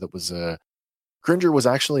at here. That was Cringer was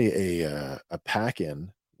actually a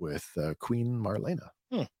pack-in with Queen Marlena.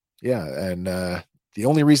 Yeah, and the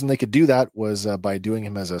only reason they could do that was by doing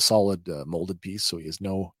him as a solid molded piece, so he has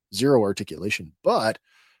zero articulation. But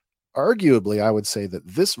arguably, I would say that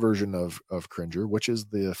this version of Cringer, which is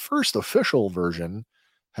the first official version,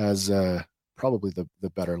 has probably the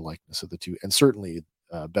better likeness of the two, and certainly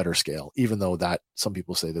better scale, even though that some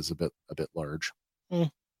people say that's a bit large.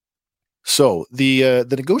 So the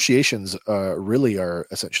negotiations really are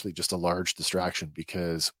essentially just a large distraction,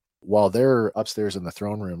 because while they're upstairs in the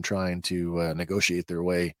throne room trying to negotiate their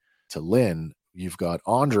way to Lynn, you've got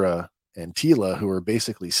Andra and Tila who are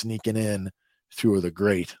basically sneaking in through the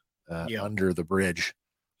grate under the bridge,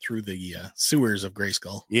 through the sewers of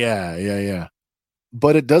Grayskull. Yeah.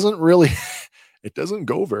 But it doesn't really, it doesn't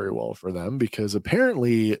go very well for them, because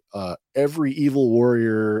apparently every evil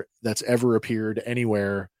warrior that's ever appeared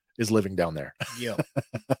anywhere is living down there. Yeah.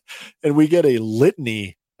 And we get a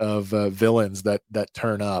litany of villains that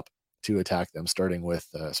turn up to attack them, starting with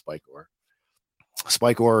Spikor.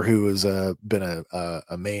 Spikor, who has been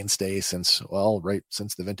a mainstay since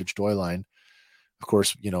the vintage toy line. Of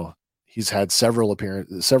course, he's had several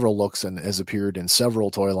looks and has appeared in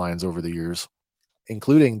several toy lines over the years,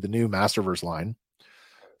 including the new Masterverse line.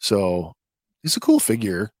 So he's a cool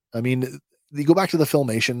figure. I mean, you go back to the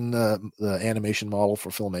Filmation, the animation model for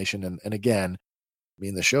Filmation, and again, I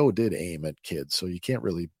mean, the show did aim at kids, so you can't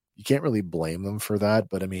really blame them for that.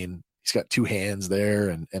 But I mean, he's got two hands there,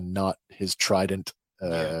 and not his trident,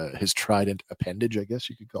 his trident appendage, I guess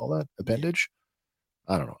you could call that appendage.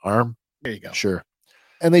 I don't know, arm. There you go. Sure.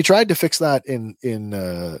 And they tried to fix that in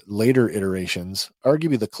later iterations.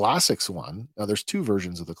 Arguably the Classics one. Now there's two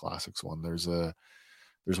versions of the Classics one. There's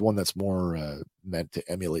one that's more meant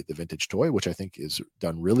to emulate the vintage toy, which I think is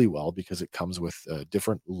done really well, because it comes with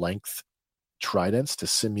different length tridents to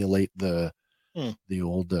simulate the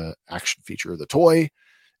old action feature of the toy.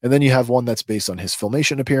 And then you have one that's based on his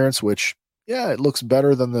Filmation appearance, which, it looks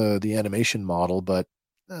better than the animation model, but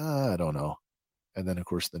I don't know. And then of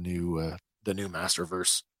course the new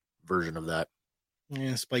Masterverse version of that.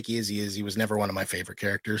 Yeah, Spiky as he is, he was never one of my favorite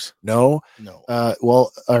characters. No.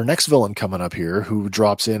 Well, our next villain coming up here, who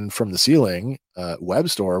drops in from the ceiling,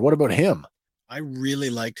 Webstor. What about him? I really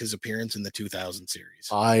liked his appearance in the 2000 series.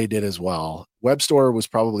 I did as well. Webstor was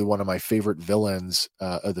probably one of my favorite villains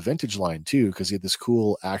of the vintage line too, because he had this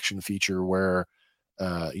cool action feature where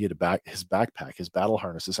he had his backpack, his battle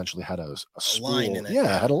harness essentially had a line in it.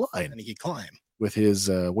 Yeah, it had a line. And he could climb. With his,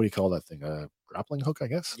 what do you call that thing? A grappling hook, I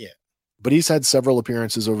guess? Yeah. But he's had several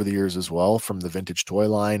appearances over the years as well from the vintage toy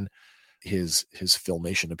line. His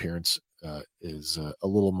Filmation appearance is a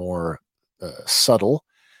little more subtle.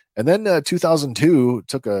 And then 2002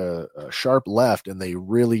 took a sharp left, and they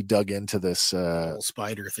really dug into this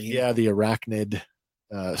spider theme. Yeah, the arachnid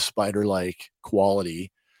spider-like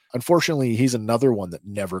quality. Unfortunately, he's another one that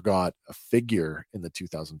never got a figure in the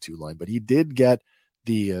 2002 line, but he did get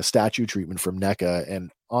the statue treatment from NECA.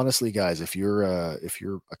 And honestly, guys, if you're a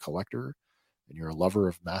collector and you're a lover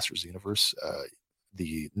of Masters Universe,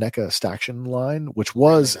 the NECA Staction line, which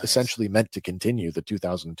was really nice, essentially meant to continue the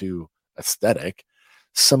 2002 aesthetic,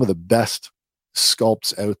 some of the best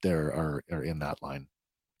sculpts out there are in that line.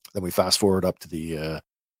 Then we fast forward up to the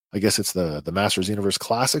I guess it's the Masters Universe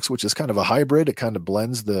Classics, which is kind of a hybrid. It kind of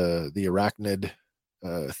blends the arachnid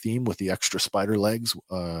theme with the extra spider legs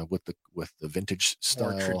with the vintage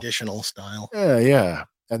style, more traditional style. Yeah.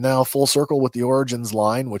 And now full circle with the Origins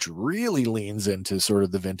line, which really leans into sort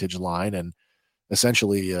of the vintage line, and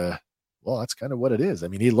essentially, that's kind of what it is. I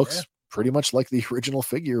mean, he looks pretty much like the original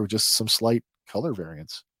figure with just some slight color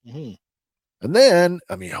variants. Mm-hmm. And then,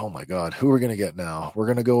 I mean, oh my God, who are we going to get now? We're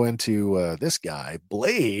going to go into this guy,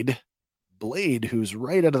 Blade, who's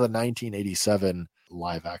right out of the 1987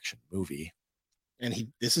 live action movie. And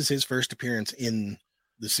this is his first appearance in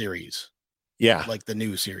the series. Yeah. Like the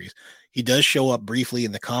new series. He does show up briefly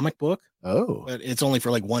in the comic book. Oh. But it's only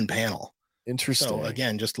for like one panel. Interesting. So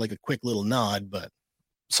again, just like a quick little nod, but.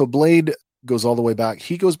 So Blade goes all the way back.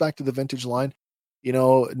 He goes back to the vintage line.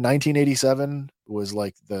 1987 was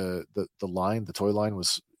like the line, the toy line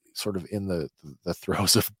was sort of in the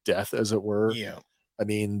throes of death, as it were. Yeah. I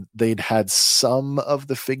mean, they'd had some of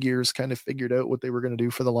the figures kind of figured out what they were going to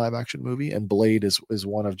do for the live action movie. And Blade is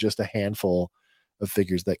one of just a handful of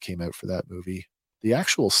figures that came out for that movie. The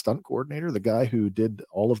actual stunt coordinator, the guy who did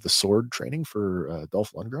all of the sword training for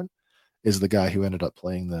Dolph Lundgren, is the guy who ended up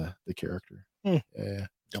playing the character. Yeah.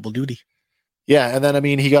 Double duty. Yeah. And then, I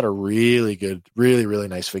mean, he got a really good, really, really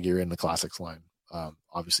nice figure in the Classics line,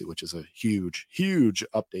 obviously, which is a huge, huge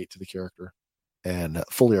update to the character and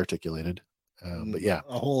fully articulated. But yeah,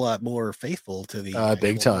 a whole lot more faithful to the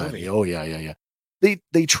big time. movie. Oh yeah.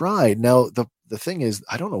 They tried. Now the thing is,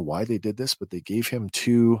 I don't know why they did this, but they gave him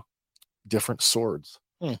two different swords.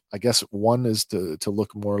 I guess one is to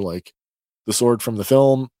look more like the sword from the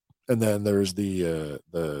film, and then there's the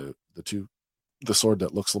sword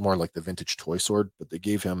that looks more like the vintage toy sword. But they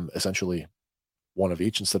gave him essentially one of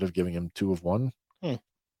each instead of giving him two of one.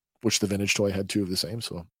 which the vintage toy had 2 of the same.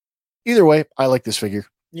 So either way, I like this figure.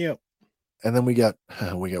 Yep. And then we got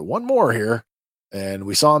one more here, and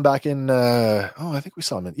we saw him back in I think we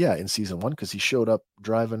saw him in season 1, because he showed up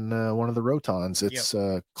driving one of the Rotons. It's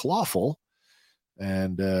Clawful,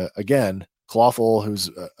 and again, Clawful, who's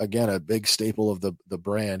again a big staple of the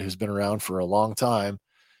brand, who's been around for a long time,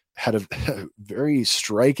 had a very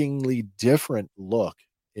strikingly different look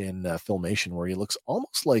in Filmation, where he looks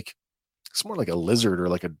almost like, it's more like a lizard or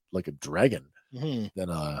like a dragon than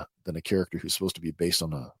a character who's supposed to be based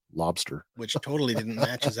on a lobster, which totally didn't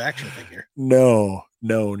match his action figure. No,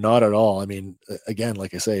 not at all. I mean, again,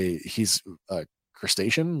 like I say, he's a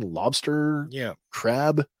crustacean, lobster,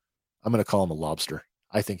 crab. I'm going to call him a lobster.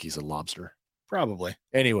 I think he's a lobster. Probably.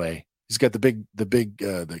 Anyway, he's got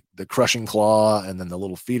the crushing claw and then the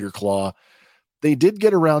little feeder claw. They did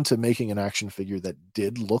get around to making an action figure that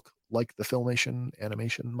did look like the Filmation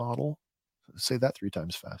animation model. Say that 3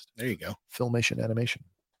 times fast. There you go. Filmation animation.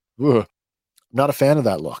 Ugh. Not a fan of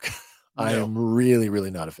that look. No. I am really, really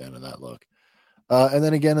not a fan of that look. And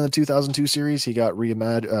then again, in the 2002 series, he got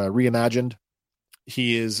reimagined.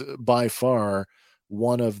 He is by far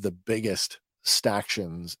one of the biggest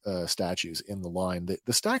statues in the line.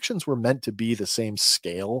 The Stactions were meant to be the same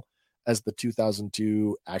scale as the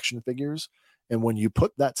 2002 action figures. And when you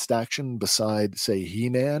put that Staction beside, say,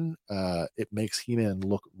 He-Man, it makes He-Man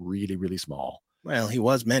look really, really small. Well, he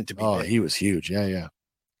was meant to be. Oh, big. He was huge. Yeah.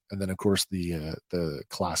 And then, of course, the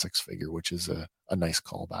Classics figure, which is a nice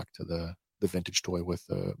callback to the vintage toy with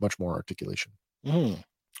much more articulation. Mm.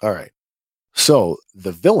 All right. So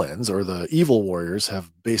the villains, or the evil warriors,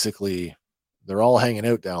 have basically, they're all hanging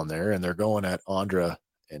out down there, and they're going at Andra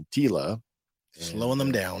and Teela. Slowing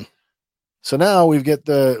them down. So now we get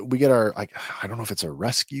our, I don't know if it's a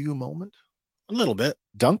rescue moment. A little bit.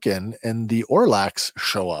 Duncan and the Orlax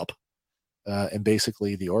show up, and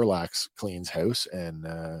basically the Orlax cleans house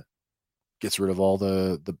and gets rid of all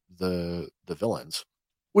the villains,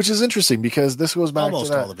 which is interesting because this goes back almost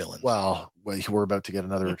to that, all the villains. Well, we're about to get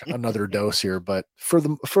another dose here, but for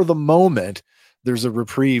the moment, there's a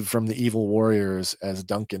reprieve from the evil warriors as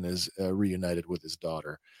Duncan is reunited with his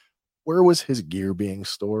daughter. Where was his gear being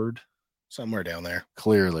stored? Somewhere down there.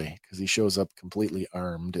 Clearly, because he shows up completely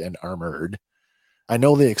armed and armored. I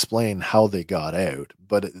know they explain how they got out,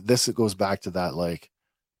 but it goes back to that, like,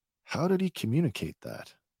 how did he communicate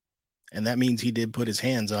that? And that means he did put his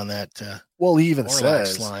hands on that. Well, he even Orlax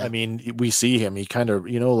says, slime. I mean, we see him, he kind of,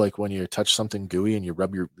 like when you touch something gooey and you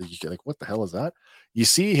rub you're like, what the hell is that? You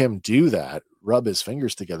see him do that, rub his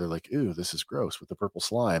fingers together like, ooh, this is gross, with the purple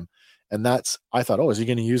slime. And I thought, is he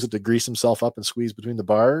going to use it to grease himself up and squeeze between the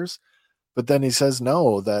bars? But then he says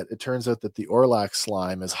no, that it turns out that the Orlax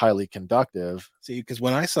slime is highly conductive. See, because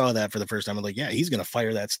when I saw that for the first time, I'm like, yeah, he's going to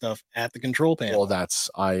fire that stuff at the control panel. Well,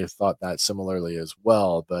 I thought that similarly as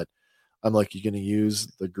well, but I'm like, you're going to use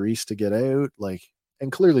the grease to get out? Like,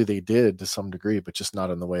 and clearly they did to some degree, but just not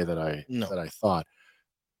in the way that I thought.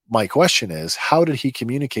 My question is, how did he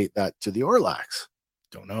communicate that to the Orlax?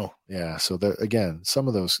 Don't know. Yeah. So again,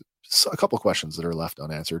 a couple of questions that are left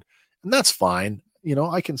unanswered, and that's fine.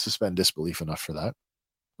 I can suspend disbelief enough for that.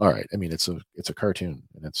 All right. I mean, it's a cartoon,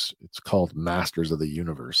 and it's called Masters of the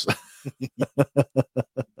Universe.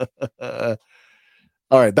 All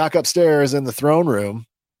right. Back upstairs in the throne room,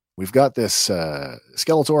 we've got this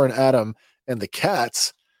Skeletor and Adam and the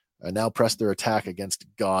cats now press their attack against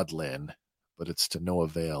Godlin, but it's to no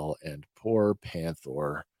avail. And poor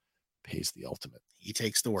Panther pays the ultimate. He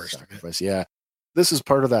takes the worst sacrifice. Yeah. This is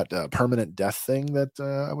part of that permanent death thing that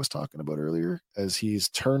I was talking about earlier, as he's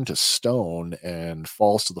turned to stone and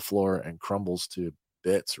falls to the floor and crumbles to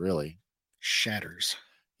bits, really. Shatters.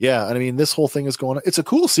 Yeah, and I mean, this whole thing is going on. It's a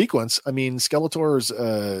cool sequence. I mean, Skeletor's,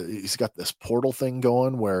 he's got this portal thing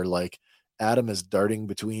going where, like, Adam is darting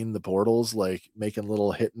between the portals, like, making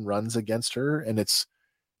little hit and runs against her. And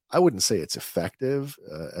I wouldn't say it's effective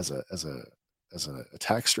as an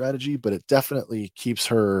attack strategy, but it definitely keeps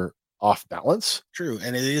her off balance. True.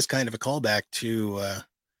 And it is kind of a callback to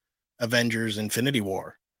Avengers Infinity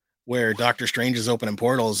War, where Doctor Strange is opening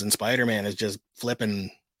portals and Spider-Man is just flipping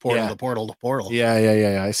portal to portal to portal.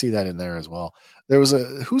 Yeah. I see that in there as well. There was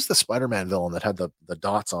who's the Spider-Man villain that had the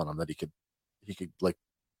dots on him that he could like,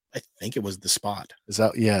 I think it was the Spot. Is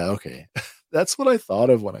that, yeah, okay. That's what I thought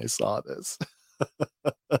of when I saw this.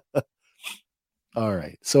 All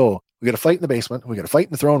right. So we got to fight in the basement. We got to fight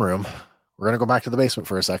in the throne room. We're going to go back to the basement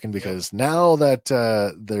for a second, because now that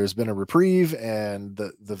there's been a reprieve and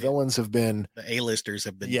the villains have been... The A-listers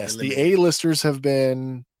have been... Yes, eliminated. The A-listers have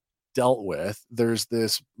been dealt with. There's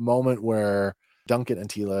this moment where Duncan and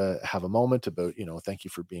Teela have a moment about, thank you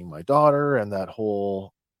for being my daughter, and that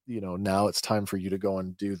whole, now it's time for you to go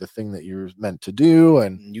and do the thing that you're meant to do.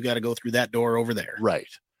 And you got to go through that door over there. Right.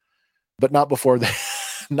 But not before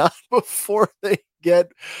they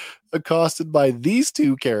get accosted by these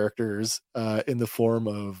two characters in the form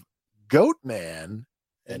of Goat Man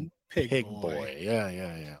and Pig Boy.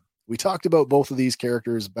 Yeah. We talked about both of these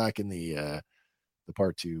characters back in the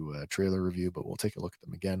part 2 trailer review, but we'll take a look at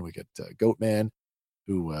them again. We get Goat Man,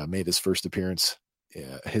 who made his first appearance,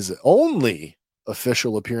 his only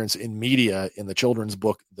official appearance in media in the children's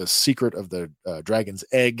book, The Secret of the Dragon's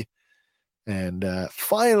Egg. And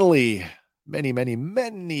finally,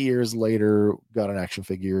 many years later, got an action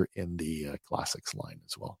figure in the classics line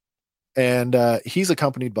as well. And he's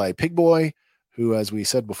accompanied by Pig Boy, who, as we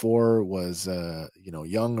said before, was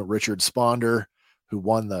young Richard Sponder, who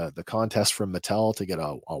won the contest from Mattel to get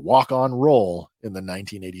a walk-on role in the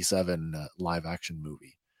 1987 live-action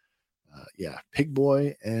movie. Pig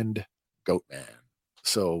Boy and Goat Man.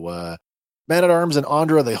 So Man-at-Arms and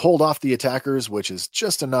Andra, they hold off the attackers, which is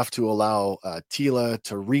just enough to allow Teela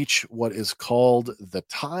to reach what is called the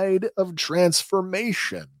Tide of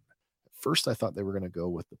Transformation. At first, I thought they were going to go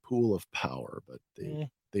with the Pool of Power, but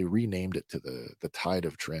they renamed it to the Tide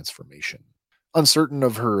of Transformation. Uncertain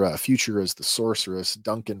of her future as the sorceress,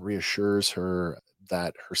 Duncan reassures her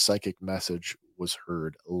that her psychic message was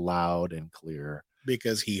heard loud and clear.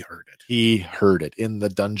 Because he heard it. He heard it in the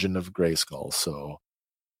Dungeon of Grayskull. So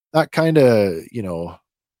that kind of,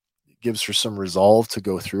 gives her some resolve to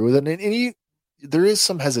go through with it. And there is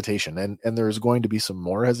some hesitation, and there's going to be some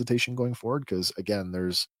more hesitation going forward. Because again,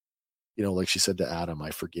 there's, like she said to Adam,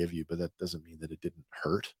 I forgive you, but that doesn't mean that it didn't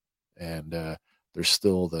hurt. And there's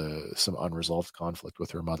still some unresolved conflict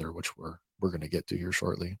with her mother, which we're going to get to here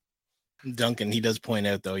shortly. Duncan, he does point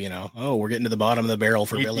out though, we're getting to the bottom of the barrel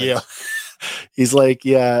for villains. Yeah. He's like,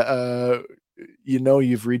 you've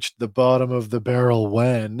reached the bottom of the barrel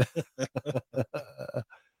when.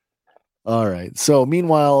 All right. So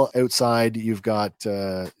meanwhile, outside you've got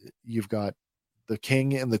the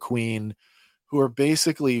king and the queen, who are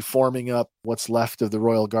basically forming up what's left of the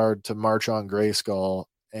Royal Guard to march on Grayskull,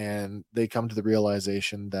 and they come to the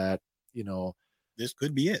realization that this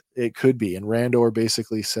could be it. It could be. And Randor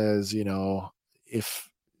basically says, if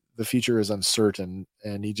the future is uncertain,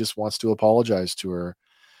 and he just wants to apologize to her,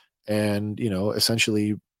 and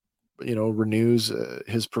essentially renews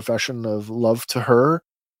his profession of love to her.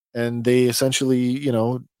 And they essentially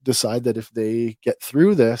decide that if they get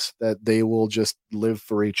through this, that they will just live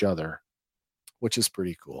for each other, which is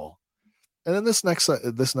pretty cool. And then this next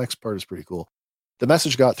part is pretty cool. The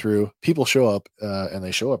message got through. People show up, and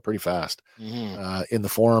they show up pretty fast. In the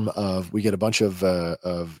form of, we get a bunch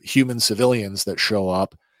of human civilians that show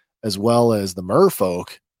up, as well as the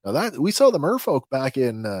merfolk. Now that we saw the merfolk back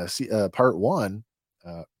in part 1,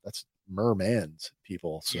 that's merman's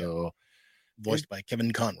people. So voiced by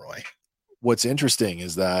Kevin Conroy. What's interesting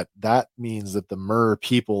is that means that the mer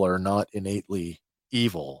people are not innately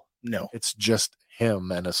evil. No, it's just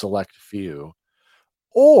him and a select few.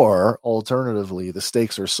 Or alternatively, the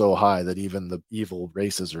stakes are so high that even the evil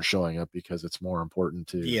races are showing up because it's more important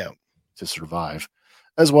to survive,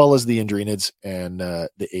 as well as the Indrenids and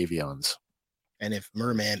the Avions. And if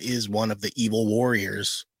Merman is one of the evil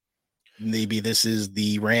warriors, maybe this is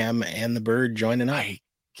the ram and the bird joining up. I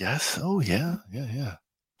guess. Oh yeah.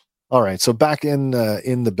 All right. So back in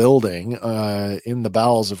the building, in the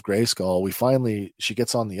bowels of Grayskull, she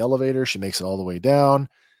gets on the elevator. She makes it all the way down.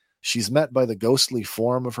 She's met by the ghostly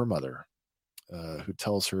form of her mother, who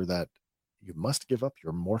tells her that you must give up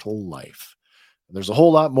your mortal life. And there's a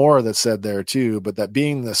whole lot more that's said there too, but that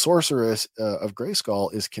being the sorceress of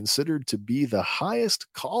Grayskull is considered to be the highest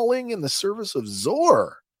calling in the service of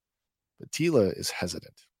Zor. But Teela is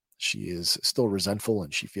hesitant. She is still resentful,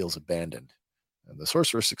 and she feels abandoned. And the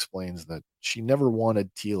sorceress explains that she never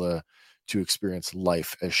wanted Teela to experience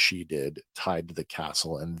life as she did, tied to the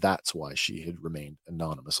castle, and that's why she had remained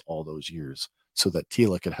anonymous all those years, so that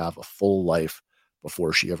Teela could have a full life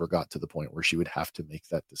before she ever got to the point where she would have to make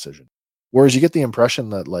that decision. Whereas you get the impression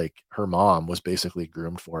that like her mom was basically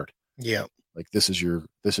groomed for it. Yeah, like this is your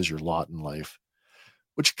lot in life,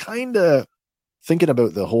 which kind of, thinking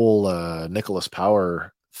about the whole Nicholas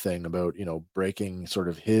Power thing about breaking sort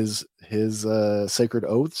of his sacred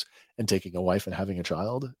oaths and taking a wife and having a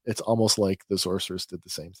child. It's almost like the sorceress did the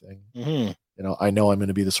same thing. Mm-hmm. I know I'm going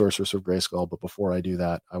to be the sorceress of Grayskull, but before I do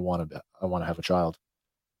that, I want to have a child.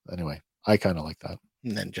 Anyway, I kind of like that.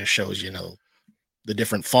 And then just shows, the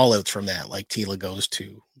different fallouts from that. Like Teela goes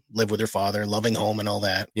to live with her father, loving home and all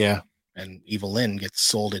that. Yeah. And Evil Lyn gets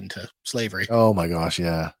sold into slavery. Oh my gosh.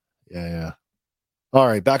 Yeah. All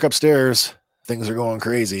right. Back upstairs. Things are going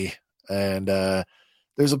crazy. And,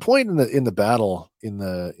 there's a point in the battle in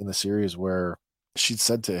the series where she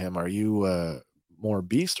said to him, "Are you more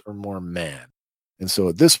beast or more man?" And so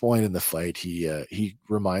at this point in the fight, he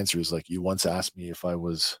reminds her, he's like, "You once asked me if I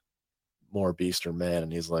was more beast or man,"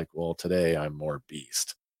 and he's like, "Well, today I'm more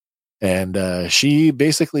beast." And she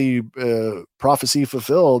basically, prophecy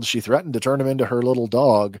fulfilled. She threatened to turn him into her little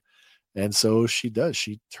dog, and so she does.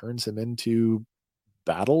 She turns him into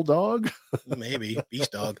Battle Dog, maybe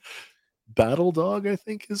Beast Dog. Battle Dog, I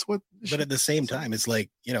think is what. But at the same time, it's like,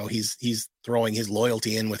 he's throwing his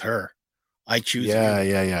loyalty in with her. I choose.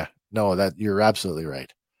 Yeah. No, that you're absolutely right.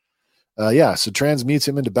 So transmutes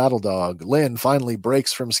him into Battle Dog. Lynn finally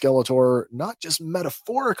breaks from Skeletor, not just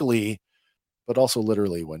metaphorically, but also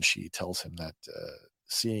literally, when she tells him that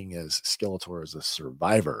seeing as Skeletor as a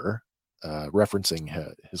survivor,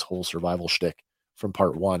 referencing his whole survival shtick from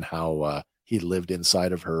part 1, how he lived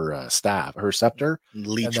inside of her staff, her scepter,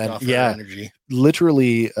 leached off her energy,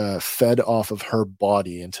 literally fed off of her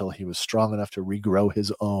body until he was strong enough to regrow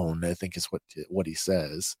his own, I think is what he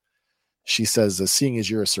says. She says, seeing as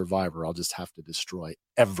you're a survivor, I'll just have to destroy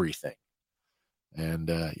everything.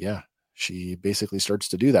 And she basically starts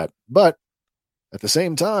to do that. But at the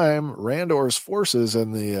same time, Randor's forces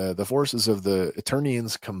and the forces of the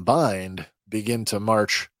Eternians combined begin to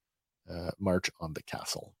march on the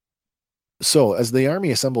castle. So as the army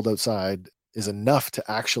assembled outside is enough to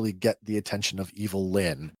actually get the attention of evil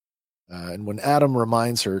Lynn. And when Adam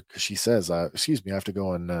reminds her, because she says, excuse me, I have to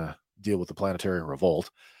go and deal with the planetary revolt,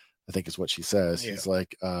 I think is what she says. Yeah. He's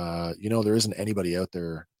like, there isn't anybody out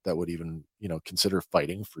there that would even, consider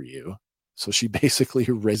fighting for you. So she basically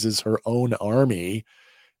raises her own army,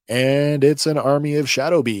 and it's an army of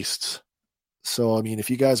shadow beasts. So, I mean, if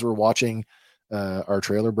you guys were watching our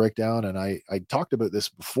trailer breakdown, and I talked about this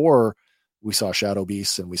before we saw shadow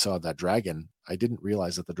beasts and we saw that dragon, I didn't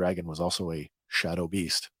realize that the dragon was also a shadow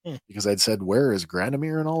beast because I'd said, where is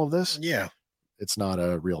Granomir in all of this? Yeah. It's not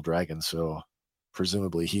a real dragon. So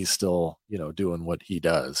presumably he's still, doing what he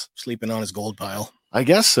does. Sleeping on his gold pile. I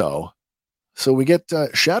guess so. So we get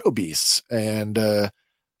shadow beasts, and we're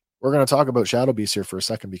going to talk about shadow beasts here for a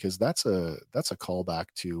second, because that's a callback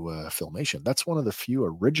to Filmation. That's one of the few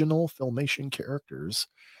original Filmation characters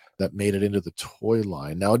that made it into the toy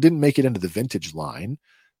line. Now, it didn't make it into the vintage line,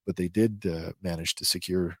 but they did manage to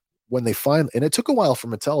secure when they finally, and it took a while for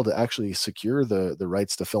Mattel to actually secure the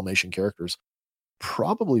rights to Filmation characters,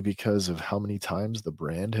 probably because of how many times the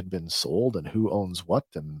brand had been sold and who owns what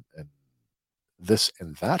and this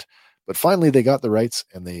and that. But finally, they got the rights,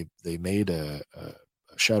 and they made a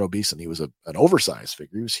Shadow Beast, and he was an oversized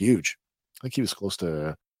figure. He was huge. I think he was close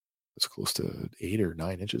to 8 or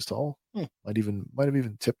 9 inches tall. Might have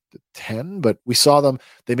even tipped 10. But we saw them.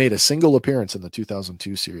 They made a single appearance in the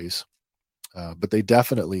 2002 series, but they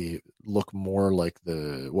definitely look more like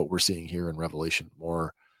what we're seeing here in Revelation.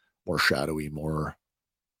 More shadowy,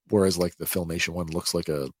 whereas like the Filmation one looks like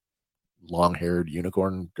a long-haired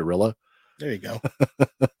unicorn gorilla. There you go.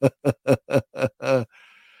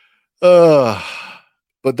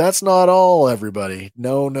 But that's not all, everybody.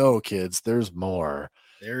 No, kids. There's more.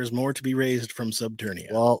 There's more to be raised from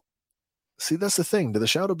Subternia. Well, see, that's the thing. Do the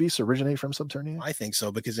Shadow Beasts originate from Subternia? I think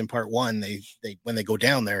so, because in part 1, they when they go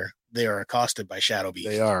down there, they are accosted by Shadow Beasts.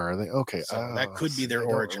 They are. Okay. So that could be their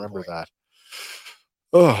origin. Remember that.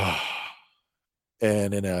 Oh.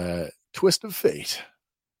 And in a twist of fate,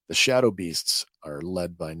 the Shadow Beasts are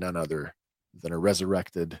led by none other than a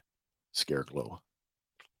resurrected Scareglow.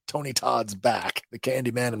 Tony Todd's back, the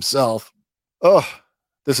Candyman himself. Oh,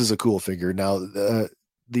 this is a cool figure. Now,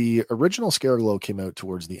 the original Scareglow came out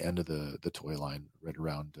towards the end of the toy line, right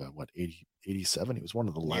around 87. He was one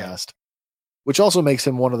of the last, which also makes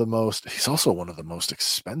him he's also one of the most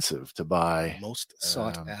expensive to buy, most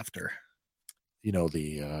sought after.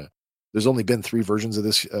 There's only been 3 versions of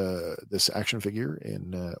this action figure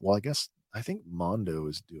in I think Mondo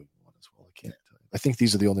is doing one as well. I think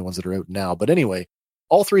these are the only ones that are out now. But anyway,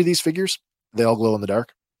 all 3 of these figures, they all glow in the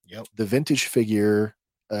dark. Yep. The vintage figure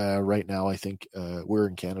right now, I think we're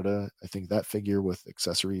in Canada. I think that figure with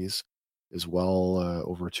accessories is well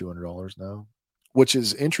over $200 now, which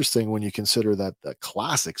is interesting when you consider that the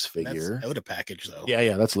Classics figure. That's out of package though.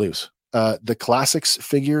 Yeah, that's loose. The Classics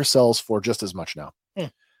figure sells for just as much now.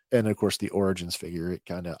 And of course, the Origins figure,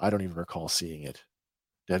 I don't even recall seeing it.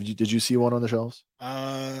 Did you see one on the shelves?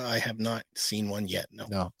 I have not seen one yet.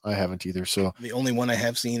 No, I haven't either. So the only one I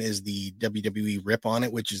have seen is the WWE rip on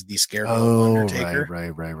it, which is the Scareglow Undertaker.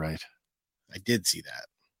 Right. I did see that.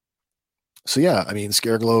 So yeah, I mean,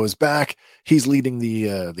 Scareglow is back. He's leading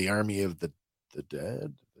the army of the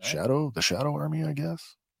dead, the shadow army, I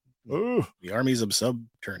guess. Ooh. The armies of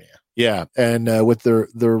Subternia. Yeah, and with the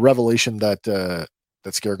revelation that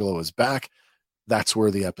Scareglow is back, that's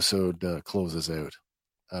where the episode closes out.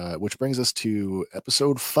 Which brings us to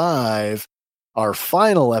episode 5, our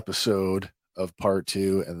final episode of part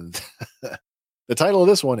 2, and the title of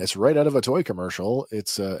this one is right out of a toy commercial.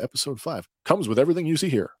 It's episode 5. Comes with everything you see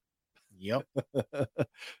here. Yep.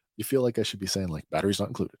 You feel like I should be saying like batteries not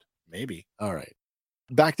included. Maybe. All right.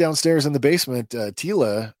 Back downstairs in the basement,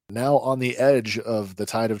 Tila, now on the edge of the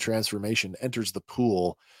tide of transformation, enters the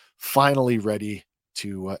pool, finally ready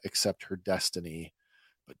to accept her destiny.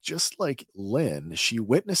 But just like Lynn, she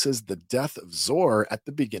witnesses the death of Zor at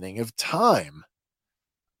the beginning of time.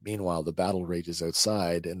 Meanwhile, the battle rages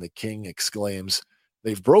outside, and the king exclaims,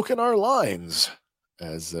 "They've broken our lines,"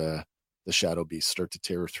 as the shadow beasts start to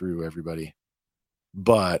tear through everybody.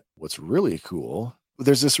 But what's really cool,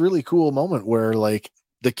 there's this really cool moment where like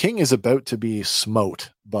the king is about to be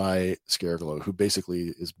smote by Scareglow, who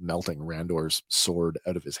basically is melting Randor's sword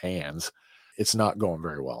out of his hands. It's not going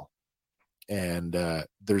very well. And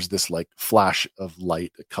there's this like flash of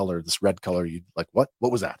light, a color, this red color. You like, what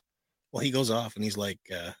was that? Well, he goes off and he's like,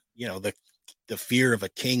 the fear of a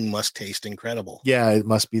king must taste incredible. Yeah, it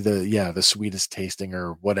must be the sweetest tasting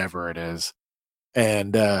or whatever it is.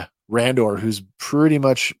 And Randor, who's pretty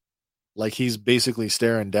much like he's basically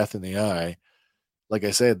staring death in the eye. Like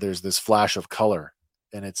I said, there's this flash of color,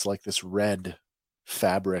 and it's like this red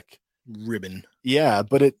fabric ribbon. Yeah,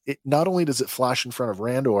 but it not only does it flash in front of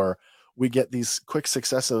Randor, we get these quick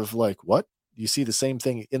successive like, what? You see the same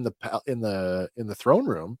thing in the throne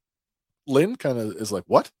room. Lynn kind of is like,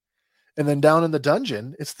 what? And then down in the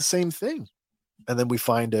dungeon, it's the same thing. And then we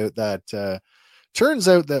find out that turns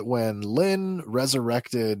out that when Lynn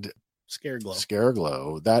resurrected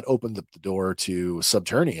Scareglow, that opened up the door to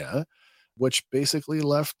Subternia, which basically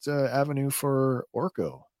left avenue for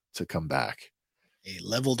Orko to come back. A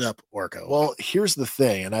leveled up Orko. Well, here's the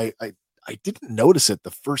thing, and I didn't notice it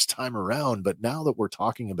the first time around, but now that we're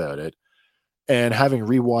talking about it and having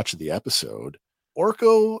rewatched the episode,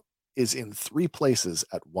 Orko is in 3 places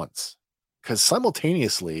at once. Because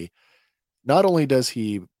simultaneously, not only does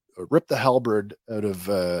he rip the halberd out of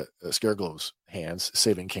Scareglow's hands,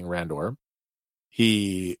 saving King Randor,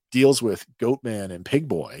 he deals with Goatman and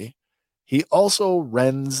Pigboy. He also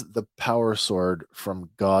rends the power sword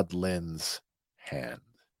from God Lynn's hand.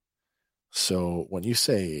 So when you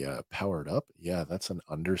say powered up, yeah, that's an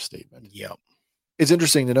understatement. Yep. It's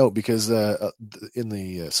interesting to note because in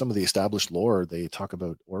the some of the established lore, they talk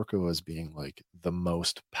about Orko as being like the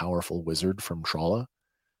most powerful wizard from Tralla,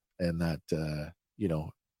 and that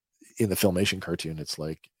in the Filmation cartoon, it's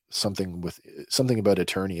like something about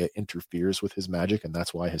Eternia interferes with his magic, and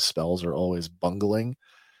that's why his spells are always bungling.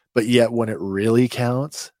 But yet, when it really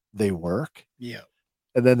counts, they work. Yeah.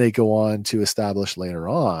 And then they go on to establish later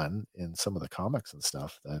on in some of the comics and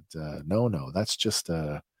stuff that no, that's just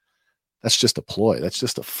a ploy. That's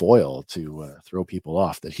just a foil to throw people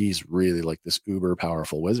off, that he's really like this uber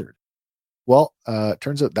powerful wizard. Well,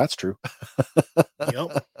 turns out that's true.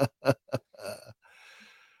 Yep.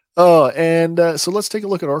 Oh, and so let's take a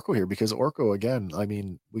look at Orko here, because Orko, again, I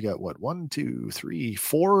mean, we got what, 1, 2, 3,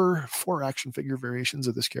 4 action figure variations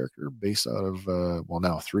of this character based out of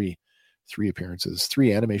now 3 appearances,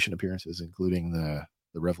 3 animation appearances, including the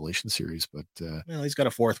Revelation series. But well, he's got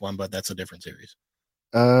a 4th one, but that's a different series.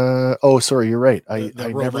 Oh, sorry, you're right.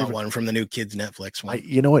 The robot one from the new kids Netflix one.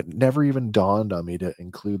 You know, it never even dawned on me to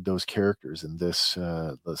include those characters in this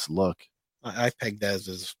look. I pegged that as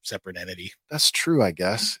a separate entity. That's true, I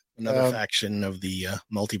guess. Another faction of the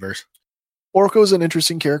multiverse. Orko's an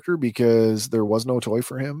interesting character because there was no toy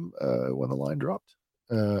for him when the line dropped.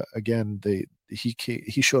 Again,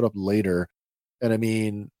 he showed up later, and I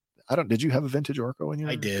mean, did you have a vintage Orko in your?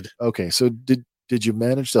 I did. Okay, so did you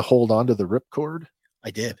manage to hold on to the ripcord? I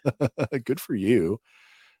did. Good for you.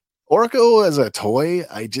 Orko as a toy,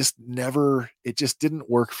 it just didn't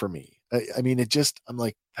work for me. I mean, I'm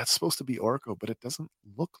like, that's supposed to be Orko, but it doesn't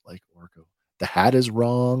look like Orko. The hat is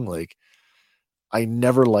wrong. Like, I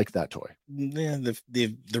never liked that toy. Yeah,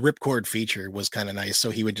 the ripcord feature was kind of nice.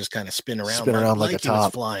 So he would just kind of spin around like a top. He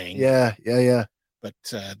was flying. Yeah. But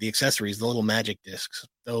the accessories, the little magic discs,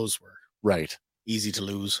 those were right easy to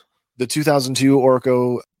lose. The 2002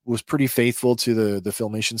 Orko was pretty faithful to the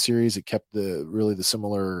Filmation series. It kept the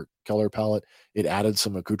similar color palette. It added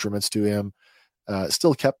some accoutrements to him.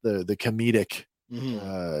 Still kept the comedic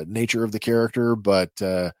nature of the character, but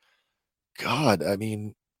God, I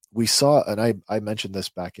mean, we saw, and I mentioned this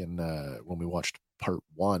back in when we watched part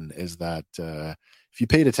 1, is that if you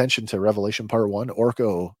paid attention to Revelation part 1,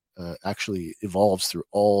 Orko actually evolves through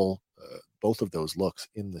all both of those looks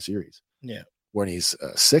in the series. Yeah. When he's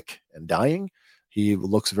sick and dying, he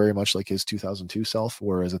looks very much like his 2002 self,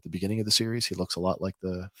 whereas at the beginning of the series, he looks a lot like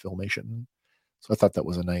the Filmation. So I thought that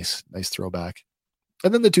was a nice throwback.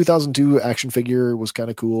 And then the 2002 action figure was kind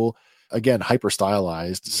of cool. Again, hyper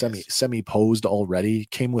stylized, Yes. semi posed already.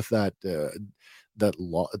 Came with that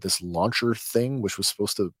this launcher thing, which was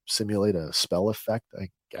supposed to simulate a spell effect, I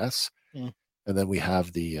guess. Mm. And then we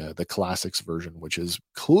have the classics version, which is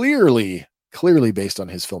clearly based on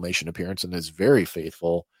his Filmation appearance and is very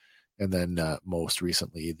faithful. And then most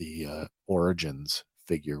recently the Origins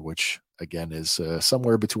figure, which again is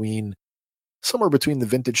somewhere between the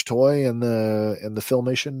vintage toy and the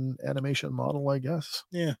Filmation animation model, I guess.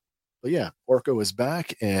 Yeah. But yeah, Orko is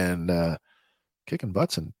back and kicking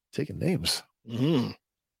butts and taking names. Mm-hmm.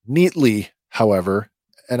 Neatly, however,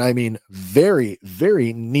 and I mean very,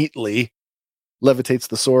 very neatly, levitates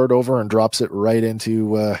the sword over and drops it right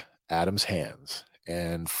into Adam's hands.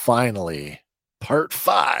 And finally, part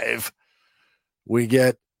 5, we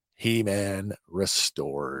get He-Man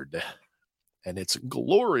restored. And it's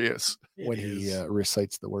glorious when he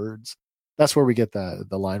recites the words. That's where we get the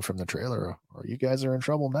line from the trailer, or you guys are in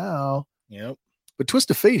trouble now. Yep. But twist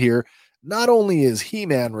of fate here, not only is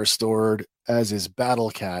He-Man restored as is Battle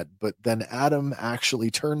Cat, but then Adam actually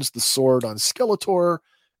turns the sword on Skeletor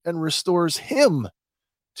and restores him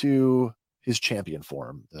to his champion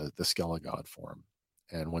form, the Skelegod form.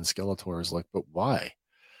 And when Skeletor is like, but why?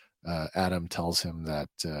 Adam tells him that,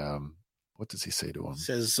 what does he say to him?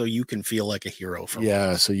 Says, so you can feel like a hero.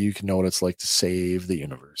 So you can know what it's like to save the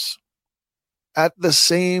universe. At the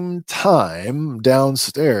same time,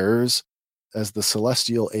 downstairs, as the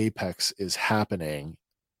celestial apex is happening,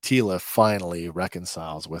 Teela finally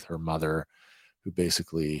reconciles with her mother, who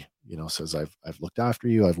basically, says, I've looked after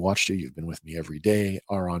you. I've watched you. You've been with me every day.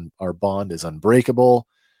 Our bond is unbreakable.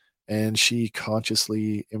 And she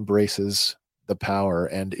consciously embraces the power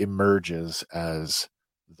and emerges as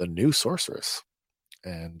the new sorceress.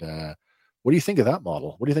 And what do you think of that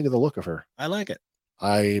model? What do you think of the look of her? I like it.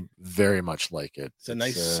 I very much like it. It's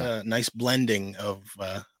a nice blending of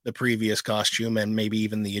the previous costume and maybe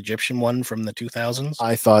even the Egyptian one from the 2000s.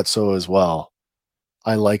 I thought so as well.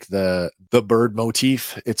 I like the bird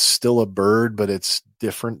motif. It's still a bird, but it's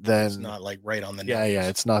different than. It's not like right on the nose. Yeah.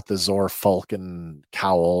 It's not the Zor Falcon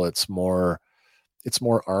cowl. It's more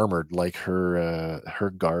armored, like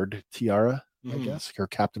her guard tiara. Mm-hmm. I guess her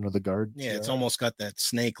captain of the guard. Yeah, it's almost got that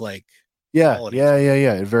snake-like. Yeah. quality. Yeah.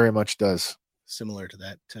 It very much does. Similar to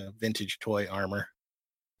that vintage toy armor.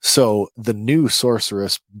 So the new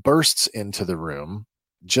sorceress bursts into the room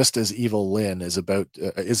just as Evil Lyn is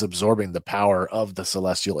absorbing the power of the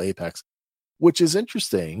celestial apex, which is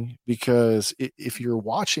interesting because if you're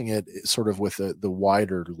watching it sort of with the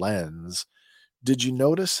wider lens, did you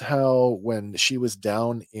notice how when she was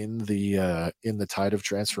down in the tide of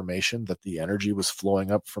transformation that the energy was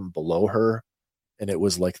flowing up from below her, and it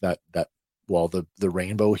was like that the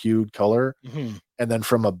rainbow hued color. Mm-hmm. And then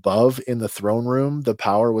from above in the throne room, the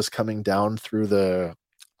power was coming down through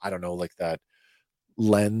like that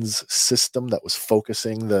lens system that was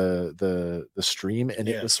focusing the stream. And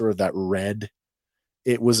it was sort of that red.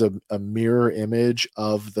 It was a mirror image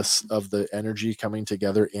of the energy coming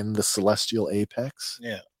together in the celestial apex.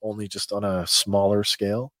 Yeah. Only just on a smaller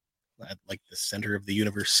scale. At like the center of the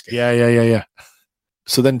universe scale. Yeah.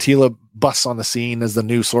 So then Teela busts on the scene as the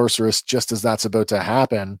new sorceress just as that's about to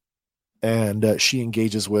happen, and she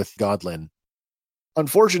engages with Godlin.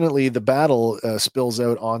 Unfortunately, the battle spills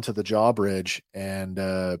out onto the drawbridge, and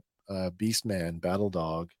Beastman, Battle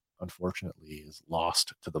Dog, unfortunately is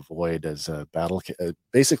lost to the void as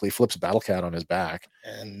basically flips Battle Cat on his back,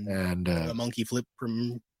 and the monkey flip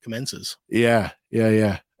commences. Yeah,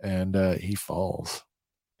 and he falls.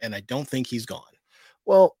 And I don't think he's gone.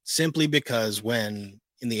 Well, simply because when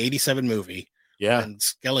in the 87 movie, when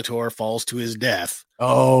Skeletor falls to his death.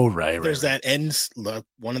 Oh, right. There's that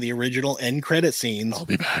one of the original end credit scenes. I'll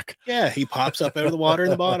be back. Yeah, he pops up out of the water in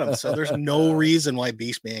the bottom. So there's no reason why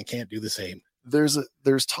Beastman can't do the same. There's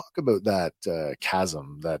talk about that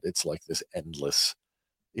chasm, that it's like this endless,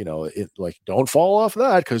 it like, don't fall off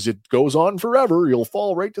that because it goes on forever. You'll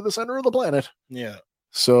fall right to the center of the planet. Yeah.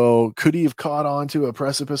 So could he have caught onto a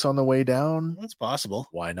precipice on the way down? That's possible.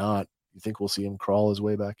 Why not? You think we'll see him crawl his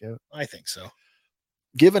way back out? I think so.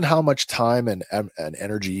 Given how much time and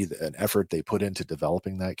energy and effort they put into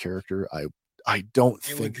developing that character, I don't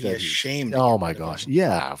think would be that a shame. Oh my gosh.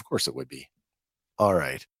 Yeah, of course it would be. All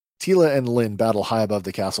right. Teela and Lyn battle high above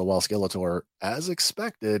the castle while Skeletor, as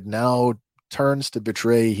expected, now turns to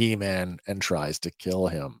betray He-Man and tries to kill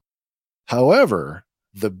him. However,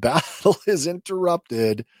 the battle is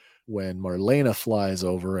interrupted when Marlena flies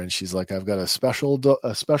over and she's like, I've got a special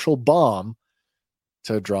bomb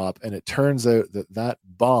to drop. And it turns out that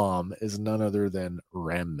bomb is none other than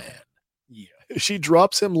Ram Man. Yeah. She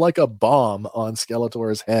drops him like a bomb on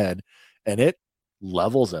Skeletor's head, and it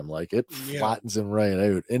levels him, like it flattens him right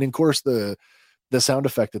out. And of course, the sound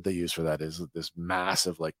effect that they use for that is this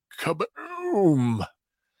massive, like, kaboom.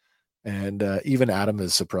 And even Adam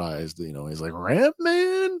is surprised. He's like, Ram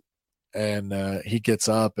Man. And he gets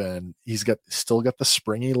up, and he's still got the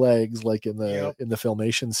springy legs, like in the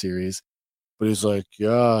Filmation series. But he's like,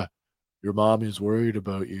 yeah, your mom is worried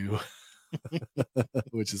about you,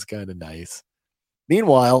 which is kind of nice.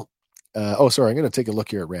 Meanwhile, I'm going to take a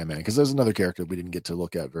look here at Ram Man, because there's another character we didn't get to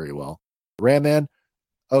look at very well. Ram Man.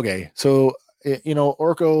 Okay. So,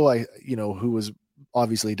 Orko, who was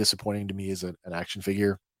obviously disappointing to me as an action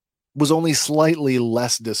figure, was only slightly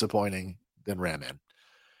less disappointing than Ram Man.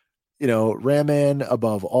 Ram Man,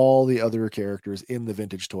 above all the other characters in the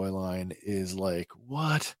vintage toy line, is like,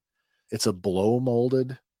 what? It's a blow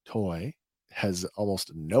molded toy, has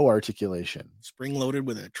almost no articulation. Spring loaded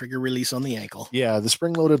with a trigger release on the ankle. Yeah, the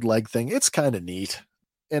spring loaded leg thing. It's kind of neat.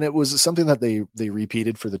 And it was something that they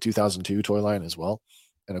repeated for the 2002 toy line as well.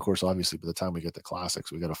 And of course, obviously, by the time we get the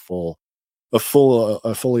classics, we got a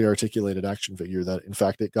fully articulated action figure that, in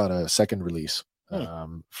fact, it got a second release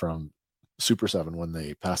from Super 7 when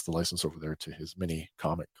they passed the license over there to his mini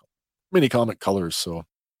comic colors. So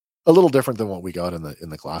a little different than what we got in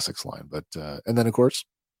the classics line. But and then, of course,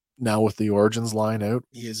 now with the Origins line out,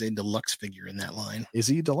 he is a deluxe figure in that line. Is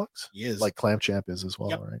he deluxe? He is, like Clamp Champ is as well,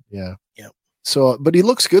 right? Yeah. So, but he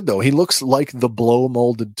looks good though. He looks like the blow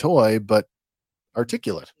molded toy, but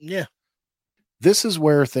articulate. Yeah. This is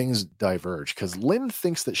where things diverge, because Lynn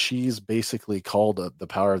thinks that she's basically called the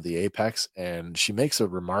power of the apex, and she makes a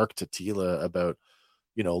remark to Teela about,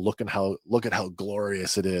 look at how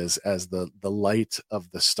glorious it is as the light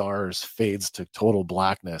of the stars fades to total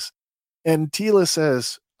blackness. And Teela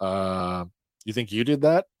says, you think you did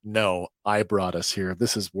that? No, I brought us here.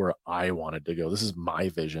 This is where I wanted to go. This is my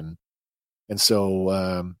vision. And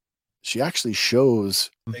so she actually shows.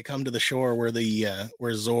 They come to the shore where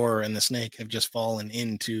where Zor and the snake have just fallen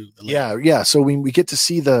into the lake. Yeah. So we get to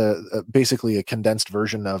see the basically a condensed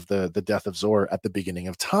version of the death of Zor at the beginning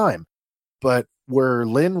of time. But where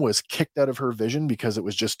Lynn was kicked out of her vision because it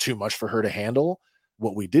was just too much for her to handle,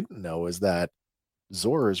 what we didn't know is that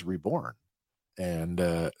Zor is reborn and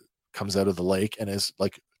comes out of the lake and is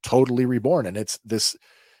like totally reborn. And it's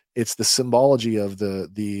the symbology of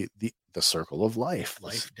the circle of life,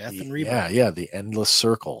 death, and rebirth. Yeah, the endless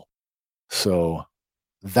circle. So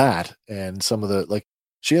that, and some of the,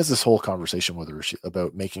 she has this whole conversation with her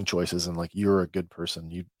about making choices, and like, you're a good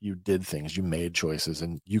person. You did things, you made choices,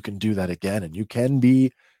 and you can do that again, and you can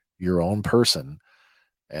be your own person.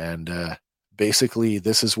 And basically,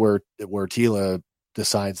 this is where Teela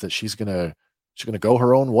decides that she's gonna go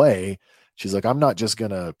her own way. She's like, I'm not just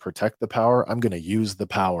gonna protect the power. I'm gonna use the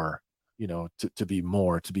power, to be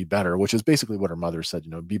more, to be better, which is basically what her mother said,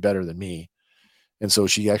 be better than me. And so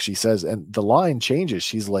she actually says, and the line changes.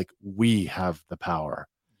 She's like, we have the power.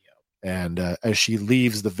 And as she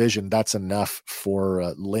leaves the vision, that's enough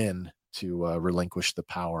for Lynn to relinquish the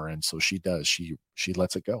power. And so she does. She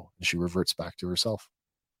lets it go, and she reverts back to herself.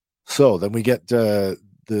 So then we get the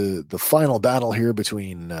final battle here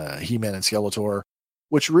between He-Man and Skeletor,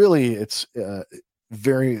 which really, it's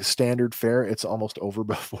very standard fare. It's almost over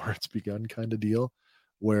before it's begun kind of deal,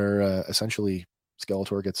 where essentially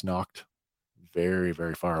Skeletor gets knocked very,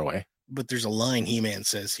 very far away. But there's a line He-Man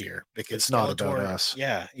says here, because it's not about us.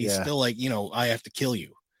 Yeah, he's still like, I have to kill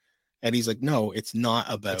you, and he's like, no, it's not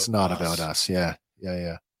about. It's not about us. Yeah.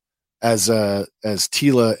 As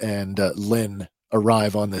Teela and Lynn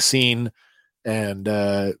arrive on the scene, and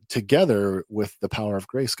together with the power of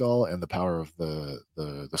Grayskull and the power of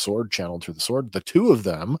the sword channeled through the sword, the two of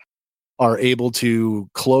them are able to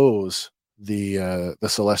close the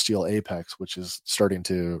celestial apex, which is starting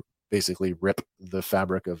to basically rip the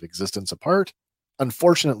fabric of existence apart.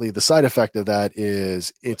 Unfortunately, the side effect of that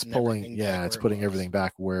is it's putting everything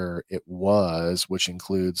back where it was, which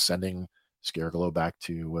includes sending Scareglow back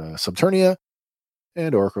to Subternia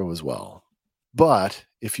and Orko as well. But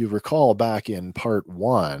if you recall back in part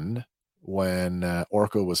 1, when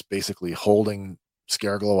Orko was basically holding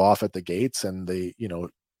Scareglow off at the gates, and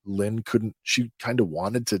Lynn couldn't, she kind of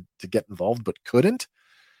wanted to get involved, but couldn't.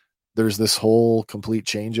 There's this whole complete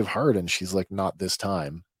change of heart, and she's like, not this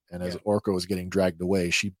time. And as Orko is getting dragged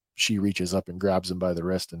away, she reaches up and grabs him by the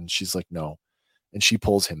wrist, and she's like, no. And she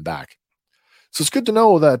pulls him back. So it's good to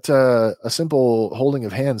know that a simple holding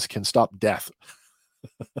of hands can stop death.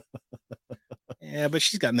 Yeah, but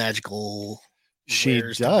she's got magical. She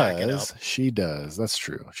wares to back it does. up. She does. That's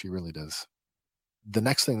true. She really does. The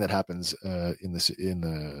next thing that happens in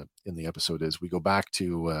the episode is we go back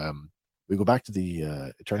to the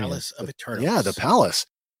Eternia. Palace of Eternals. Yeah, the palace.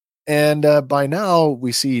 And by now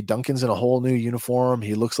we see Duncan's in a whole new uniform.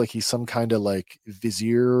 He looks like he's some kind of like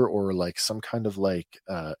vizier or like some kind of like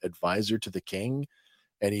advisor to the king.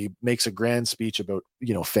 And he makes a grand speech about,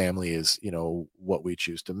 family is, what we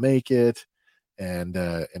choose to make it. And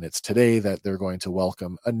it's today that they're going to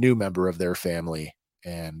welcome a new member of their family.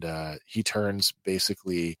 And he turns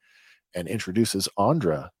basically and introduces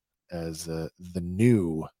Andra as the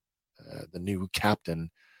new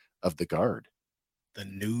captain of the guard. The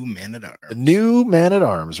new man at arms. The new man at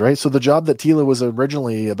arms, right? So the job that Teela was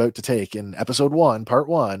originally about to take in episode 1, part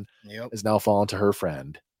 1, is now fallen to her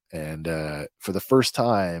friend. And for the first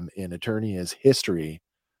time in Eternia's history,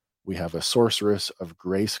 we have a sorceress of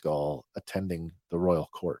Grayskull attending the royal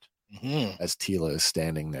court as Teela is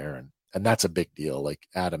standing there. And that's a big deal. Like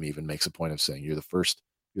Adam even makes a point of saying you're the first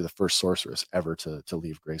sorceress ever to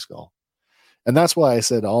leave Grayskull. And that's why I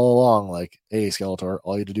said all along, like, hey, Skeletor,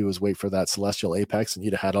 all you had to do was wait for that celestial apex and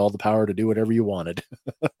you'd have had all the power to do whatever you wanted.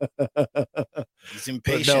 He's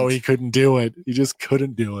impatient. But no, he couldn't do it. He just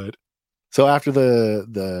couldn't do it. So after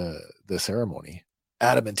the ceremony,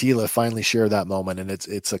 Adam and Teela finally share that moment, and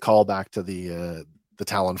it's a callback to the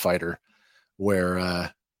Talon fighter,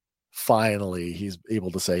 where finally he's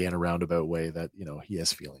able to say in a roundabout way that he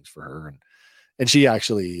has feelings for her, and she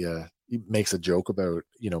actually makes a joke about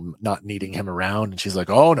not needing him around, and she's like,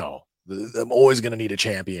 "Oh no, I'm always going to need a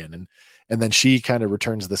champion," and then she kind of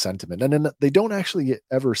returns the sentiment, and then they don't actually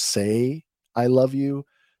ever say "I love you."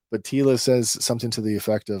 But Teela says something to the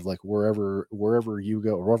effect of like, wherever you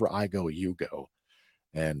go, or wherever I go, you go.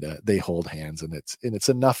 And they hold hands, and it's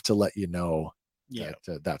enough to let you know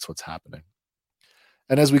that that's what's happening.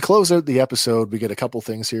 And as we close out the episode, we get a couple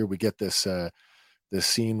things here. We get this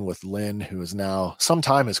scene with Lynn, who is now, some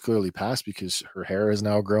time has clearly passed because her hair is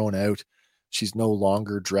now grown out. She's no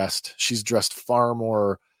longer dressed. She's dressed far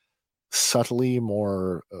more subtly,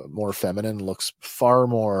 more feminine, looks far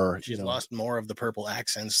more. She's lost more of the purple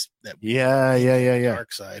accents that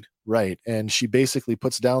dark side, right? And she basically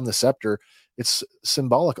puts down the scepter. It's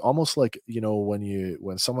symbolic, almost like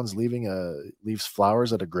when someone's leaves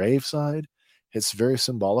flowers at a graveside. It's very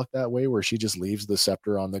symbolic that way, where she just leaves the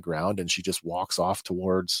scepter on the ground and she just walks off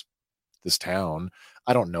towards this town.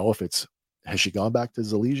 I don't know if has she gone back to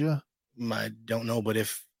Zalesia? I don't know, but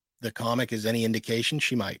if the comic is any indication,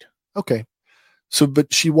 she might. Okay. So,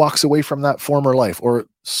 but she walks away from that former life, or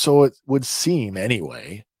so it would seem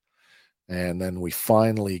anyway. And then we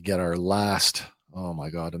finally get our last, oh my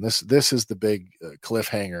God. And this is the big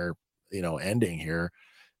cliffhanger, ending here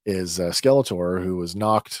is Skeletor, who was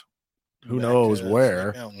knocked, who knows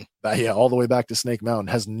where, all the way back to Snake Mountain,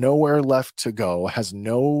 has nowhere left to go, has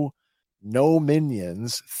no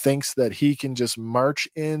minions, thinks that he can just march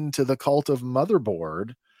into the cult of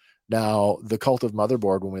Motherboard. Now, the cult of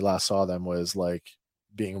Motherboard, when we last saw them, was like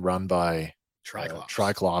being run by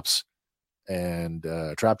Triclops and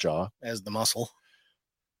Trapjaw as the muscle.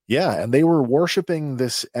 Yeah, and they were worshiping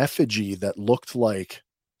this effigy that looked like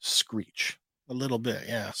Screech. A little bit,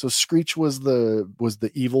 yeah. So Screech was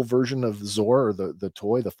the evil version of Zor, or the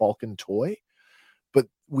toy, the Falcon toy. But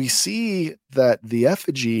we see that the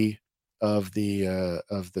effigy of the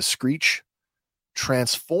Screech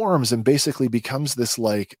transforms and basically becomes this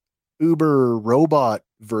like uber robot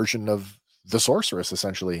version of the sorceress.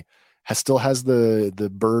 Essentially still has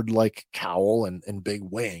the bird like cowl and big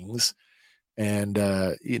wings, and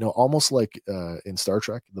almost like in Star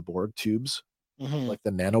Trek, the Borg tubes, like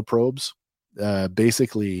the nanoprobes,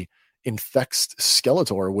 basically infects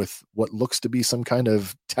Skeletor with what looks to be some kind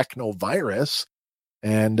of techno virus.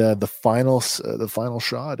 And the final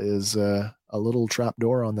shot is a little trap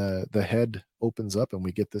door on the head opens up, and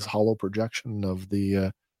we get this hollow projection of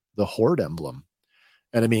the Horde emblem.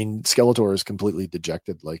 And I mean, Skeletor is completely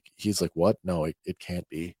dejected. Like, he's like, what? No, it can't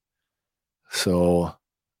be. So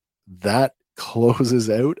that closes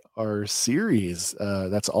out our series.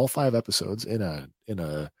 That's all 5 episodes in a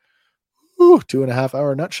 2.5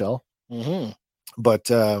 hour nutshell. But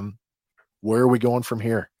where are we going from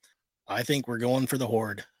here? I think we're going for the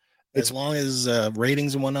Horde. As long as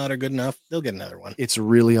ratings and whatnot are good enough, they'll get another one. It's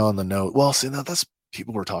really on the note. Well, see, that's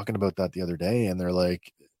people were talking about that the other day, and they're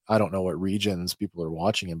like, I don't know what regions people are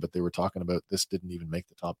watching in, but they were talking about this didn't even make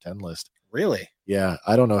the top 10 list. Really? Yeah.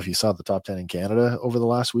 I don't know if you saw the top 10 in Canada over the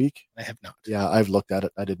last week. I have not. Yeah, I've looked at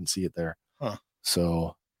it. I didn't see it there. Huh.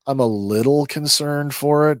 So I'm a little concerned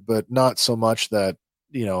for it, but not so much that,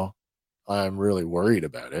 I'm really worried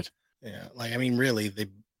about it. Yeah, like I mean, really,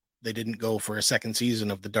 they didn't go for a second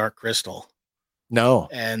season of The Dark Crystal, No.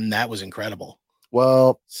 and that was incredible.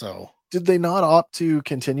 Well, So did they not opt to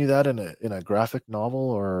continue that in a graphic novel,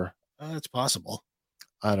 or it's possible.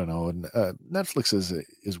 I don't know. Netflix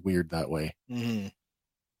is weird that way. Mm-hmm.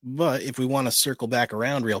 But if we want to circle back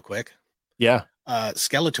around real quick, Yeah.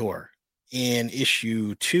 Skeletor in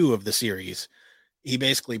issue 2 of the series, he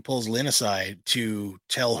basically pulls Lynn aside to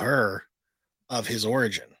tell her of his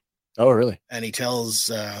origin. Oh, really? And he tells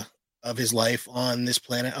of his life on this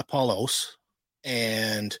planet Apollos,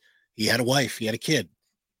 and he had a wife, he had a kid,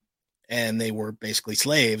 and they were basically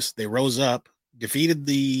slaves. They rose up, defeated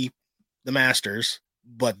the masters,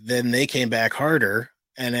 but then they came back harder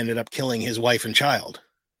and ended up killing his wife and child.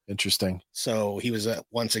 Interesting. So he was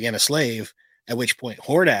once again a slave, at which point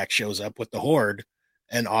Hordak shows up with the Horde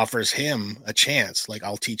and offers him a chance. Like,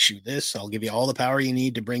 I'll teach you this. I'll give you all the power you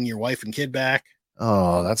need to bring your wife and kid back.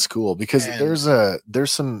 Oh, that's cool. Because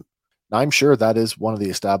there's some, I'm sure that is one of the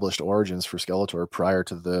established origins for Skeletor prior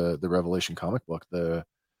to the Revelation comic book, the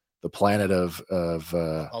planet of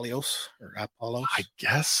Apollos or Apollos, I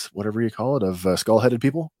guess, whatever you call it, of skull-headed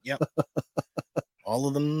people. Yep. All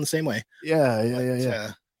of them the same way.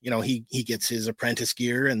 Yeah. He gets his apprentice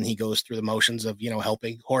gear and he goes through the motions of,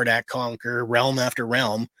 helping Hordak conquer realm after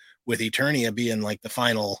realm, with Eternia being like the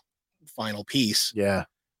final piece. Yeah.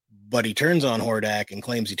 But he turns on Hordak and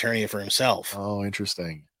claims Eternia for himself. Oh,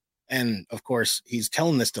 interesting. And of course, he's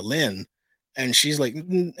telling this to Lynn, and she's like,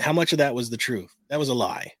 how much of that was the truth? That was a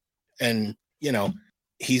lie. And,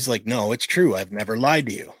 he's like, no, it's true. I've never lied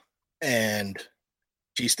to you. And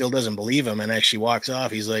she still doesn't believe him. And as she walks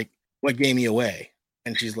off, he's like, what gave me away?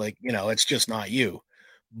 And she's like, it's just not you.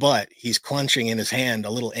 But he's clenching in his hand a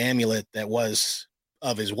little amulet that was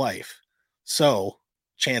of his wife. So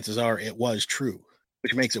chances are it was true,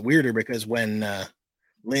 which makes it weirder because when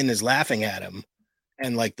Lynn is laughing at him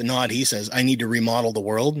and like the nod, he says, I need to remodel the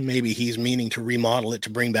world. Maybe he's meaning to remodel it to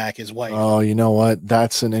bring back his wife. Oh, you know what?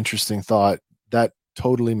 That's an interesting thought. That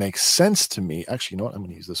totally makes sense to me. Actually, you know what? I'm going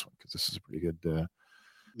to use this one because this is a pretty good.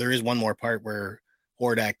 There is one more part where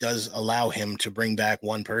Hordak does allow him to bring back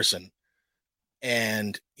one person,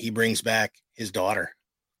 and he brings back his daughter.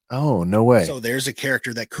 Oh, no way. So there's a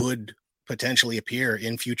character that could potentially appear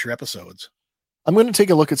in future episodes. I'm going to take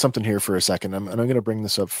a look at something here for a second. And I'm going to bring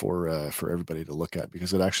this up for everybody to look at,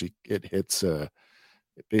 because it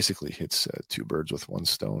basically hits two birds with one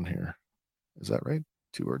stone here. Is that right?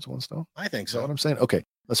 Two birds, one stone? I think so. Is that what I'm saying? Okay,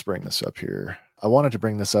 let's bring this up here. I wanted to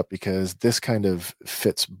bring this up because this kind of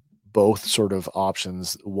fits both sort of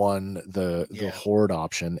options. One, the Horde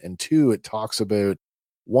option, and two, it talks about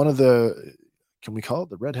one of the, can we call it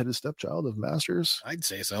the redheaded stepchild of Masters? I'd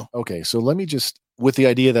say so. Okay, so let me just, with the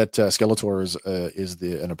idea that Skeletor is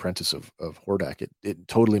an apprentice of Hordak, it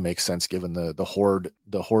totally makes sense given the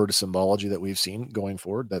Horde symbology that we've seen going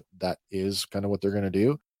forward, that is kind of what they're going to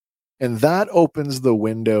do. And that opens the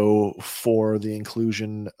window for the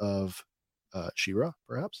inclusion of She-Ra,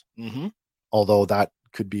 perhaps. Mm-hmm. Although that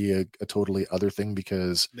could be a totally other thing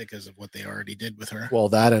because of what they already did with her. Well,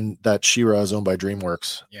 that She-Ra is owned by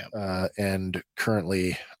DreamWorks. Yeah. And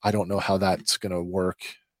currently, I don't know how that's going to work.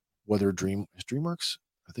 Whether DreamWorks,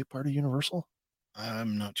 are they part of Universal?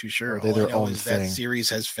 I'm not too sure. Or are they their own thing? That series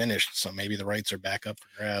has finished, so maybe the rights are back up for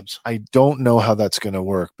grabs. I don't know how that's going to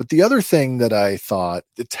work. But the other thing that I thought,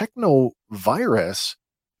 the Technovirus,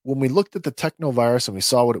 when we looked at the Technovirus and we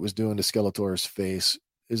saw what it was doing to Skeletor's face,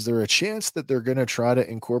 is there a chance that they're going to try to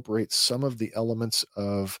incorporate some of the elements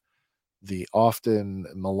of the often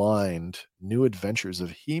maligned New Adventures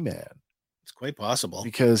of He-Man? It's quite possible,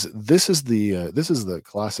 because this is the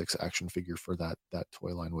Classics action figure for that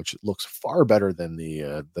toy line, which looks far better than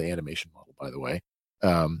the animation model, by the way.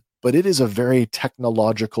 But it is a very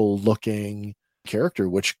technological looking character,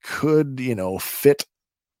 which could, fit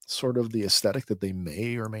sort of the aesthetic that they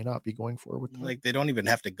may or may not be going for with them. Like, they don't even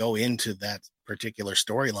have to go into that particular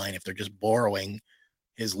storyline if they're just borrowing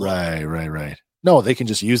his look. Right. No, they can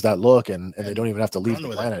just use that look and they don't even have to leave the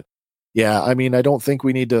planet. Yeah, I mean, I don't think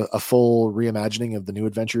we need a full reimagining of the New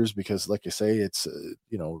Adventures because, like you say, it's,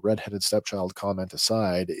 redheaded stepchild comment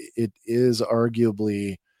aside, it is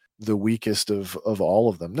arguably the weakest of all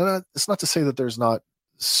of them. No, it's not to say that there's not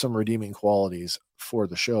some redeeming qualities for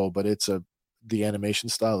the show, but the animation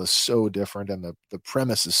style is so different and the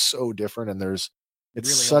premise is so different, and it's really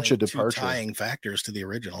such a departure. Two tying factors to the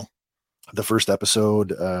original. The first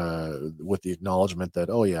episode, with the acknowledgement that,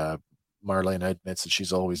 oh yeah, Marlene admits that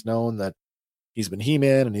she's always known that he's been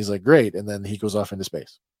He-Man, and he's like, great. And then he goes off into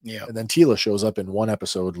space. Yeah. And then Teela shows up in one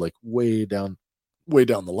episode, like way down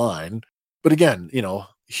the line. But again,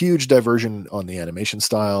 huge diversion on the animation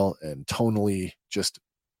style and tonally just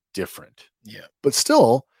different. Yeah. But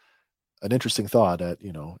still an interesting thought at,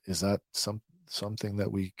 is that something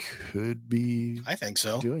that we could be I think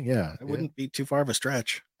so. doing? Yeah. It wouldn't be too far of a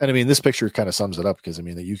stretch. And I mean, this picture kind of sums it up because I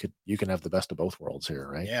mean that you can have the best of both worlds here,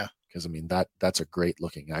 right? Yeah. Because I mean that's a great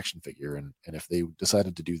looking action figure. And if they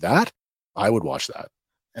decided to do that, I would watch that.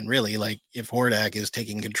 And really, like, if Hordak is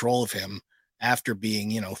taking control of him after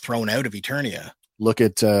being, thrown out of Eternia, look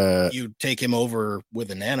at you take him over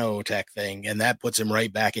with a nanotech thing, and that puts him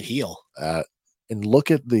right back at heel. And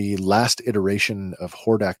look at the last iteration of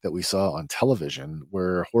Hordak that we saw on television,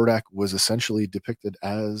 where Hordak was essentially depicted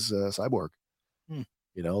as a cyborg.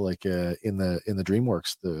 Like in the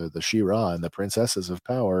DreamWorks, the She-Ra and the Princesses of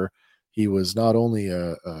Power, he was not only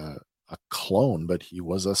a clone, but he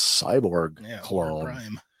was a cyborg clone.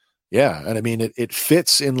 Prime. Yeah, and I mean it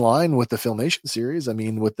fits in line with the Filmation series. I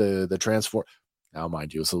mean, with the transform. Now,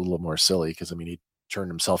 mind you, it's a little more silly because I mean he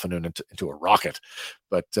turned himself into a rocket,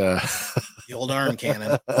 but the old arm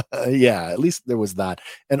cannon. Yeah, at least there was that,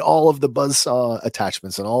 and all of the buzzsaw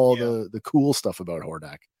attachments and all the cool stuff about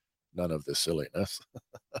Hordak. None of this silliness.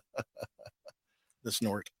 The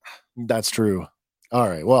snort. That's true. All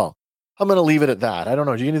right. Well, I'm going to leave it at that. I don't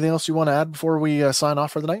know. Do you have anything else you want to add before we sign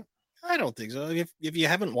off for the night? I don't think so. If you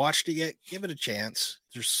haven't watched it yet, give it a chance.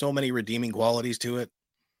 There's so many redeeming qualities to it.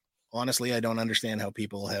 Honestly, I don't understand how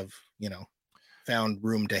people have, found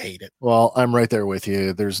room to hate it. Well, I'm right there with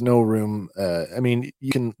you. There's no room. I mean,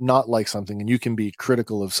 you can not like something and you can be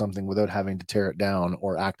critical of something without having to tear it down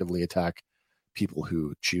or actively attack people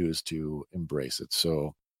who choose to embrace it.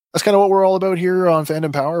 So that's kind of what we're all about here on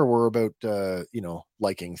Fandom Power. We're about,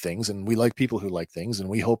 liking things, and we like people who like things. And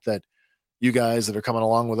we hope that you guys that are coming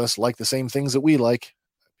along with us like the same things that we like,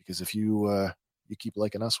 because if you keep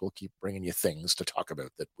liking us, we'll keep bringing you things to talk about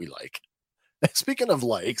that we like. Speaking of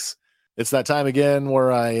likes, it's that time again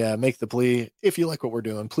where I make the plea. If you like what we're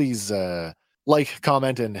doing, please like,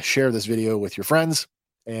 comment, and share this video with your friends.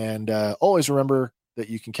 And always remember that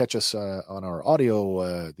you can catch us on our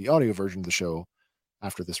audio, the audio version of the show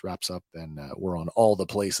after this wraps up. And we're on all the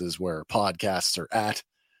places where podcasts are at,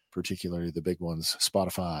 particularly the big ones,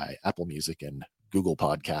 Spotify, Apple Music, and Google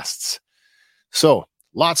Podcasts. So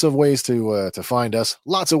lots of ways to find us,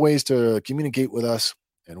 lots of ways to communicate with us,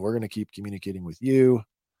 and we're going to keep communicating with you.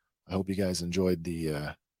 I hope you guys enjoyed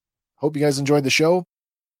the show,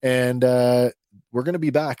 and we're going to be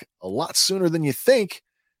back a lot sooner than you think.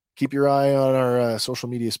 Keep your eye on our social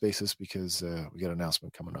media spaces because we got an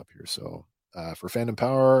announcement coming up here. So for Fandom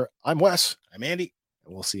Power, I'm Wes. I'm Andy.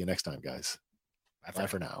 And we'll see you next time, guys. Bye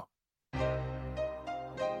for now.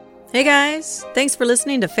 Hey guys, thanks for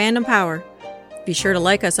listening to Fandom Power. Be sure to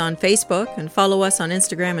like us on Facebook and follow us on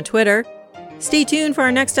Instagram and Twitter. Stay tuned for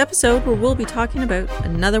our next episode where we'll be talking about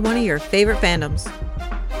another one of your favorite fandoms.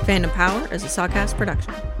 Fandom Power is a Sawcast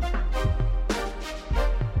production.